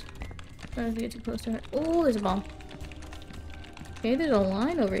wild. Trying to get too close to her. Oh, there's a bomb. Okay, there's a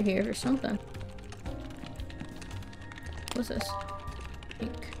line over here or something. What's this?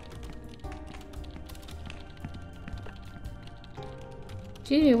 Pink.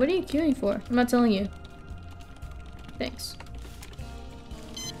 Excuse me, what are you queuing for? I'm not telling you. Thanks.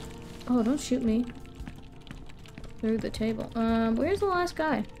 Oh, don't shoot me. Through the table. Where's the last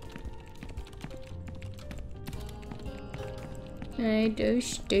guy? Hey,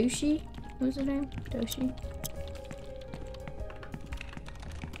 Doshi? What's his name? Doshi?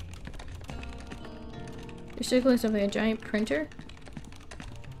 You're circling something, a giant printer?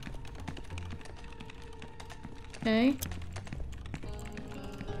 Okay.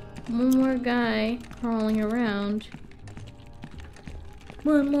 One more guy crawling around.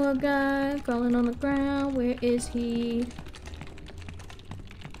 One more guy crawling on the ground. Where is he?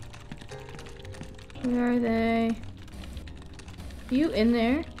 Where are they? You in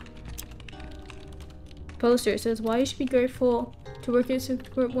there? Poster, it says why you should be grateful to work at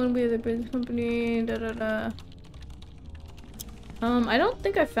support one way of the business company. Da da da. I don't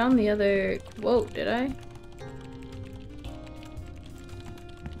think I found the other quote, did I?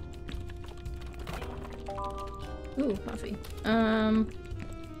 Ooh, coffee.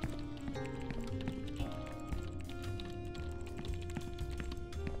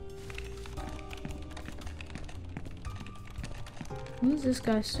 Who's this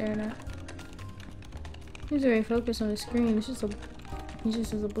guy staring at? He's very focused on the screen. It's just a, he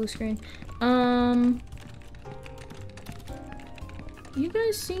just has a blue screen. You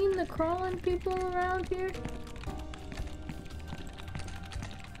guys seen the crawling people around here?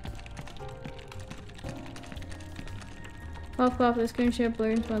 Cough cough, the screen share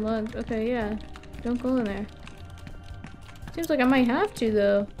blurs into my lungs. Okay, yeah. Don't go in there. Seems like I might have to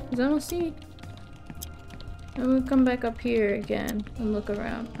though, because I don't see. I'm gonna come back up here again and look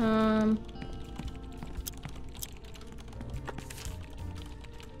around.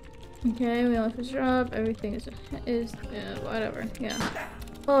 Okay, we left his job. Everything is whatever. Yeah.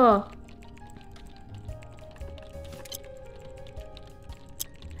 Oh.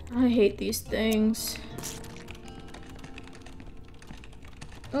 I hate these things.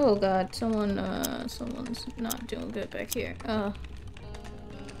 Oh god, someone's not doing good back here.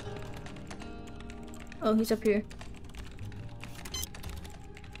 Oh, he's up here.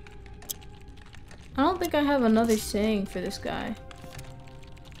 I don't think I have another saying for this guy.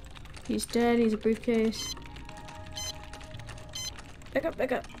 He's dead, he's a briefcase. Back up,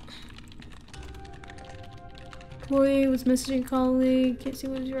 back up. Employee was messaging colleague, can't see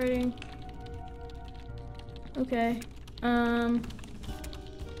what he's writing. Okay. I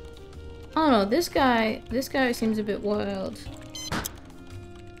don't know, this guy seems a bit wild.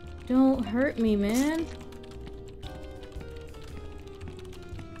 Don't hurt me, man.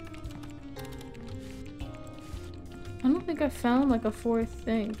 I don't think I found like a fourth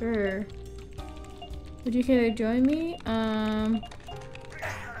thing. Grr. Would you care to join me?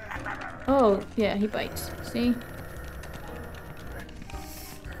 Oh, yeah, he bites. See?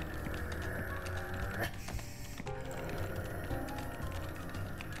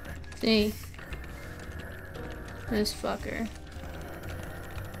 See? This fucker.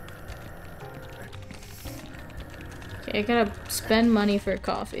 Okay, I gotta spend money for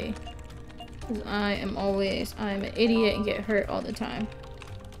coffee. Because I'm an idiot and get hurt all the time.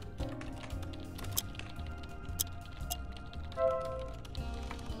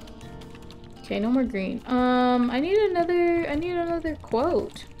 Okay, no more green. I need another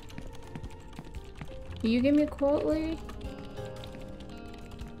quote. Can you give me a quote, lady?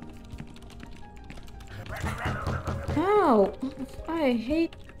 Ow! I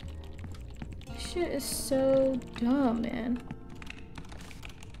hate... Shit is so dumb, man.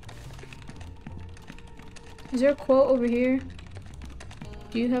 Is there a quote over here?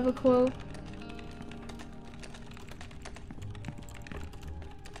 Do you have a quote?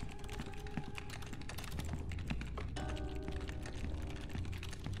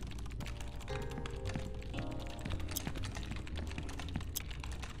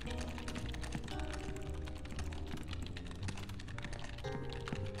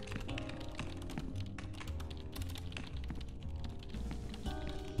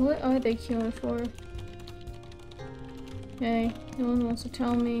 What are they queuing for? Okay, no one wants to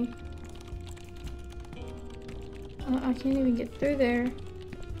tell me. I can't even get through there.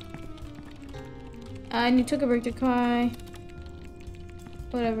 And you took a break to cry.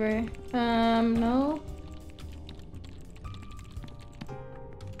 Whatever. No.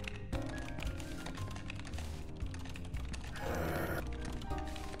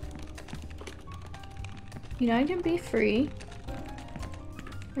 Unite and be free.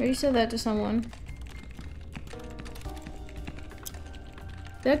 I already said that to someone.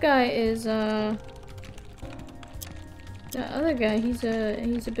 That guy is, that other guy, he's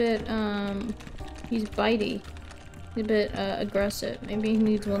a bit, he's bitey. He's a bit, aggressive. Maybe he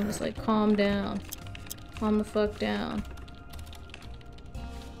needs one that's like, calm down. Calm the fuck down.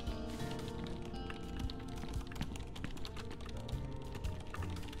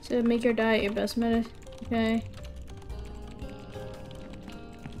 So make your diet your best medicine. Okay.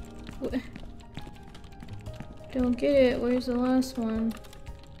 Don't get it. Where's the last one?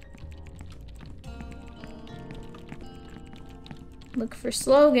 Look for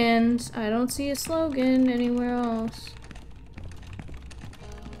slogans. I don't see a slogan anywhere else.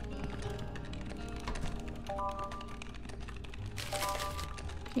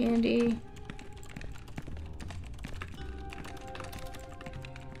 Candy.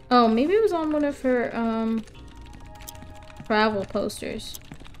 Oh, maybe it was on one of her, travel posters.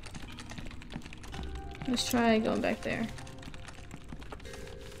 Let's try going back there.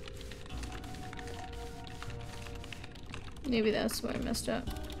 Maybe that's where I messed up.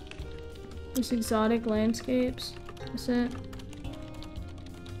 This exotic landscapes. That's it.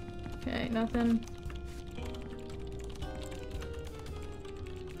 Okay, nothing.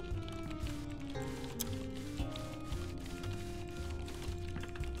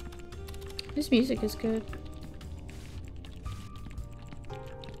 This music is good.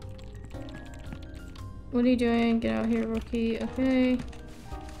 What are you doing? Get out here, rookie. Okay.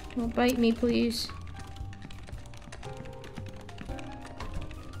 Don't bite me, please.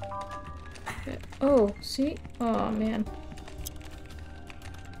 Okay. Oh, see? Oh, man.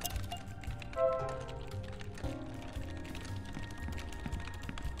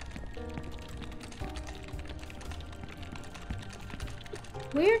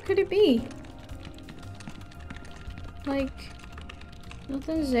 Where could it be? Like,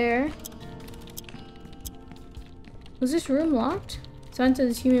 nothing's there. Was this room locked? Sign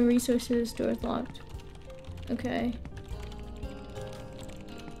says human resources, door is locked. Okay.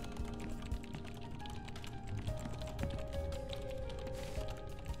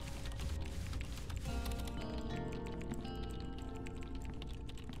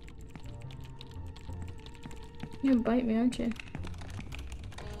 You're gonna bite me, aren't you?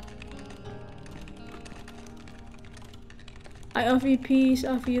 I offer you peace,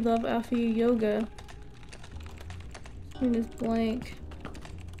 I offer you love, I offer you yoga. Screen is blank.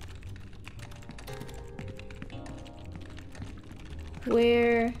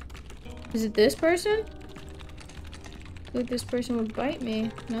 Where? Is it this person? I feel like this person would bite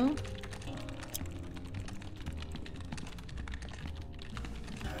me, no?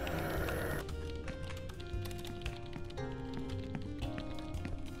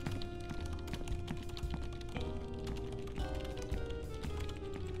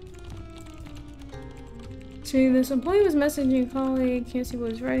 See, this employee was messaging a colleague, can't see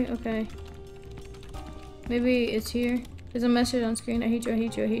what he's writing. Okay. Maybe it's here. There's a message on screen. I hate you, I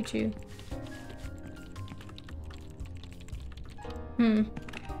hate you, I hate you.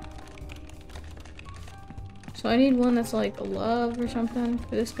 So I need one that's like a love or something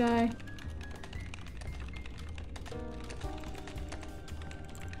for this guy.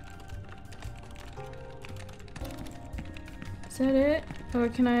 Is that it? Or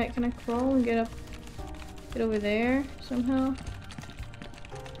can I crawl and get up? Get over there somehow?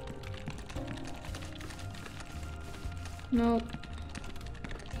 Nope.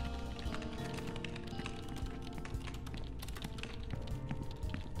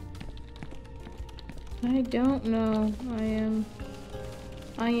 I don't know.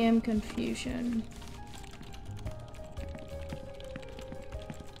 I am confusion.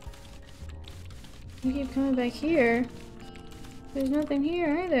 I keep coming back here. There's nothing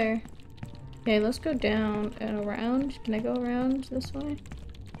here either. Okay, let's go down and around. Can I go around this way?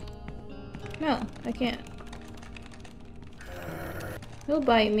 No, I can't. He'll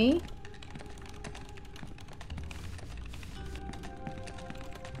bite me.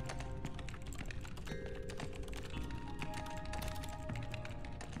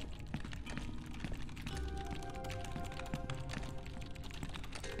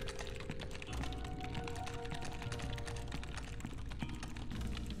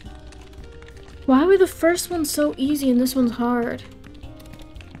 Why were the first ones so easy and this one's hard?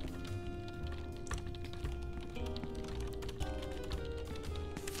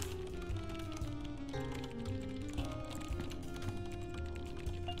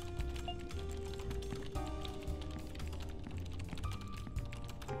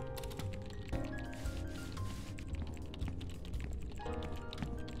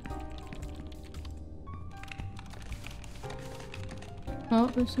 Oh,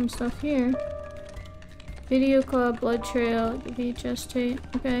 there's some stuff here. Video club, blood trail, VHS tape.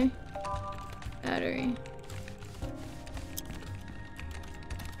 Okay. Battery.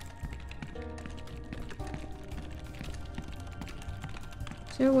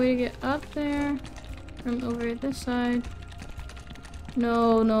 Is there a way to get up there? From over this side?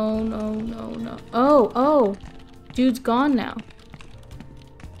 No, no, no, no, no. Oh, oh! Dude's gone now.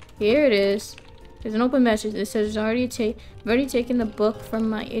 Here it is. There's an open message that says, I've already taken the book from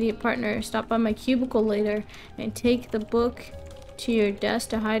my idiot partner. Stop by my cubicle later and take the book to your desk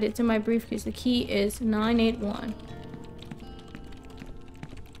to hide it. It's in my briefcase. The key is 981.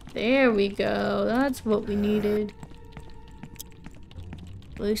 There we go. That's what we needed.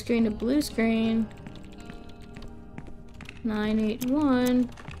 Blue screen to blue screen. 981.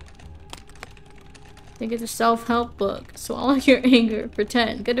 I think it's a self-help book. Swallow your anger.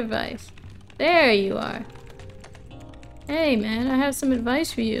 Pretend. Good advice. There you are. Hey man, I have some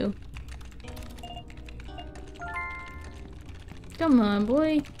advice for you. Come on,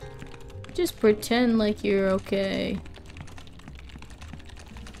 boy. Just pretend like you're okay.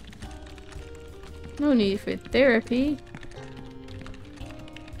 No need for therapy.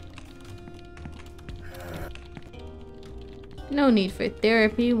 No need for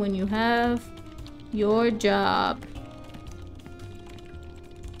therapy when you have your job.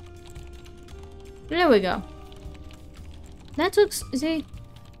 There we go. That took, see,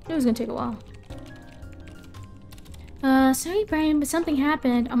 it was gonna take a while. Sorry Brian, but something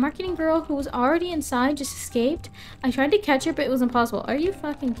happened. A marketing girl who was already inside just escaped. I tried to catch her, but it was impossible. Are you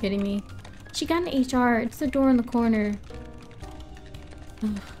fucking kidding me? She got an HR. It's the door in the corner.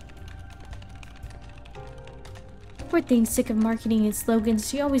 Ugh. Poor thing's sick of marketing and slogans.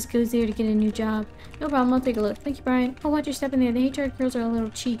 She always goes there to get a new job. No problem, I'll take a look. Thank you, Brian. I'll watch your step in there. The HR girls are a little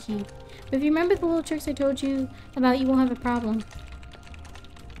cheeky. But if you remember the little tricks I told you about, you won't have a problem.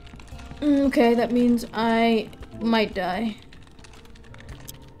 Okay, that means I might die.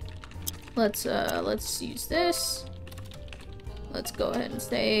 Let's use this. Let's go ahead and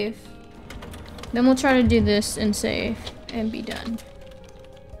save. Then we'll try to do this and save and be done.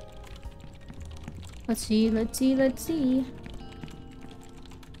 Let's see, let's see, let's see.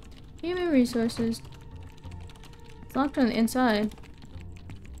 Human resources. It's locked on the inside.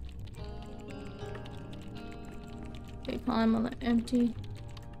 Okay, climb on the empty.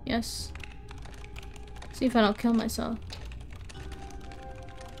 Yes. See if I don't kill myself.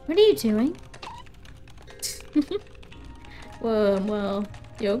 What are you doing? Well,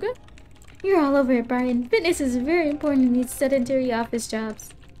 yoga? You're all over it, Brian. Fitness is very important in these sedentary office jobs.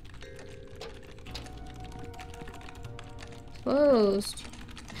 Closed.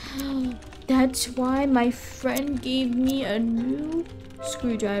 That's why my friend gave me a new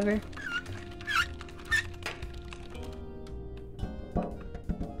screwdriver.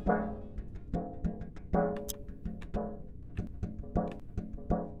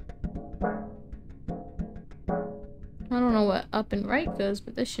 I don't know what up and right goes,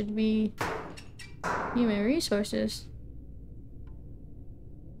 but this should be human resources.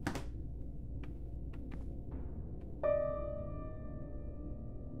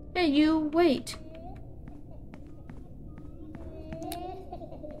 Hey, you, wait.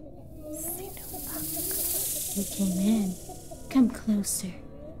 You came in. Come closer.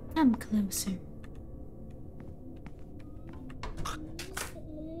 Come closer.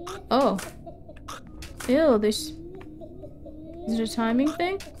 Oh. Ew, there's... Is it a timing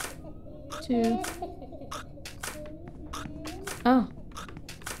thing? Oh.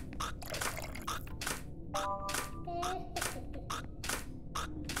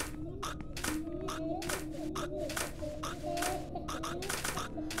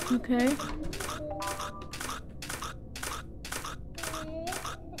 Okay.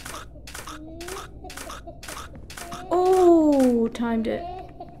 Oh, timed it.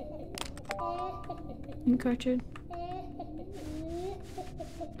 Cartridge.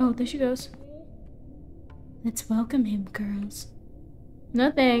 Oh, there she goes. Let's welcome him, girls.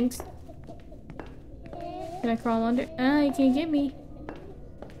 No thanks. Can I crawl under? Ah, you can't get me.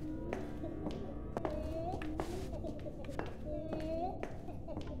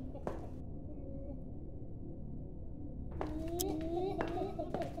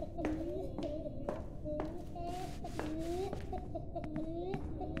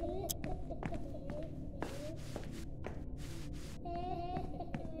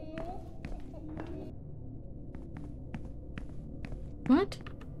 What?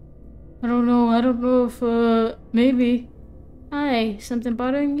 I don't know if, maybe. Hi, something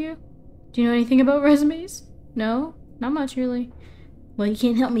bothering you? Do you know anything about resumes? No? Not much, really. Well, you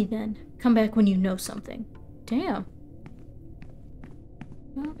can't help me then. Come back when you know something. Damn.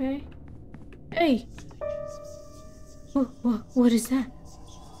 Okay. Hey! What is that?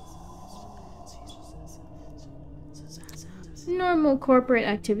 Normal corporate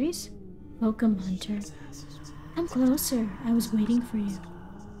activities. Welcome, Hunter. Come closer. I was waiting for you.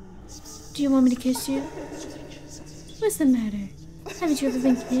 Do you want me to kiss you? What's the matter? Haven't you ever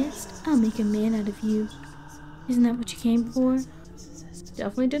been kissed? I'll make a man out of you. Isn't that what you came for?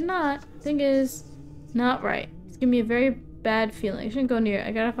 Definitely did not. Thing is, not right. It's giving me a very bad feeling. I shouldn't go near it.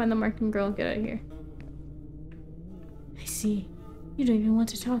 I gotta find the marking girl and get out of here. I see. You don't even want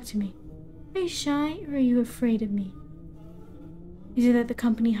to talk to me. Are you shy or are you afraid of me? Is it that the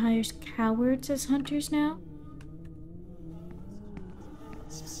company hires cowards as hunters now?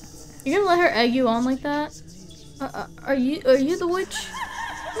 You're gonna let her egg you on like that? Are you the witch?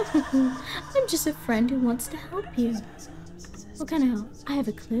 I'm just a friend who wants to help you. What kind of help? I have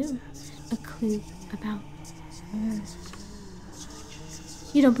a clue. A clue about her.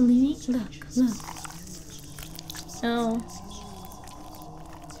 You don't believe me? Look. No.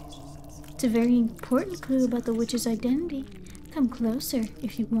 It's a very important clue about the witch's identity. Come closer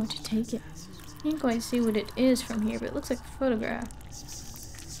if you want to take it. I can't quite see what it is from here, but it looks like a photograph.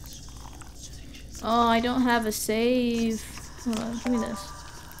 Oh, I don't have a save. Hold on, give me this.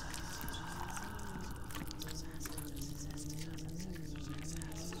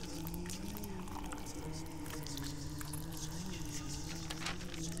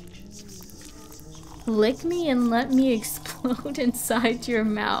 Lick me and let me explode inside your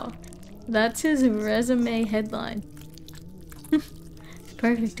mouth. That's his resume headline.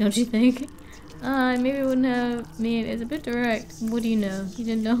 Perfect, don't you think? Maybe it wouldn't have... I mean, it's a bit direct. What do you know? You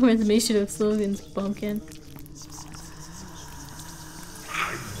didn't know resume should have slogans, bumpkin.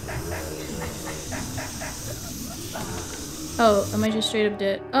 Oh, am I just straight up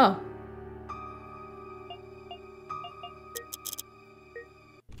dead? Oh.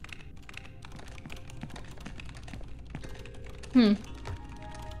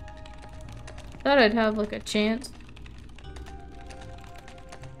 Thought I'd have like a chance.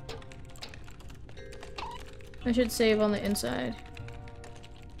 I should save on the inside.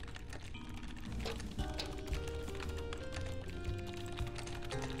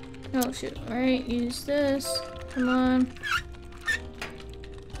 Oh shoot, alright, use this. Come on.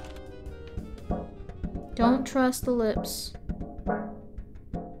 Don't trust the lips.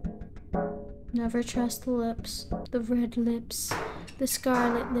 Never trust the lips. The red lips. The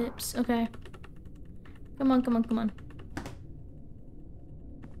scarlet lips. Okay. Come on, come on, come on.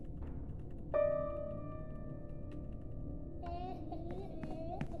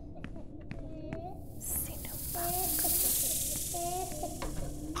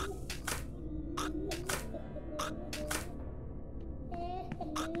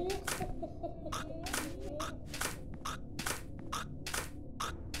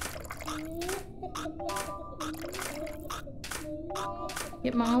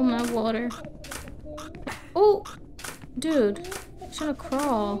 Get all my water. Oh! Dude. I'm trying to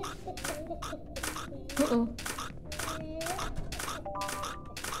crawl. Uh-oh.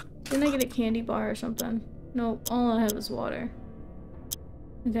 Didn't I get a candy bar or something? Nope, all I have is water.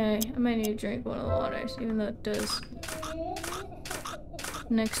 Okay, I might need to drink one of the waters, even though it does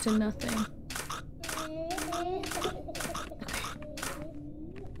next to nothing.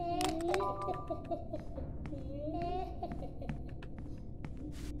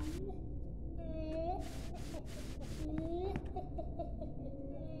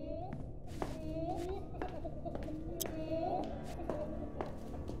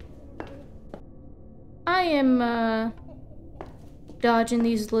 I am, dodging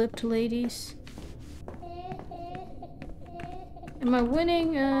these lipped ladies. Am I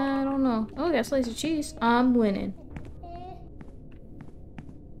winning? I don't know. Oh, I got a slice of cheese. I'm winning.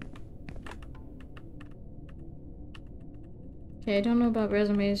 Okay, I don't know about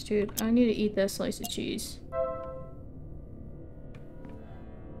resumes, dude. I need to eat that slice of cheese.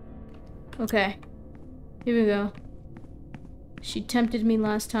 Okay. Here we go. She tempted me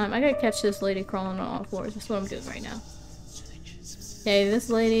last time. I gotta catch this lady crawling on all fours. That's what I'm doing right now. Okay, this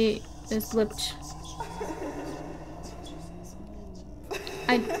lady is lipped.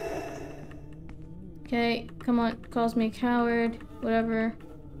 Okay, come on. Calls me a coward. Whatever.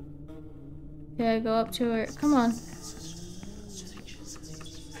 Okay, I go up to her. Come on.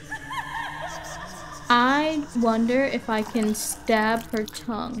 I wonder if I can stab her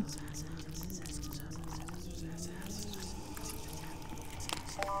tongue.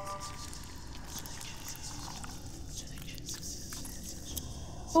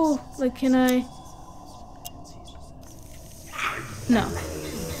 Oh, like, can I? No.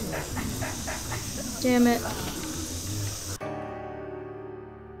 Damn it.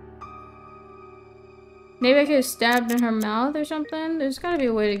 Maybe I could have stabbed in her mouth or something? There's gotta be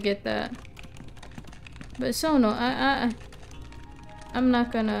a way to get that. But it's so annoying. I'm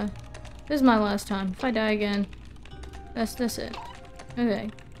not gonna... This is my last time. If I die again, that's it.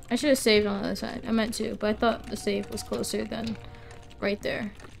 Okay. I should have saved on the other side. I meant to, but I thought the save was closer than right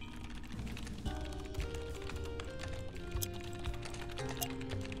there.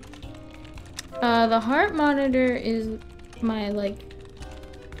 The heart monitor is my, like...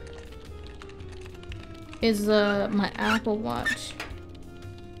 my Apple Watch.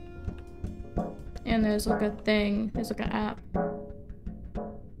 And there's like a thing, there's like an app.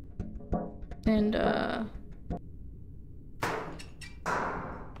 And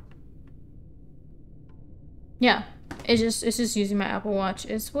yeah, it's just using my Apple Watch.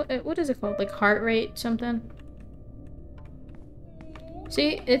 It's what is it called? Like heart rate something?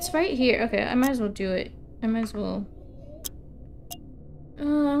 See, it's right here. Okay, I might as well do it. I might as well. I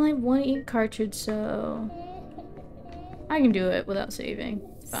only have one ink cartridge, so I can do it without saving.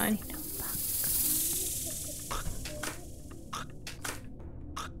 It's fine.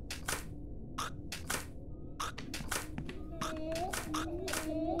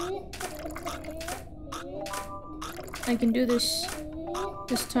 I can do this.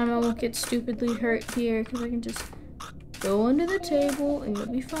 This time I won't get stupidly hurt here because I can just go under the table and you'll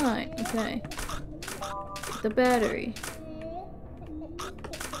be fine. Okay. Get the battery.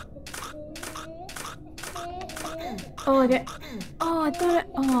 Oh, I got. Oh, I thought.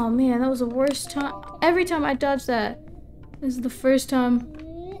 Oh man, that was the worst time. Every time I dodge that. This is the first time.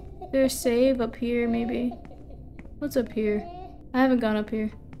 There's save up here, maybe. What's up here? I haven't gone up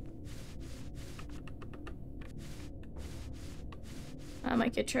here. I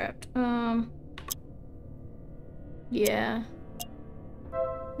might get trapped. Yeah.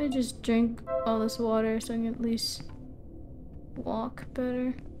 I just drink all this water so I can at least walk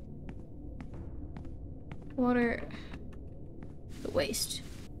better. Water. The waste.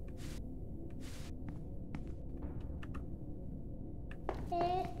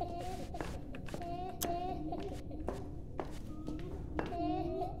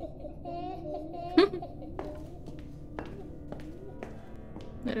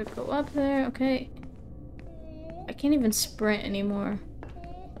 Let it go up there. Okay. I can't even sprint anymore.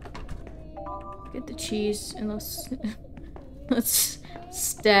 Get the cheese and let's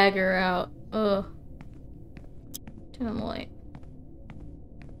stagger out. Ugh. Turn on the light.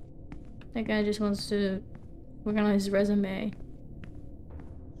 That guy just wants to work on his resume.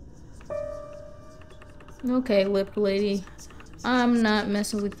 Okay, lip lady. I'm not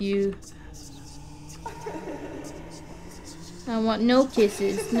messing with you. I want no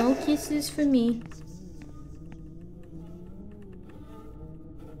kisses. No kisses for me.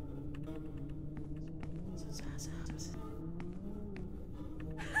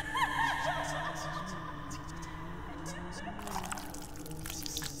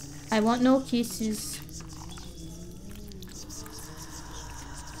 I want no kisses.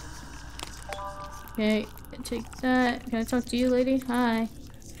 Okay, take that. Can I talk to you, lady? Hi.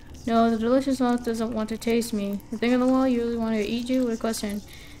 No, the delicious mouth doesn't want to taste me. The thing on the wall, you really want her to eat you? What a question.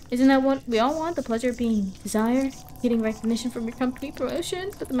 Isn't that what we all want? The pleasure of being desired? Getting recognition from your company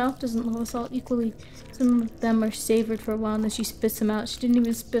promotion? But the mouth doesn't love us all equally. Some of them are savored for a while and then she spits them out. She didn't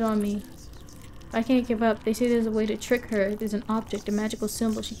even spit on me. I can't give up. They say there's a way to trick her. There's an object, a magical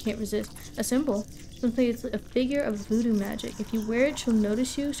symbol she can't resist. A symbol? Simply it's a figure of voodoo magic. If you wear it, she'll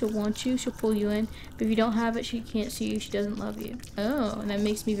notice you, she'll want you, she'll pull you in. But if you don't have it, she can't see you, she doesn't love you. Oh, and that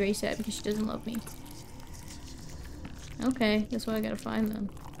makes me very sad because she doesn't love me. Okay, that's why I gotta find them.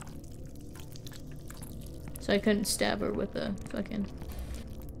 So I couldn't stab her with the fucking...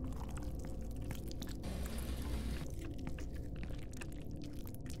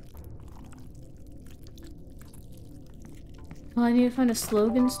 Oh, I need to find a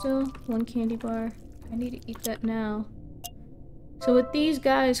slogan still. 1 candy bar. I need to eat that now. So with these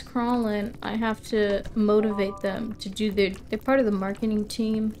guys crawling, I have to motivate them to do they're part of the marketing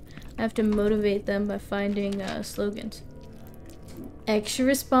team. I have to motivate them by finding slogans. Extra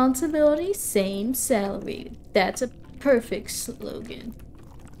responsibility, same salary. That's a perfect slogan.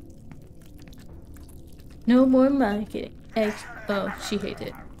 No more marketing. Oh, she hates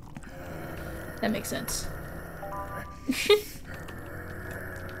it. That makes sense.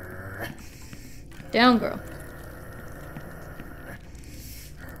 Down, girl.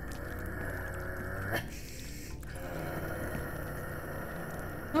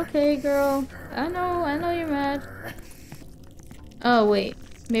 Okay, girl. I know you're mad. Oh, wait.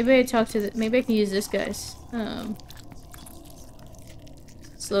 Maybe I talk to the- maybe I can use this guy's,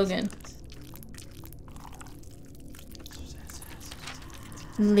 slogan.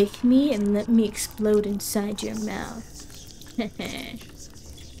 Lick me and let me explode inside your mouth. Can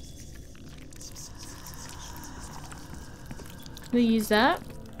we use that?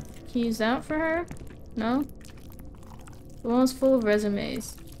 Can you use that for her? No? The one's full of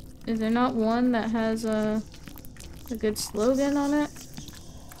resumes. Is there not one that has a good slogan on it?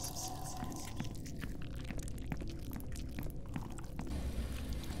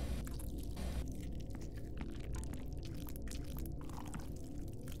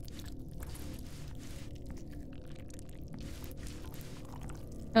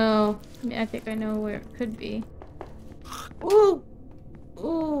 Oh, I think I know where it could be. Oh!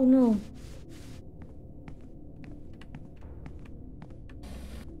 Oh no.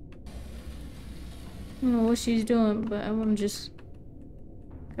 I don't know what she's doing, but I want to just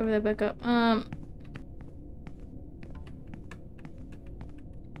cover that back up.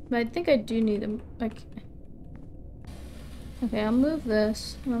 But I think I do need them. Like, okay, I'll move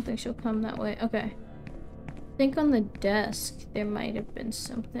this. I don't think she'll come that way. Okay. I think on the desk there might have been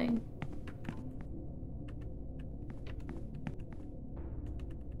something.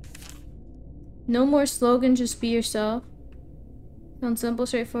 No more slogan, just be yourself. Sounds simple,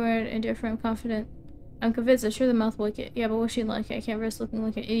 straightforward, indifferent, confident. I'm convinced, I'm sure the mouth will like it. Yeah, but what's she like? I can't risk looking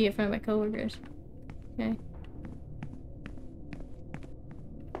like an idiot in front of my coworkers. Okay.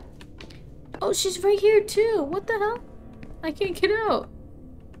 Oh, she's right here too! What the hell? I can't get out!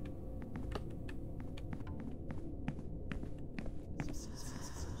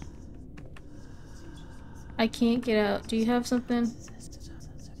 I can't get out. Do you have something?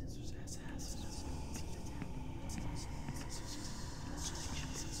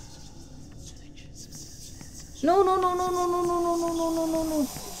 No, no, no, no, no, no, no, no, no, no, no, no, no.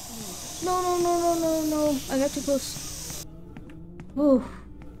 No, no, no, no, no, no. I got too close. Ooh.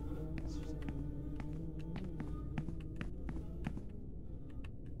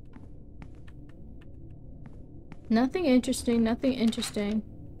 Nothing interesting, nothing interesting.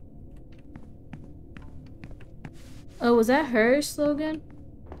 Oh, was that her slogan?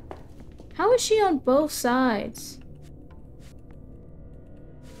 How is she on both sides?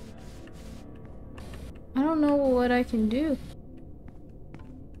 I don't know what I can do.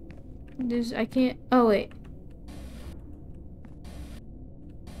 I can't. Oh, wait.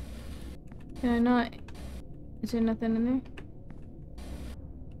 Can I not? Is there nothing in there?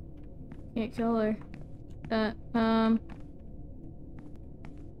 Can't kill her.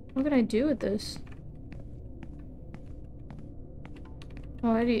 What can I do with this?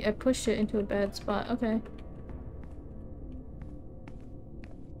 Oh, I pushed it into a bad spot. Okay.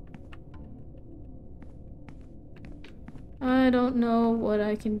 I don't know what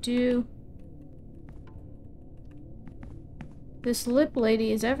I can do. This lip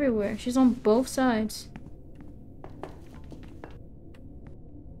lady is everywhere. She's on both sides.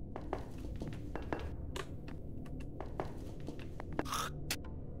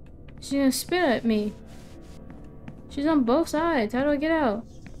 She's gonna spit at me. She's on both sides. How do I get out?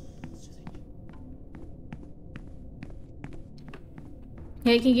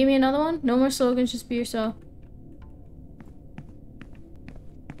 Hey, can you give me another one? No more slogans, just be yourself.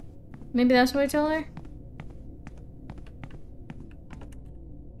 Maybe that's what I tell her?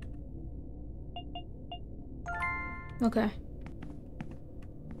 Okay.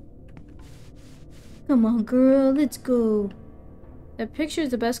 Come on, girl, let's go. That picture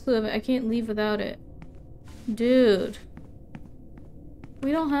is the best clue of it. I can't leave without it. Dude.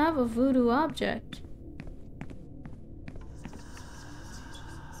 We don't have a voodoo object.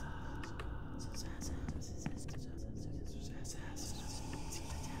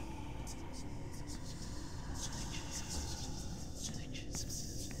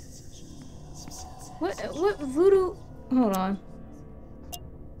 What voodoo? Hold on.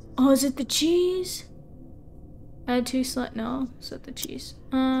 Oh, is it the cheese? Add 2 slight. No, it's not the cheese.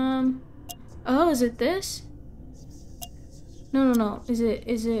 Oh, is it this? No, no, no. Is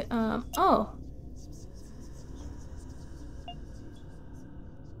it, oh.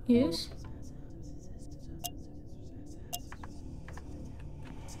 Use?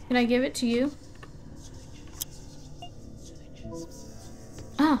 Can I give it to you?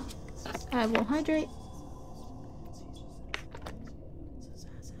 Ah! I will hydrate.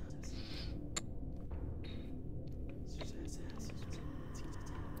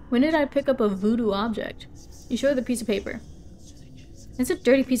 When did I pick up a voodoo object? You show the piece of paper. It's a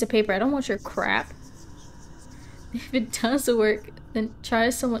dirty piece of paper. I don't want your crap. If it does the work, then try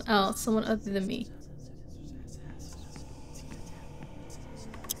someone else, someone other than me.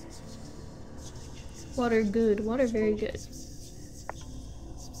 Water good. Water very good.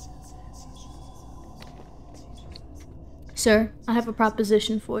 Sir, I have a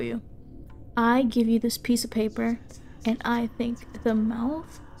proposition for you. I give you this piece of paper, and I think the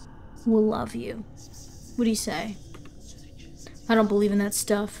mouth will love you. What do you say? I don't believe in that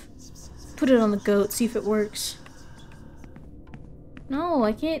stuff. Put it on the goat, see if it works. No,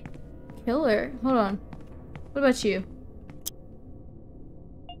 I can't kill her. Hold on. What about you?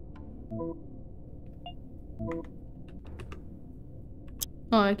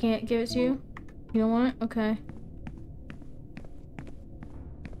 Oh, I can't give it to you? You don't want it? Okay.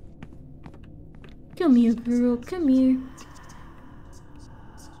 Come here, girl. Come here.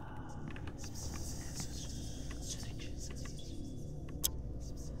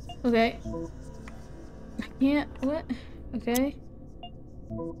 Okay. I can't. What? Okay.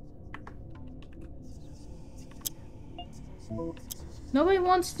 Nobody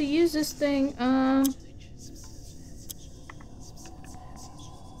wants to use this thing.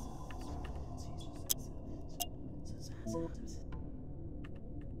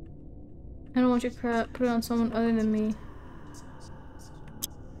 I don't want your crap. Put it on someone other than me.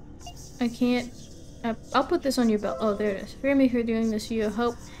 I can't. I'll put this on your belt. Oh, there it is. Forgive me for doing this to you. I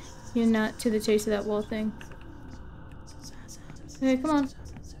hope you're not to the chase of that wall thing. Okay, come on.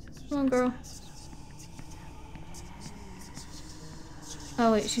 Come on, girl.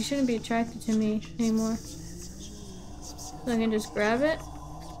 Oh, wait. She shouldn't be attracted to me anymore. So I can just grab it.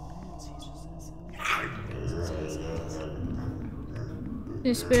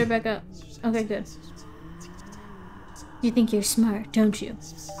 Just spit her back up. Okay, good. You think you're smart, don't you?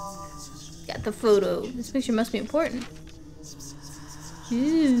 Got the photo. This picture must be important.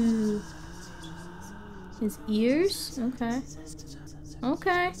 Ooh. His ears? Okay.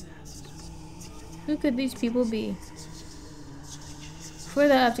 Okay. Who could these people be? Before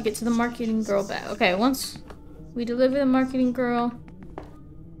that, I have to get to the marketing girl back. Okay, once we deliver the marketing girl...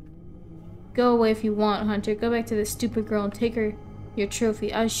 Go away if you want, Hunter. Go back to this stupid girl and take her your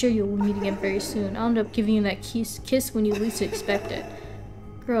trophy. I assure you we'll meet again very soon. I'll end up giving you that kiss when you least expect it.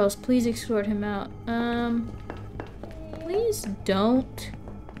 Girls, please escort him out. Please don't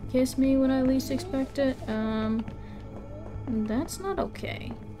kiss me when I least expect it. That's not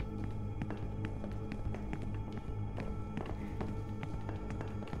okay.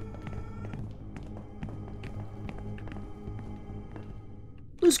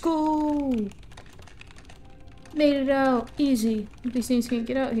 Let's go! Made it out. Easy. These things can't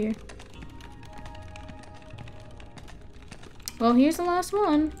get out here. Well, here's the last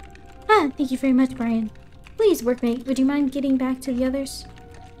one. Ah, thank you very much, Brian. Please, workmate, would you mind getting back to the others?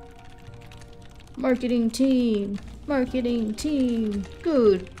 Marketing team. Marketing team.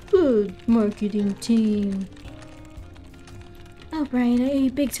 Good, good marketing team. Oh, Brian, I owe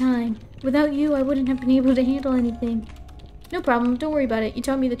you big time. Without you, I wouldn't have been able to handle anything. No problem. Don't worry about it. You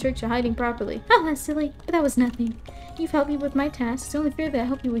taught me the tricks of hiding properly. Oh, that's silly. But that was nothing. You've helped me with my tasks. It's only fair that I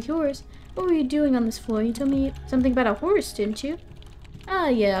help you with yours. What were you doing on this floor? You told me something about a horse, didn't you? Ah,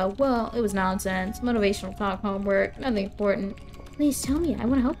 yeah. Well, it was nonsense. Motivational talk, homework. Nothing important. Please tell me. I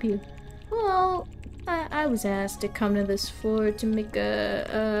want to help you. Well, I was asked to come to this floor to make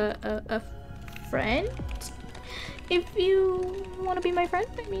a friend. If you want to be my friend,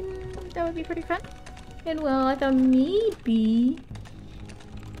 I mean, that would be pretty fun. And well, I thought maybe...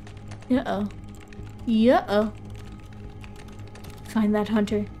 Uh-oh. Uh-oh. Find that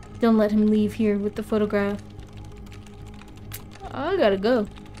hunter. Don't let him leave here with the photograph. I gotta go.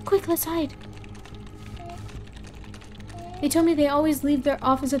 Quick, let's hide. They told me they always leave their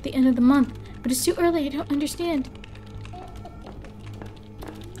office at the end of the month, but it's too early. I don't understand.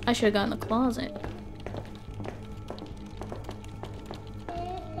 I should have gone in the closet.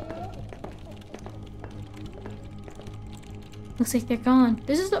 Looks like they're gone.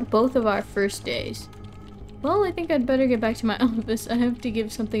 This is both of our first days. Well, I think I'd better get back to my office. I have to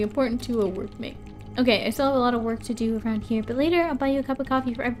give something important to a workmate. Okay, I still have a lot of work to do around here, but later I'll buy you a cup of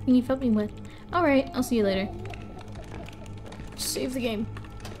coffee for everything you've helped me with. Alright, I'll see you later. Save the game.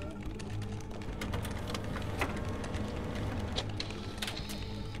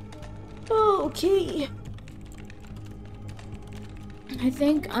 Okay. I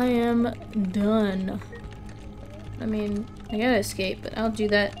think I am done. I mean, I gotta escape, but I'll do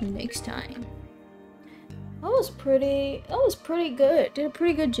that next time. That was pretty good. Did a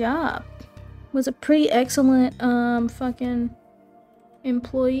pretty good job. Was a pretty excellent, fucking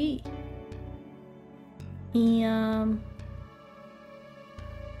employee. And,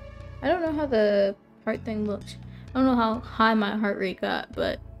 I don't know how the heart thing looks. I don't know how high my heart rate got,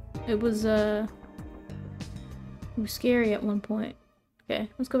 but it was scary at one point. Okay,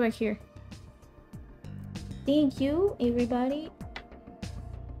 let's go back here. Thank you, everybody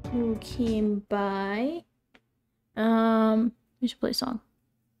who came by. We should play a song.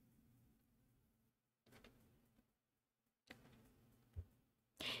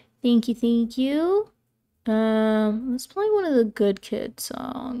 Thank you, thank you. Let's play one of the Good Kid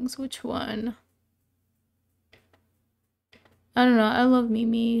songs. Which one? I don't know. I love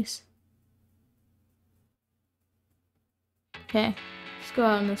Mimi's. Okay, let's go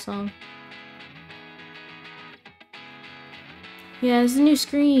out on this song. Yeah, it's a new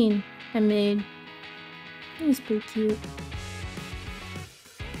screen I made. It's pretty cute.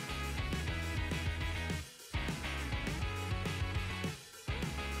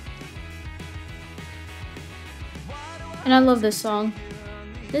 And I love this song.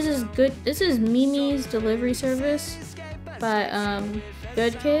 This is good. This is Mimi's Delivery Service by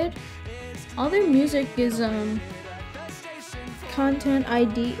Good Kid. All their music is content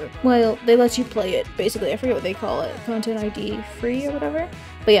ID. Well, they let you play it basically. I forget what they call it. Content ID free or whatever.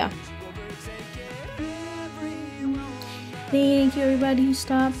 But yeah. Thank you everybody who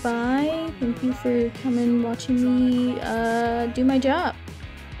stopped by. Thank you for coming watching me do my job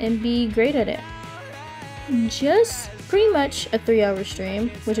and be great at it. Just pretty much a 3-hour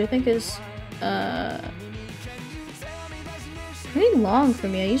stream, which I think is pretty long for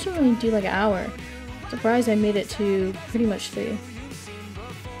me. I usually only do like an hour. Surprised I made it to pretty much 3.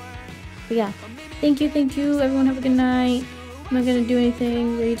 But yeah, thank you, everyone have a good night. I'm not gonna do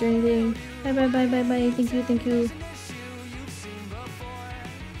anything, raids or anything. Bye bye bye bye bye, thank you.